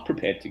are not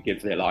prepared to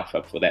give their life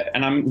up for that.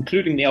 And I'm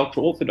including the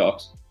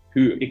ultra-Orthodox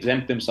who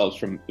exempt themselves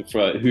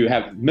who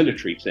have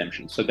military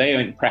exemptions. So they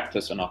in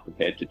practice are not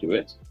prepared to do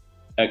it.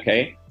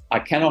 Okay. I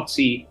cannot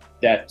see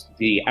that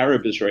the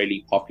Arab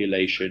Israeli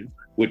population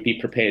would be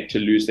prepared to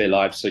lose their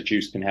lives so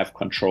Jews can have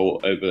control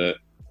over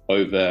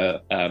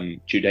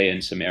Judea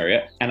and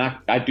Samaria. And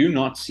I do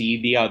not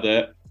see the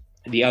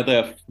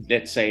other,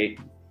 let's say,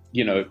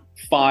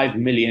 5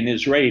 million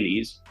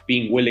Israelis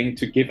being willing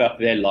to give up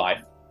their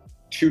life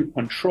to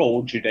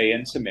control Judea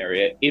and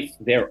Samaria if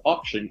their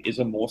option is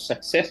a more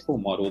successful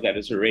model that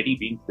has already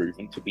been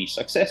proven to be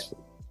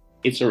successful.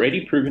 It's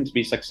already proven to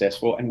be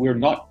successful, and we're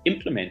not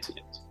implementing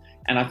it.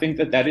 And I think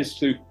that is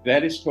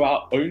to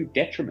our own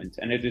detriment,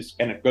 and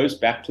it goes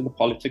back to the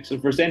politics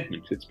of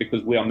resentment. It's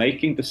because we are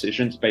making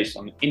decisions based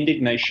on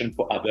indignation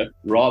for other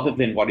rather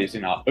than what is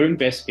in our own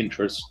best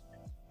interest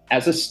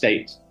as a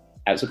state,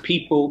 as a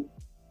people,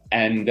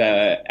 and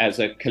as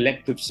a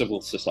collective civil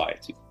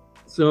society.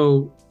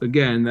 So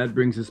again, that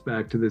brings us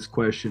back to this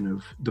question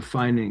of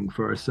defining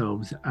for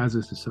ourselves as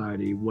a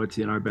society what's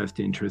in our best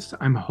interests.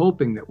 I'm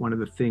hoping that one of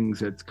the things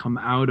that's come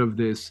out of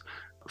this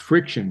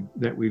friction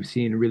that we've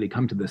seen really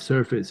come to the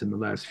surface in the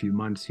last few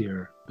months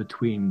here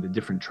between the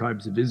different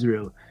tribes of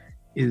Israel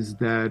is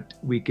that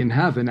we can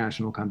have a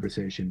national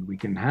conversation. We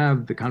can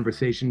have the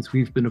conversations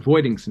we've been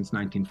avoiding since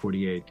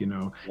 1948.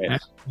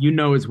 Yes. You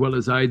know as well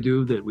as I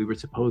do that we were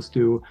supposed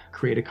to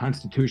create a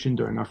constitution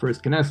during our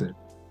first Knesset.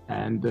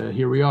 And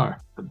here we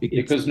are.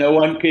 Because no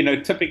one,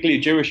 typically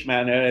Jewish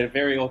manner,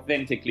 very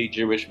authentically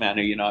Jewish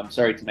manner, I'm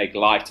sorry to make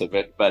light of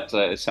it, but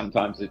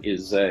sometimes it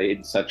is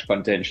in such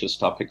contentious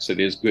topics, it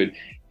is good.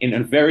 In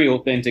a very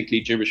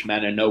authentically Jewish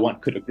manner, no one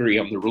could agree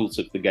on the rules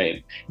of the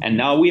game. And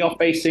now we are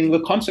facing the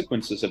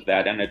consequences of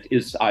that. And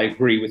I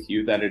agree with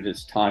you that it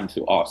is time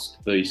to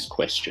ask these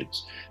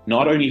questions,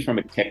 not only from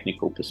a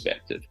technical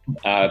perspective,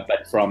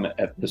 but from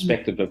a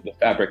perspective of the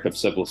fabric of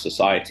civil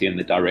society and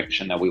the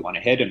direction that we want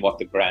to head and what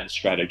the grand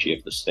strategy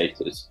of the state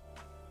is.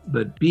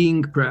 But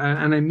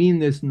and I mean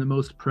this in the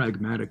most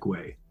pragmatic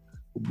way,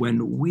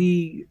 when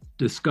we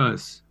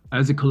discuss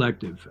as a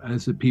collective,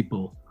 as a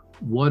people,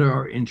 what are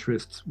our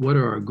interests, what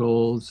are our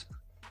goals,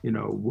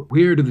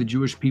 where do the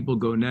Jewish people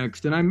go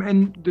next?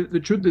 And the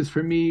truth is,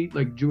 for me,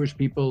 like, Jewish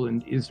people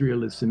and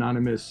Israel is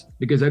synonymous,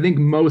 because I think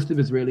most of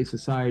Israeli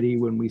society,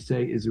 when we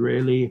say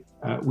Israeli,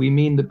 we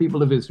mean the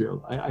people of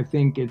Israel. I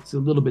think it's a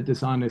little bit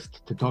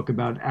dishonest to talk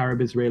about Arab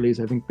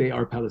Israelis. I think they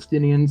are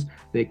Palestinians.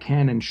 They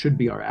can and should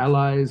be our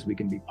allies. We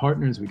can be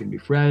partners, we can be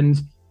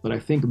friends. But I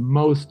think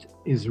most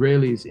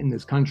Israelis in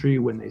this country,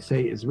 when they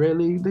say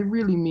Israeli, they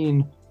really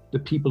mean the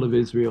people of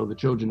Israel, the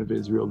children of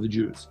Israel, the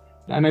Jews.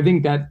 And I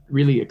think that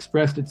really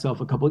expressed itself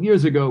a couple of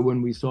years ago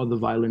when we saw the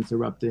violence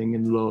erupting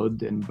in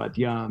Lod and Bat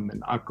Yam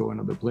and Akko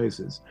and other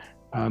places.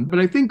 But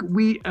I think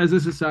we as a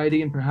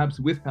society, and perhaps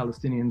with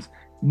Palestinians,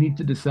 need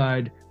to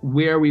decide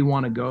where we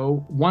want to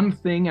go. One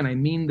thing, and I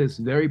mean this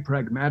very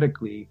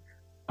pragmatically,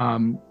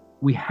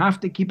 we have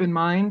to keep in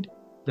mind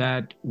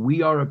that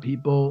we are a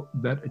people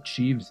that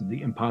achieves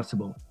the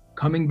impossible.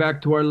 Coming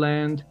back to our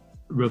land,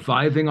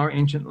 reviving our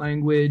ancient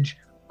language,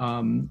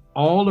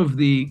 all of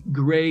the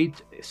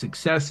great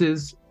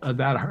successes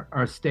that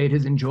our state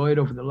has enjoyed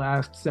over the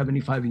last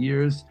 75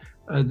 years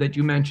that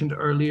you mentioned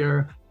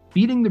earlier,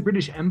 beating the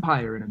British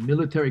Empire in a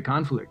military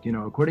conflict.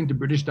 According to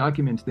British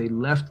documents, they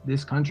left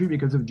this country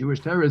because of Jewish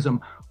terrorism.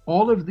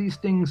 All of these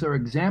things are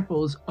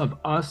examples of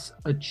us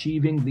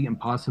achieving the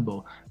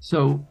impossible.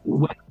 So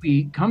when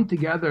we come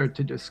together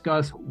to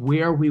discuss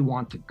where we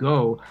want to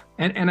go,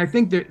 and I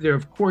think that there,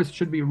 of course,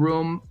 should be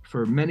room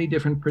for many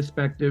different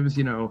perspectives.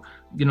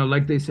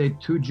 Like they say,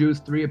 2 Jews,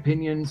 3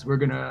 opinions. We're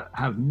going to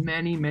have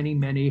many, many,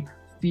 many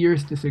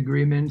fierce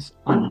disagreements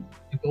on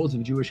the goals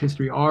of Jewish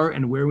history are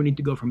and where we need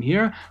to go from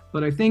here.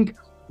 But I think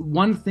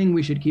one thing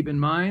we should keep in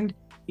mind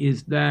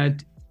is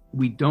that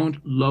we don't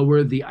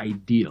lower the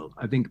ideal.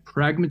 I think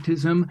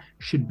pragmatism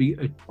should be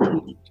a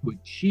tool to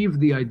achieve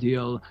the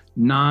ideal,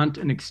 not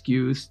an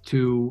excuse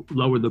to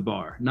lower the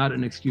bar, not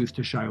an excuse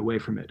to shy away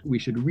from it. We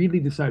should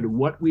really decide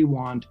what we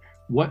want,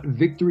 what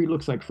victory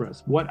looks like for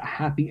us, what a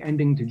happy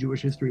ending to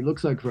Jewish history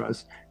looks like for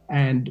us,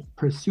 and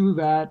pursue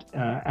that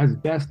as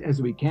best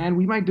as we can.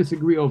 We might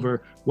disagree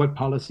over what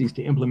policies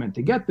to implement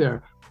to get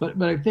there,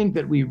 but I think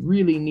that we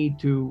really need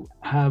to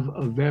have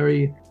a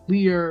very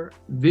clear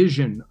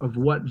vision of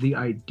what the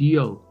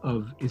ideal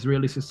of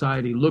Israeli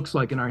society looks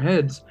like in our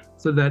heads,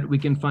 so that we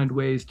can find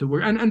ways to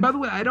work. And by the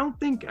way,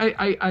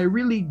 I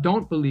really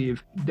don't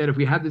believe that if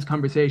we had this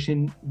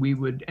conversation, we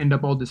would end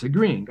up all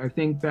disagreeing. I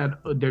think that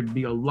there'd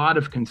be a lot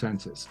of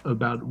consensus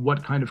about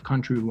what kind of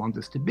country we want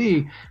this to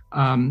be.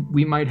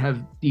 We might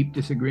have deep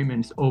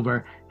disagreements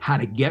over how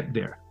to get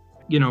there.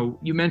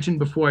 You mentioned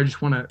before, I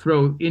just want to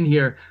throw in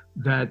here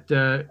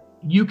that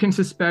you can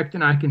suspect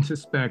and I can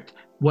suspect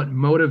what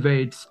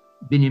motivates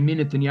Benjamin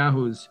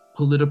Netanyahu's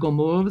political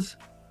moves.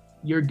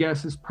 Your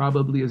guess is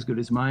probably as good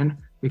as mine,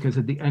 because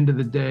at the end of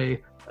the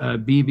day,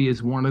 Bibi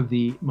is one of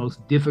the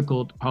most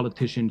difficult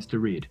politicians to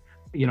read.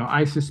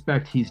 I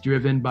suspect he's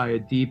driven by a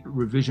deep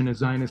revisionist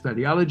Zionist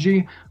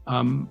ideology.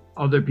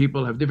 Other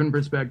people have different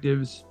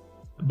perspectives,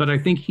 but I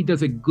think he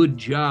does a good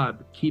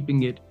job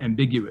keeping it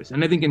ambiguous.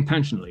 And I think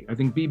intentionally. I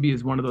think Bibi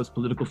is one of those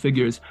political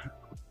figures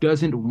who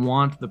doesn't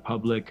want the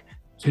public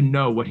to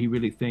know what he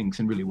really thinks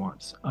and really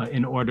wants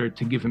in order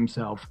to give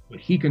himself what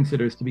he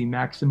considers to be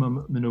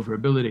maximum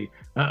maneuverability.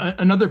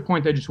 Another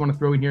point I just want to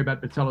throw in here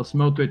about Bezalel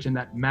Smotrich and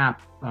that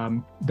map.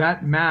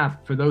 That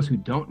map, for those who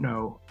don't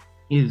know,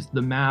 is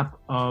the map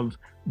of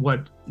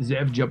what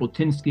Zev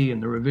Jabotinsky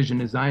and the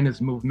revisionist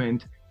Zionist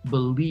movement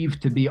believe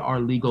to be our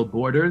legal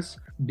borders,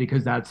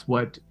 because that's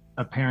what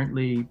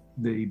apparently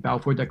the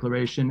Balfour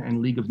Declaration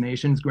and League of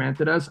Nations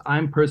granted us.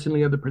 I'm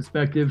personally of the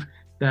perspective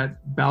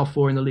that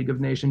Balfour and the League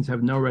of Nations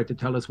have no right to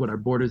tell us what our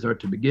borders are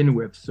to begin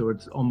with, so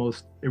it's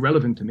almost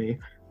irrelevant to me.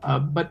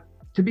 But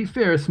to be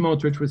fair,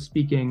 Smotrich was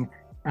speaking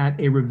at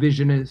a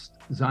revisionist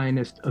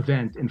Zionist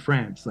event in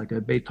France, like a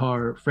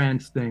Beitar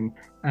France thing,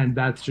 and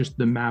that's just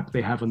the map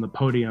they have on the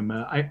podium.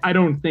 I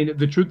don't think,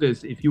 the truth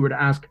is, if you were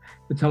to ask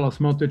Bezalel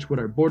Smotrich what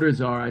our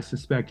borders are, I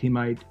suspect he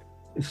might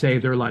say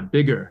they're a lot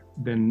bigger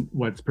than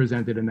what's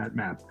presented in that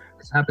map.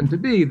 It happened to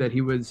be that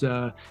he was,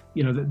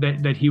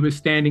 that he was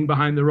standing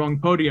behind the wrong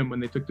podium when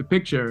they took the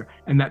picture,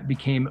 and that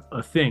became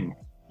a thing.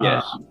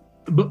 Yes.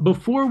 But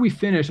before we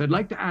finish, I'd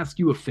like to ask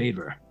you a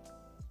favor.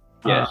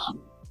 Yes.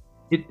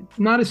 It's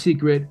not a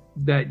secret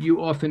that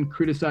you often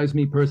criticize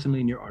me personally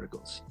in your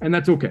articles, and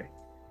that's okay.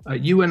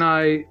 You and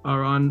I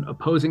are on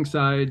opposing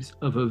sides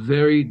of a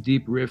very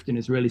deep rift in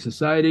Israeli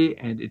society,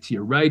 and it's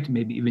your right,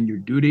 maybe even your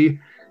duty,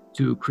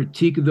 to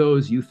critique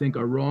those you think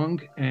are wrong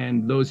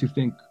and those you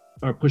think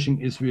are pushing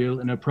Israel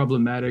in a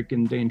problematic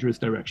and dangerous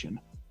direction.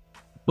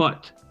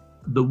 But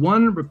the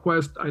one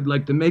request I'd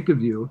like to make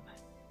of you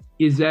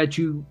is that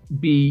you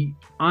be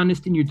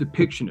honest in your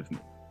depiction of me,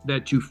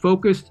 that you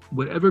focused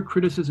whatever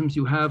criticisms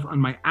you have on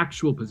my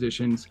actual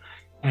positions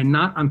and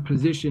not on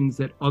positions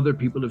that other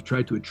people have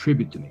tried to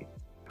attribute to me.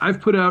 I've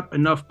put out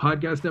enough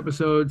podcast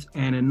episodes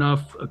and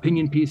enough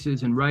opinion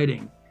pieces and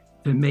writing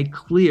to make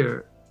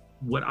clear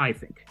what I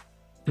think,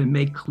 to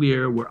make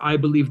clear where I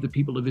believe the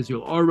people of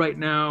Israel are right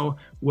now,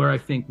 where I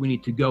think we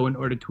need to go in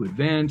order to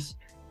advance.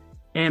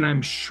 And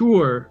I'm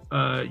sure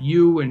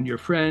you and your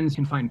friends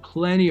can find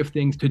plenty of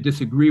things to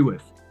disagree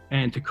with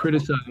and to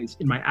criticize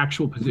in my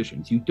actual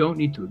positions. You don't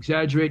need to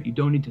exaggerate. You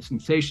don't need to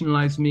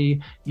sensationalize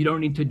me. You don't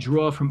need to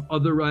draw from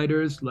other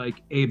writers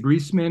like Abe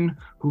Reisman,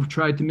 who've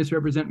tried to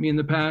misrepresent me in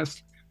the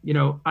past.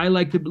 I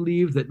like to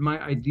believe that my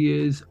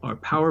ideas are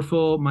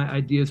powerful. My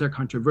ideas are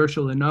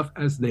controversial enough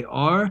as they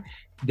are.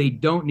 They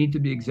don't need to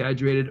be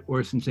exaggerated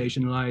or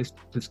sensationalized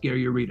to scare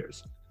your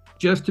readers.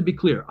 Just to be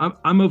clear,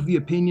 I'm of the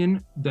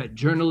opinion that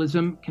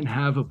journalism can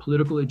have a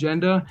political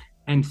agenda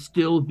and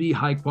still be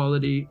high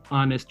quality,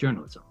 honest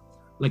journalism.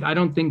 Like, I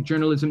don't think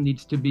journalism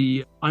needs to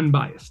be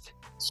unbiased.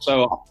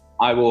 So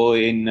I will,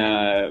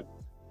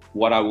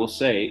 what I will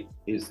say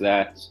is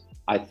that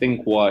I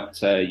think I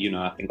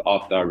think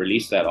after I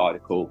released that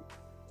article,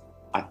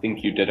 I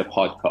think you did a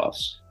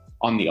podcast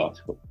on the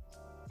article.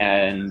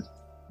 And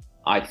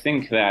I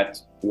think that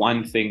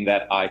one thing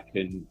that I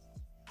can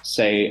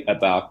say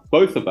about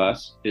both of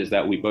us is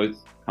that we both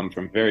come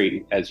from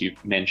very, as you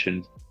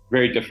mentioned,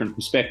 very different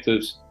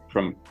perspectives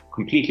from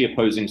completely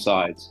opposing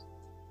sides.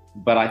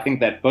 But I think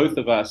that both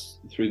of us,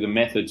 through the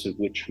methods of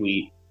which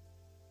we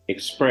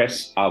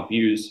express our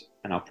views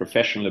and our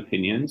professional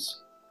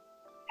opinions,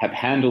 have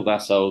handled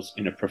ourselves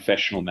in a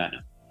professional manner.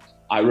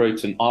 I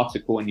wrote an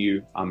article on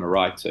you. I'm a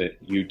writer.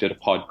 You did a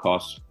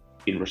podcast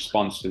in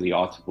response to the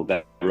article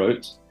that I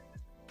wrote.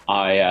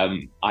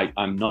 I'm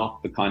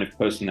not the kind of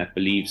person that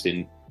believes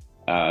in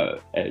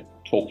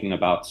talking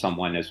about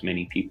someone as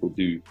many people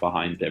do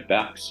behind their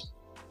backs,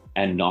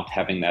 and not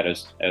having that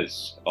as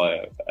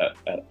a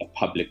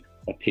public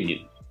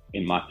opinion,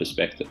 in my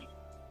perspective.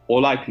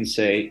 All I can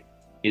say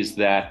is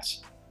that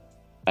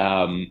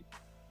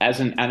as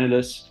an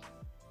analyst,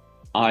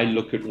 I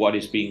look at what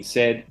is being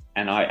said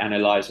and I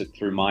analyze it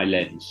through my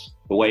lens.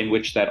 The way in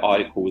which that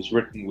article was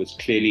written was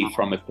clearly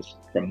from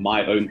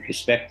my own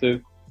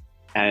perspective,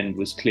 and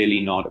was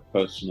clearly not a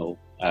personal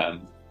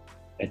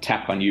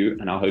attack on you.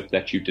 And I hope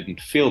that you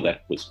didn't feel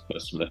that was a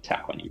personal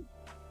attack on you.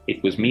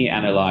 It was me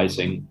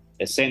analyzing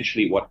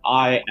essentially what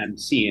I am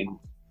seeing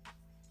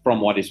from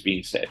what is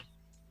being said.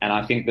 And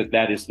I think that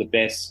that is the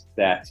best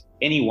that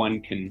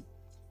anyone can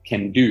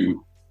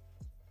do.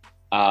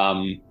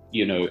 The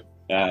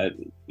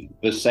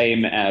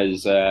same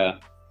as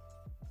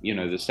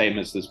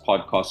this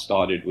podcast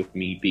started with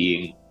me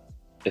being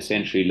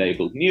essentially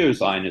labeled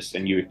neo-Zionist,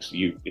 and you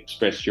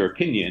expressed your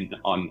opinion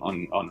on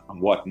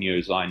what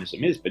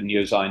neo-Zionism is. But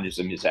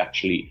neo-Zionism is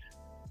actually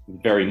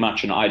very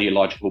much an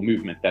ideological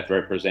movement that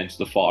represents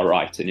the far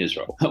right in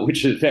Israel,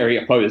 which is very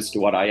opposed to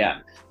what I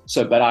am.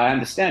 So, but I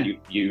understand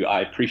you.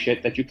 I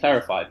appreciate that you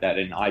clarified that,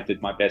 and I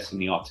did my best in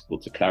the article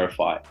to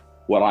clarify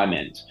what I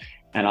meant.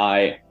 And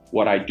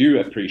what I do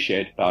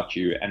appreciate about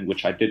you, and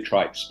which I did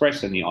try to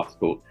express in the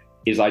article,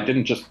 is I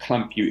didn't just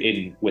clump you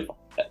in with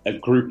a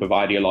group of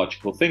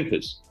ideological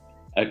thinkers.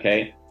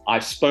 Okay, I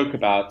spoke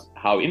about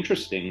how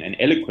interesting and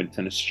eloquent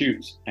and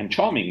astute and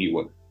charming you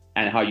were,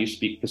 and how you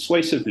speak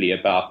persuasively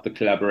about the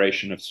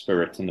collaboration of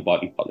spirit and the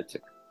body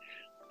politic.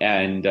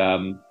 And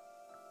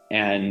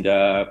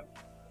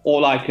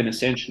all I can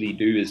essentially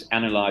do is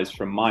analyze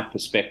from my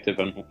perspective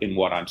in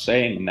what I'm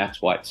saying, and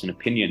that's why it's an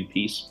opinion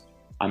piece.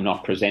 I'm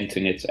not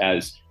presenting it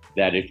as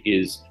that it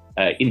is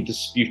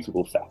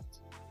indisputable fact.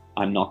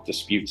 I'm not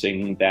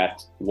disputing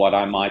that what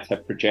I might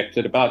have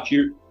projected about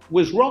you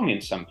was wrong in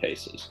some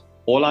cases.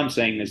 All I'm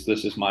saying is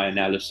this is my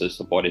analysis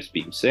of what is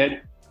being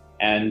said,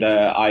 and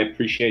I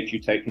appreciate you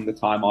taking the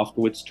time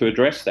afterwards to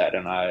address that,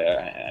 and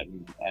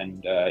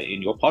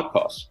in your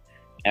podcast.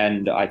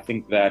 And I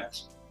think that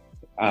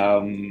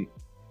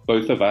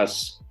both of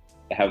us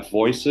have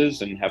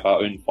voices and have our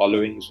own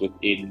followings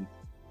within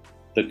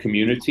the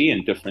community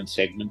and different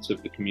segments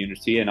of the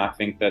community. And I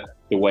think that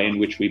the way in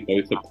which we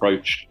both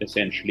approached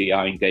essentially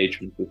our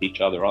engagement with each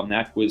other on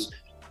that was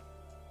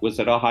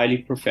at a highly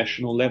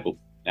professional level.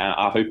 And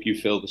I hope you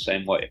feel the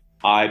same way.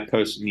 I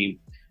personally,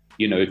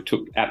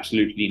 took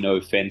absolutely no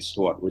offense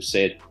to what was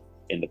said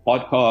in the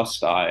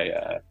podcast.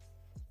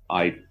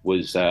 I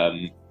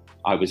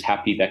was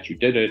happy that you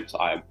did it.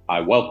 I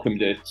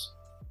welcomed it.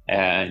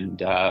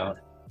 And,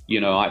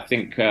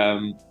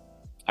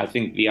 I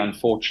think the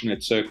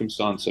unfortunate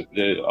circumstance of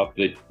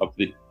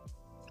the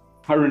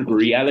current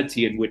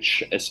reality in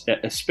which,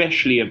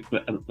 especially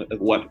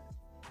what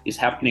is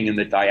happening in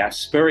the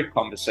diasporic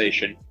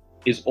conversation,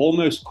 is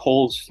almost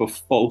calls for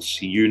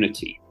false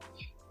unity.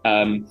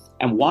 And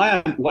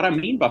what I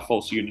mean by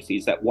false unity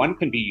is that one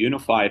can be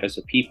unified as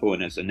a people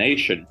and as a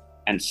nation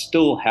and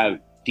still have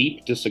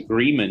deep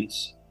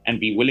disagreements and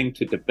be willing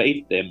to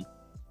debate them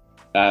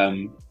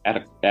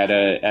at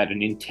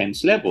an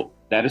intense level.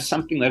 That is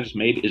something that has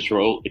made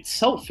Israel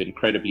itself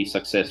incredibly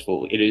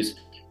successful. It is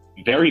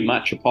very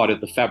much a part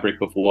of the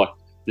fabric of what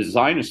the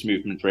Zionist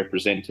movement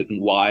represented,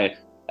 and why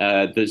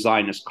the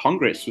Zionist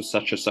Congress was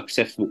such a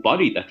successful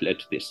body that led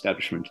to the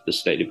establishment of the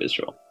State of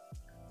Israel.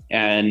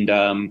 And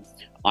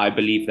I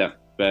believe that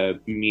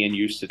me and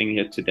you sitting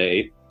here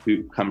today,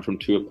 who come from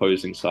two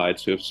opposing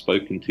sides, who have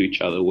spoken to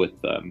each other with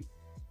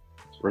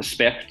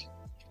respect,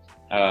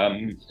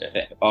 are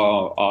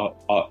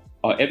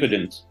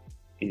evident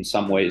in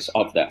some ways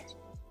of that.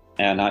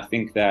 And I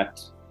think that,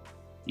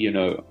 you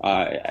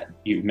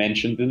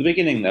mentioned in the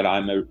beginning that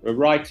I'm a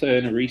writer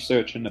and a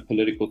researcher and a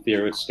political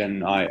theorist,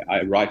 and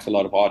I write a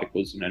lot of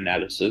articles and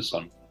analysis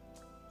on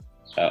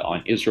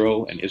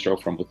Israel and Israel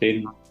from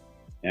within,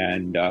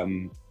 and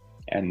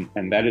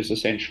that is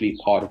essentially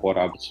part of what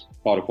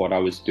I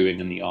was doing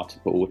in the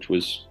article, which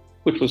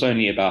was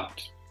only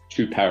about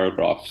 2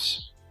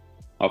 paragraphs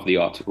of the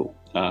article.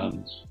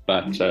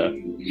 But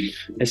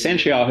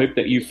essentially, I hope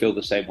that you feel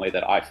the same way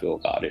that I feel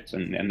about it.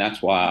 And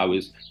that's why I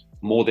was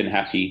more than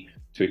happy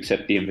to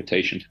accept the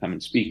invitation to come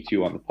and speak to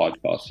you on the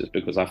podcast, is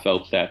because I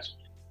felt that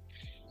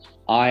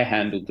I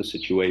handled the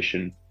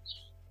situation.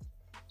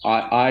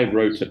 I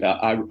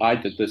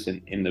did this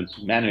in the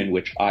manner in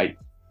which I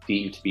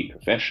deemed to be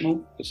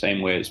professional, the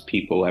same way as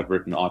people have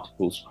written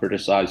articles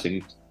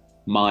criticizing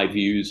my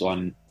views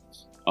on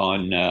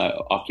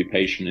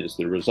occupation as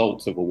the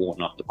result of a war,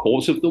 not the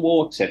cause of the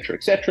war, etc.,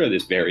 etc.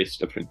 There's various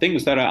different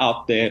things that are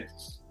out there,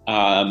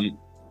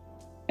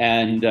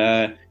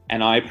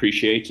 and I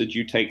appreciated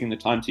you taking the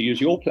time to use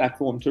your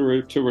platform to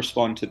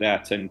respond to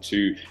that, and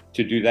to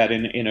do that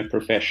in a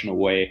professional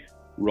way,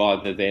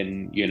 rather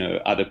than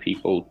other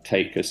people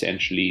take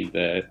essentially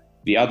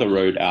the other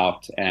road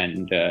out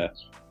and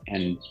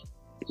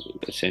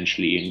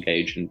essentially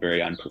engage in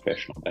very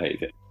unprofessional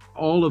behavior.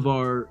 All of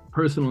our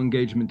personal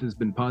engagement has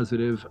been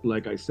positive.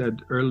 Like I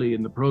said early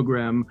in the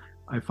program,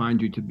 I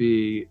find you to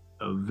be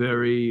a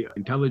very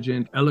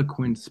intelligent,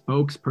 eloquent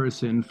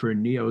spokesperson for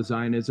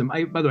neo-Zionism.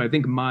 By the way, I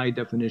think my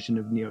definition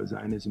of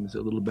neo-Zionism is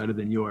a little better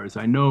than yours.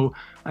 I know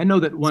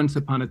that once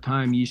upon a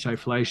time, Yishai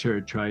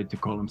Fleischer tried to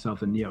call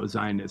himself a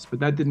neo-Zionist, but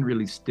that didn't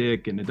really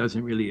stick, and it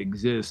doesn't really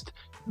exist.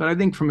 But I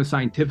think from a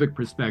scientific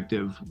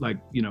perspective,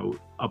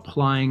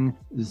 applying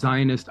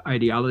Zionist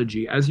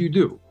ideology, as you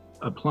do,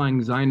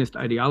 applying Zionist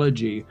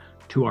ideology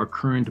to our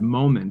current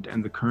moment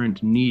and the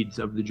current needs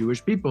of the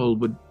Jewish people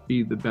would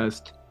be the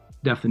best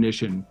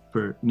definition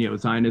for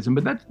neo-Zionism.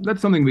 But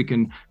that's something we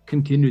can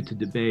continue to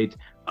debate.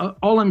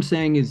 All I'm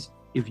saying is,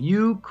 if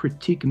you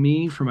critique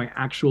me for my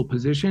actual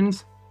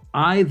positions,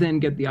 I then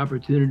get the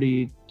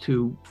opportunity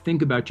to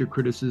think about your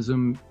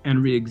criticism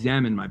and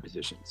re-examine my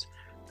positions.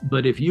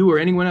 But if you or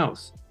anyone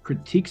else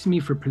critiques me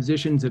for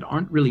positions that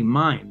aren't really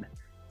mine,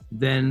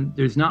 then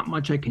there's not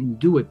much I can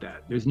do with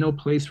that. There's no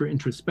place for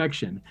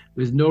introspection.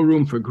 There's no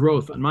room for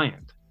growth on my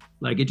end.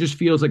 It just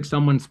feels like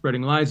someone's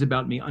spreading lies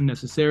about me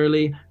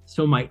unnecessarily.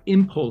 So my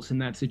impulse in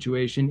that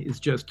situation is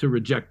just to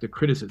reject the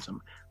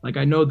criticism.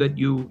 I know that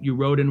you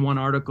wrote in one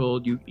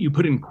article, you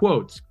put in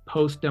quotes,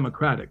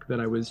 post-democratic, that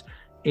I was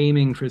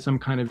aiming for some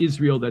kind of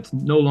Israel that's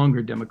no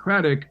longer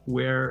democratic,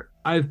 where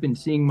I've been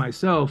seeing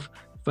myself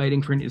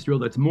fighting for an Israel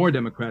that's more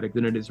democratic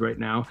than it is right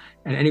now.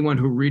 And anyone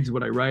who reads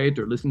what I write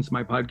or listens to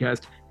my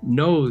podcast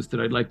knows that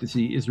I'd like to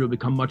see Israel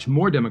become much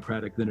more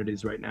democratic than it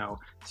is right now.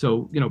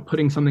 So,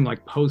 putting something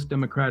like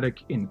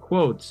post-democratic in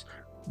quotes,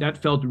 that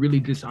felt really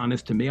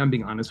dishonest to me. I'm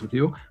being honest with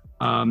you.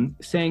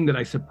 Saying that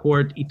I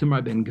support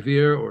Itamar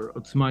Ben-Gvir or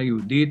Otzma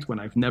Yehudit when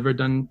I've never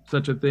done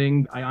such a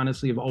thing. I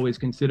honestly have always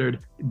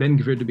considered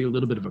Ben-Gvir to be a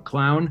little bit of a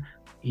clown.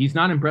 He's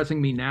not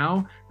impressing me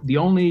now. The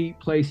only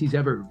place he's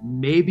ever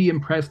maybe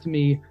impressed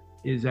me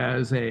is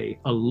as a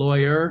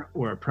lawyer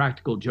or a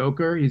practical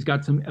joker. He's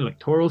got some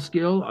electoral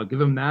skill. I'll give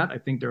him that. I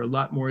think there are a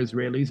lot more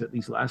Israelis, at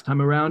least last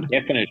time around.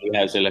 Definitely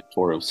has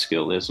electoral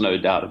skill. There's no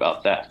doubt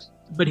about that.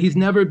 But he's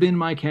never been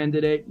my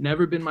candidate,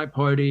 never been my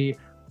party.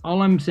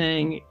 All I'm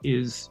saying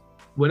is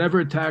whatever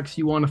attacks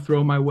you want to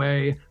throw my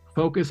way,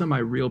 focus on my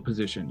real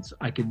positions.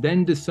 I could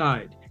then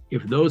decide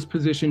if those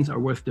positions are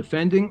worth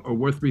defending or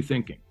worth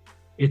rethinking.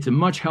 It's a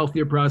much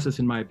healthier process,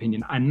 in my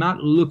opinion. I'm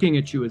not looking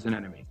at you as an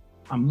enemy.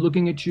 I'm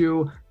looking at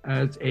you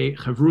as a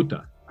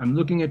chavruta. I'm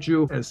looking at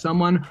you as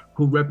someone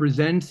who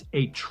represents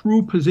a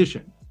true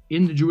position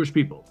in the Jewish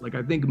people. Like,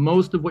 I think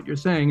most of what you're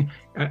saying,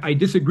 I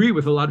disagree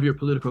with a lot of your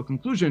political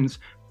conclusions,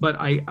 but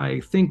I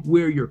think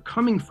where you're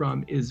coming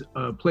from is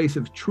a place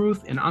of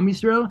truth in Am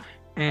Yisrael.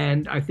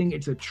 And I think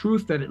it's a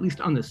truth that, at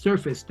least on the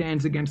surface,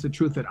 stands against the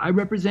truth that I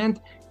represent.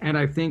 And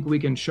I think we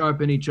can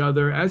sharpen each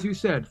other, as you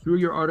said, through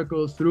your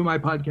articles, through my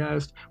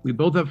podcast. We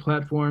both have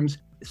platforms.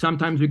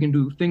 Sometimes we can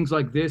do things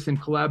like this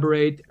and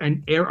collaborate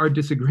and air our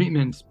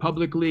disagreements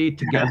publicly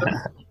together.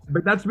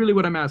 But that's really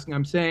what I'm asking.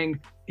 I'm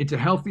saying it's a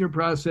healthier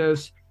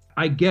process.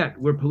 I get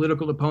we're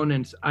political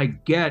opponents. I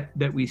get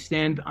that we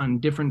stand on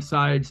different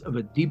sides of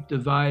a deep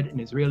divide in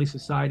Israeli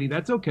society.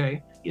 That's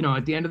okay.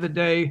 At the end of the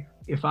day,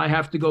 if I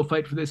have to go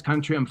fight for this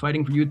country, I'm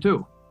fighting for you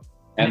too.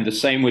 And the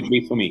same would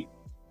be for me.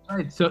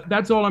 Right. So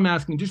that's all I'm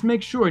asking. Just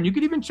make sure. And you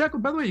could even check,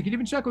 by the way, you could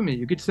even check with me.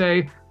 You could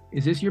say,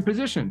 is this your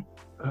position?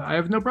 I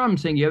have no problem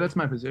saying, yeah, that's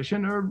my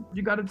position, or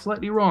you got it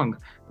slightly wrong.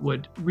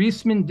 What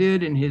Reisman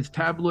did in his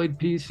tabloid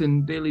piece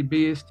in Daily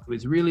Beast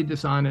was really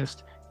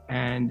dishonest.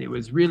 And it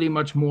was really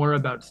much more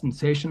about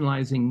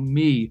sensationalizing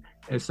me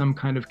as some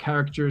kind of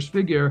caricaturist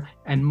figure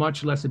and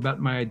much less about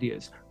my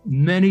ideas.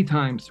 Many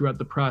times throughout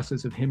the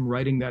process of him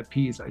writing that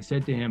piece, I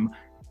said to him,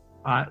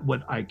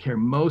 what I care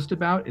most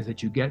about is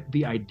that you get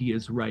the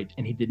ideas right.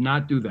 And he did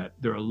not do that.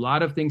 There are a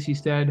lot of things he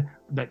said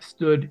that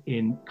stood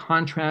in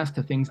contrast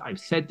to things I've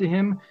said to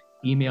him,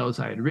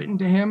 emails I had written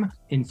to him.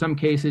 In some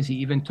cases, he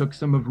even took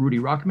some of Rudy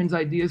Rockman's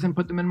ideas and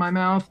put them in my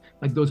mouth.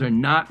 Like, those are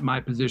not my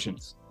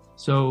positions.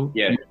 So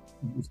yeah.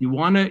 If you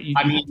want to,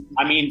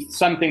 I mean,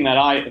 something that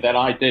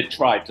I did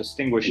try to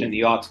distinguish in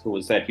the article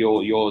was that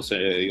yours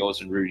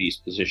and Rudy's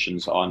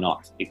positions are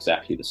not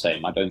exactly the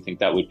same. I don't think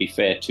that would be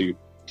fair to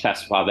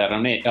classify that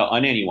on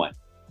anyone.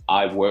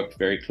 I've worked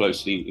very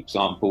closely,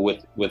 example,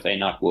 with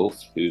Einat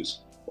Wolf, who's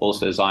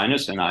also a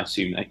Zionist, and I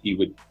assume that you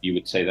would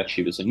say that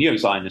she was a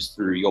neo-Zionist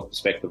through your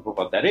perspective of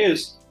what that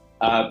is.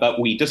 But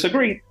we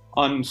disagree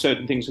on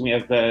certain things, and we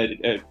have,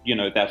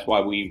 that's why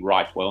we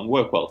write well and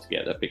work well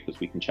together, because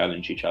we can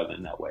challenge each other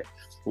in that way.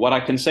 What I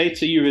can say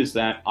to you is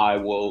that I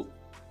will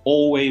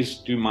always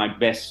do my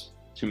best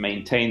to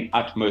maintain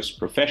utmost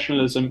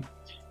professionalism.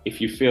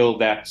 If you feel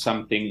that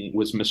something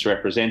was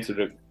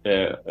misrepresented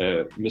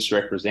of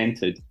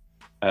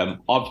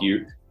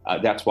you,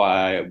 that's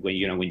why when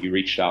you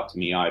reached out to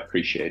me, I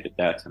appreciated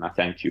that, and I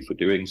thank you for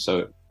doing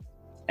so.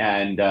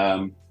 And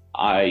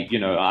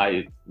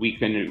we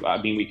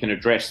can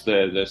address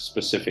the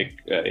specific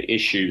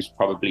issues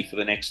probably for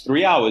the next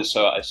 3 hours.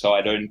 So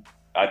I don't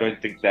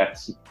think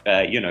that's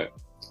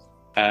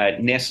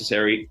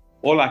necessary.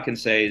 All I can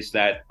say is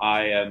that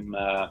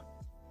I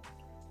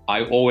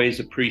always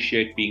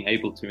appreciate being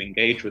able to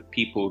engage with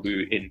people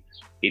who,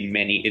 in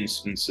many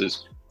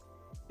instances,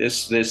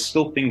 there's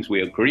still things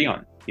we agree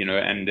on,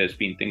 and there's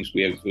been things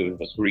we have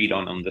agreed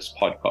on this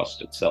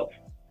podcast itself.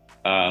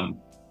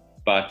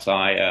 But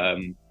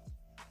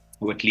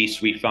or at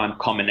least we found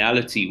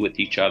commonality with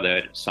each other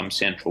at some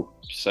central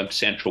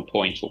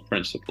point or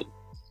principle.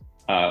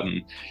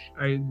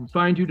 I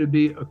find you to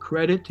be a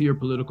credit to your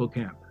political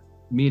camp,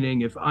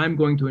 meaning if I'm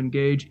going to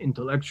engage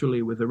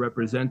intellectually with a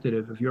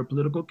representative of your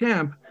political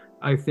camp,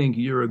 I think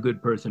you're a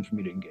good person for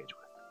me to engage with.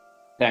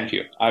 Thank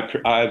you.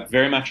 I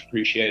very much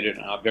appreciate it,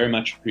 and I very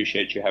much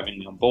appreciate you having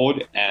me on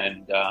board.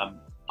 And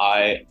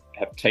I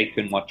have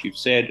taken what you've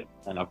said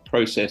and I've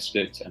processed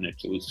it, and it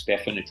was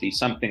definitely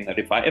something that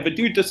if I ever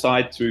do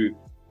decide to,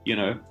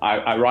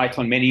 I write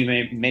on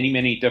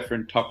many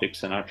different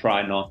topics, and I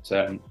try not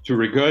to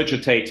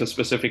regurgitate a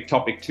specific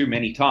topic too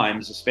many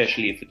times,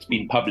 especially if it's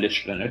been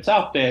published and it's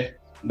out there.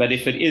 But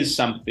if it is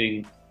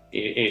something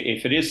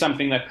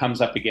that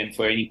comes up again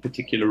for any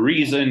particular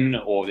reason,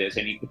 or there's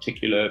any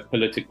particular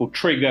political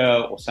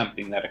trigger or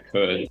something that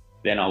occurred,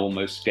 then I will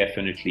most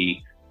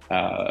definitely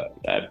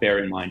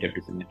bear in mind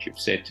everything that you've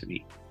said to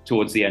me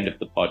towards the end of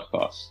the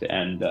podcast.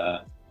 And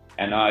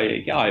And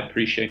I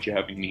appreciate you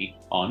having me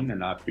on,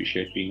 and I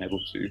appreciate being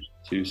able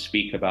to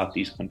speak about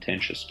these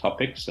contentious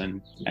topics.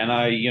 And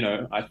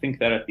I think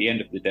that at the end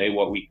of the day,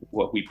 what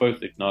we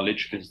both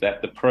acknowledge is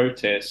that the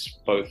protests,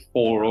 both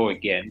for or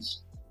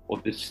against,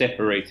 or the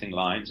separating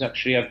lines,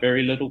 actually have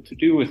very little to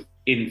do with,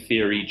 in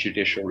theory,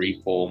 judicial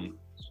reform,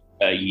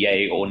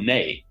 yay or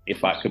nay,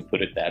 if I could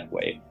put it that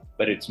way.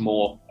 But it's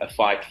more a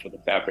fight for the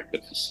fabric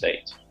of the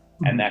state.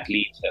 And that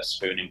leads us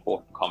to an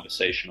important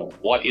conversation of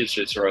what is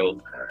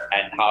Israel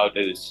and how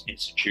those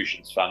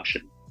institutions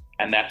function.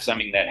 And that's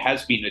something that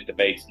has been a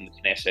debate in the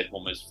Knesset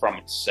almost from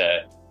its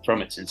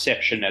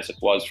inception, as it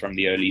was from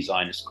the early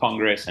Zionist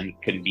Congress, and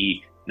can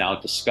be now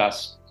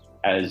discussed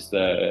as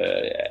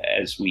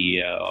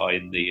we are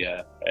in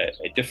a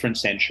different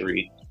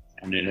century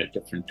and in a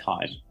different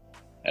time.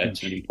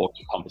 It's an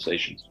important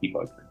conversation to keep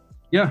open.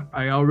 Yeah,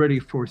 I already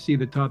foresee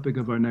the topic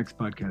of our next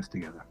podcast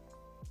together.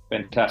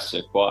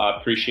 Fantastic. Well, I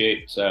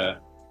appreciate,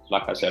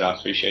 like I said, I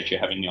appreciate you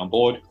having me on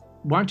board.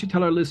 Why don't you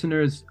tell our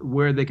listeners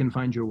where they can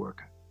find your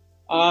work?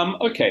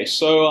 Okay,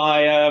 so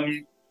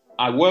I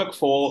work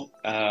for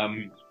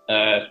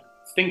a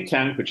think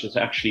tank, which is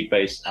actually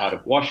based out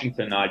of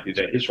Washington. I do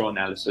the Israel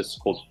analysis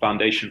called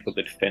Foundation for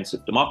the Defense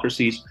of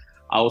Democracies.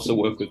 I also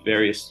work with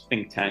various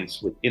think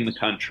tanks within the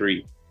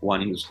country.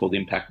 One is called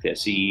Impact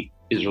SE,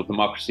 Israel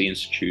Democracy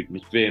Institute,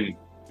 Mitvim,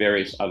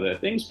 various other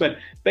things. But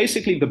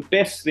basically the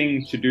best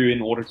thing to do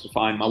in order to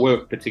find my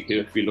work,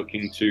 particularly if you're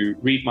looking to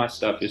read my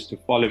stuff, is to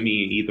follow me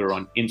either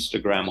on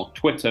Instagram or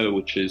Twitter,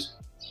 which is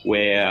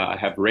where I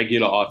have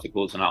regular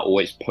articles, and I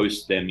always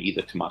post them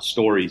either to my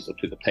stories or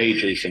to the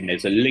pages. And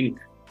there's a link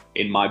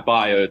in my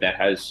bio that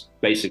has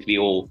basically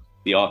all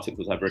the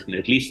articles I've written,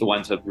 at least the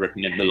ones I've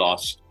written in the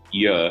last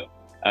year.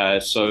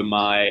 So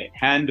my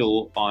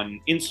handle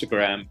on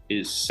Instagram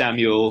is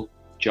Samuel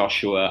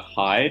Joshua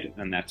Hyde,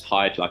 and that's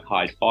Hyde like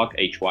Hyde Park,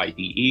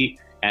 Hyde.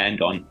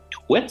 And on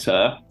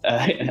Twitter,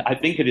 I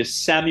think it is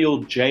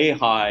Samuel J.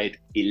 Hyde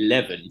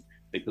 11,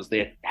 because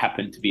there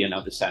happened to be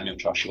another Samuel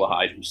Joshua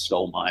Hyde who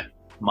stole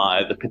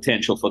the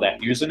potential for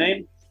that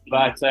username.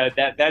 But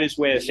that is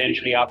where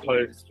essentially I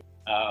post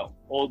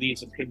all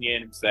these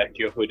opinions that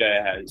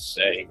Yehuda has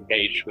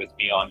engaged with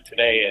me on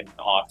today, and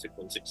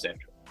articles, etc.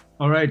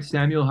 All right,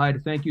 Samuel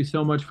Hyde, thank you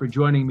so much for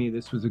joining me.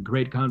 This was a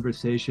great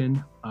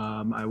conversation.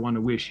 I want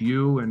to wish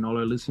you and all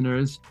our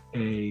listeners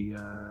a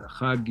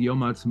Chag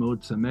Yom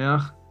Ha'atzmaut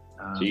Sameach.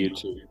 To you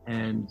too.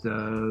 And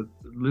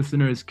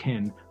listeners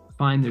can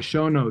find the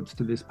show notes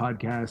to this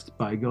podcast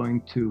by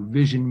going to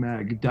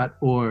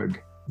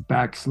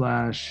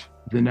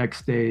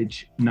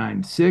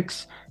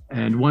visionmag.org/thenextstage96.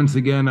 And once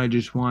again, I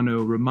just want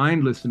to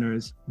remind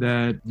listeners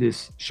that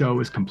this show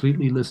is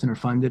completely listener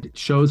funded.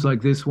 Shows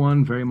like this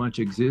one very much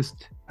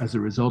exist as a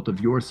result of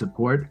your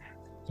support.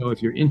 So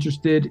if you're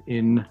interested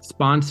in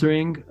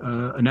sponsoring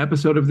an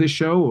episode of this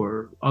show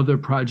or other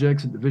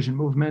projects at the Vision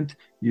Movement,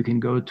 you can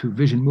go to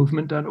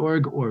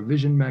visionmovement.org or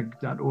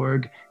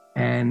visionmag.org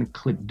and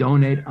click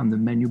donate on the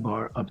menu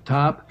bar up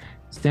top.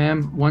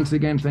 Sam, once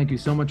again, thank you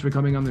so much for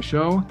coming on the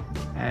show,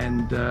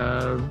 and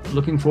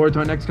looking forward to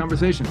our next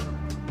conversation.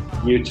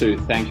 You too.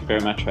 Thank you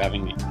very much for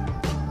having me.